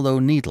of the Hollow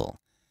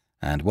Needle,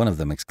 and one of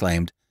them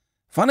exclaimed,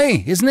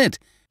 "Funny, isn't it,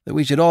 that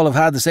we should all have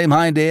had the same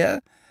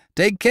idea?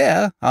 Take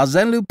care,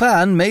 Arsene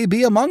Lupin may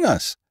be among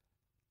us."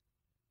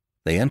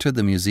 They entered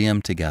the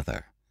museum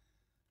together.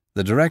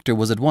 The director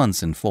was at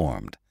once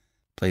informed,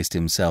 placed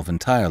himself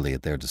entirely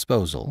at their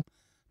disposal,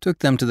 took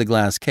them to the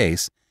glass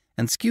case,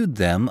 and skewed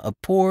them a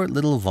poor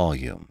little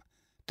volume,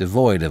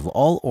 devoid of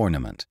all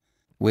ornament,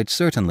 which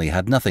certainly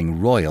had nothing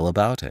royal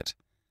about it.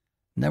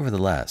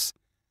 Nevertheless,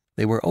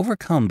 they were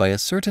overcome by a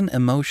certain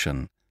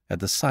emotion at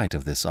the sight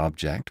of this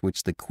object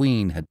which the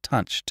Queen had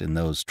touched in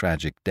those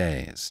tragic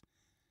days,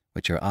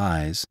 which her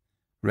eyes,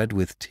 red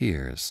with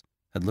tears,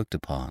 had looked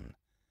upon.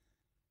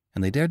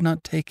 And they dared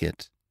not take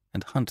it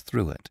and hunt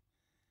through it.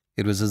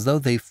 It was as though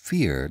they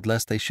feared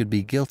lest they should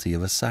be guilty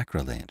of a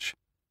sacrilege.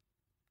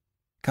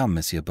 "Come,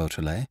 Monsieur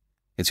Beautrelet,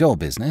 it's your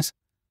business."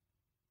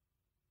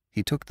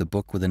 He took the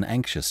book with an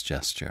anxious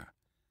gesture.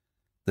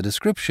 The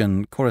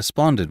description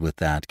corresponded with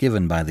that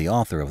given by the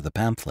author of the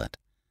pamphlet.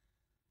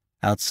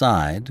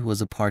 Outside was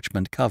a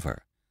parchment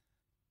cover,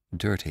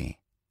 dirty,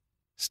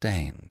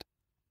 stained,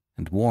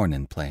 and worn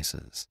in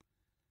places,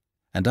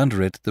 and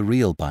under it the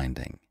real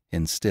binding,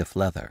 in stiff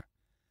leather.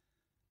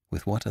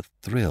 With what a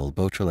thrill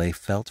Beautrelet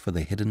felt for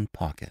the hidden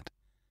pocket.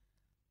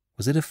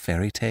 Was it a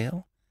fairy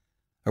tale?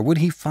 Or would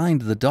he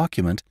find the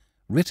document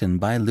written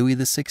by Louis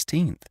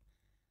XVI,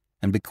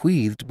 and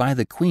bequeathed by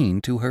the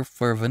Queen to her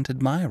fervent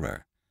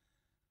admirer?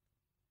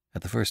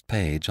 At the first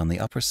page, on the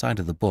upper side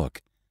of the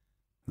book,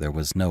 there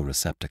was no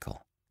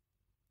receptacle.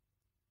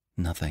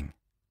 "Nothing,"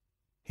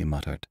 he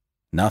muttered.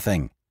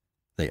 "Nothing,"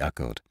 they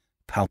echoed,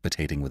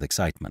 palpitating with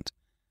excitement.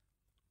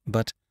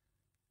 But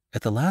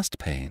at the last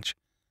page,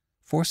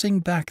 forcing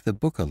back the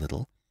book a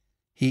little,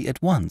 he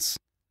at once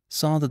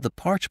saw that the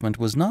parchment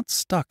was not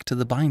stuck to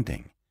the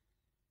binding.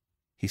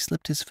 He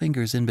slipped his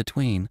fingers in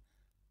between.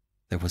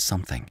 There was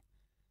something.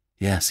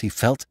 Yes, he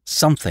felt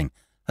something.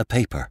 A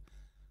paper.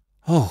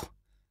 "Oh!"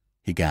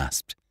 he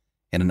gasped,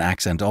 in an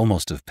accent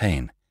almost of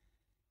pain.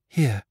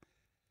 "Here.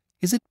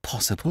 Is it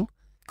possible?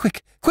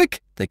 Quick,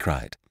 quick!" they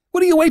cried.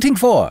 "What are you waiting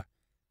for?"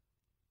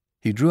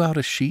 He drew out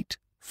a sheet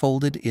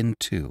folded in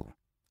 2.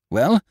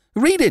 "Well,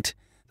 read it!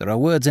 There are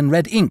words in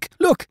red ink.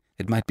 Look!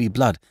 It might be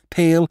blood.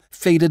 Pale,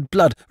 faded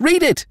blood.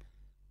 Read it!"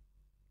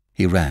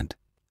 He read,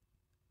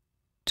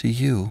 "To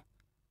you,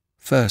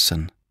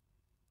 Fersen,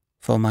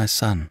 for my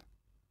son,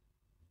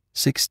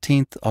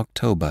 16th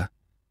October,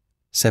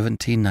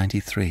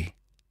 1793.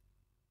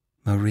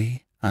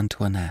 Marie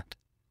Antoinette."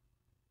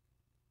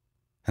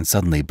 And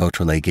suddenly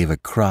Beautrelet gave a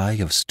cry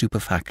of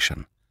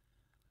stupefaction.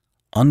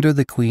 Under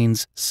the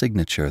Queen's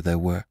signature there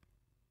were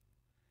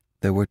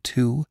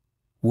 2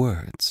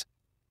 words,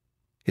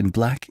 in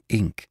black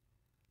ink,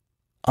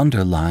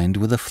 underlined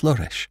with a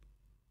flourish.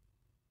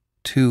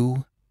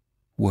 2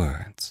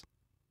 words.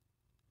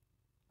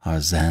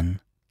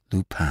 Arsene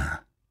Lupin.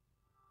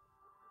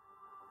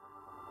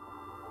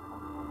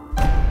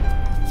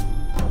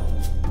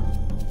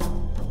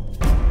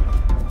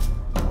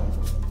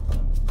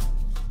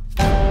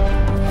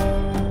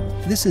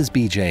 This is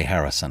B.J.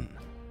 Harrison.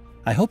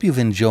 I hope you've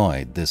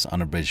enjoyed this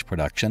unabridged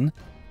production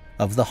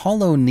of The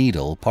Hollow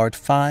Needle, Part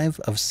 5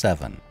 of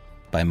 7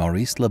 by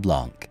Maurice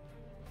Leblanc.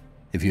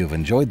 If you have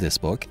enjoyed this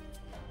book,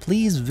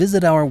 please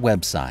visit our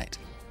website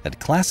at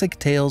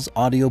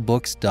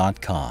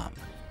classictalesaudiobooks.com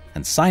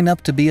and sign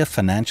up to be a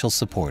financial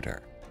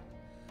supporter.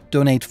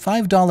 Donate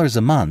 $5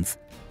 a month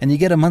and you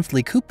get a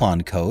monthly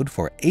coupon code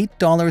for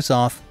 $8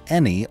 off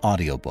any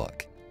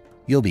audiobook.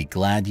 You'll be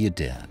glad you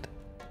did.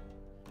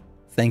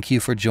 Thank you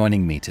for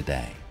joining me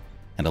today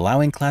and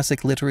allowing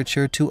classic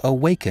literature to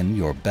awaken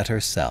your better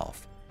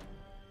self.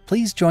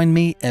 Please join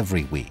me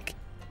every week,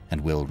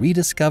 and we'll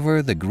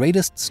rediscover the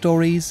greatest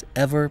stories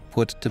ever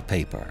put to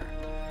paper.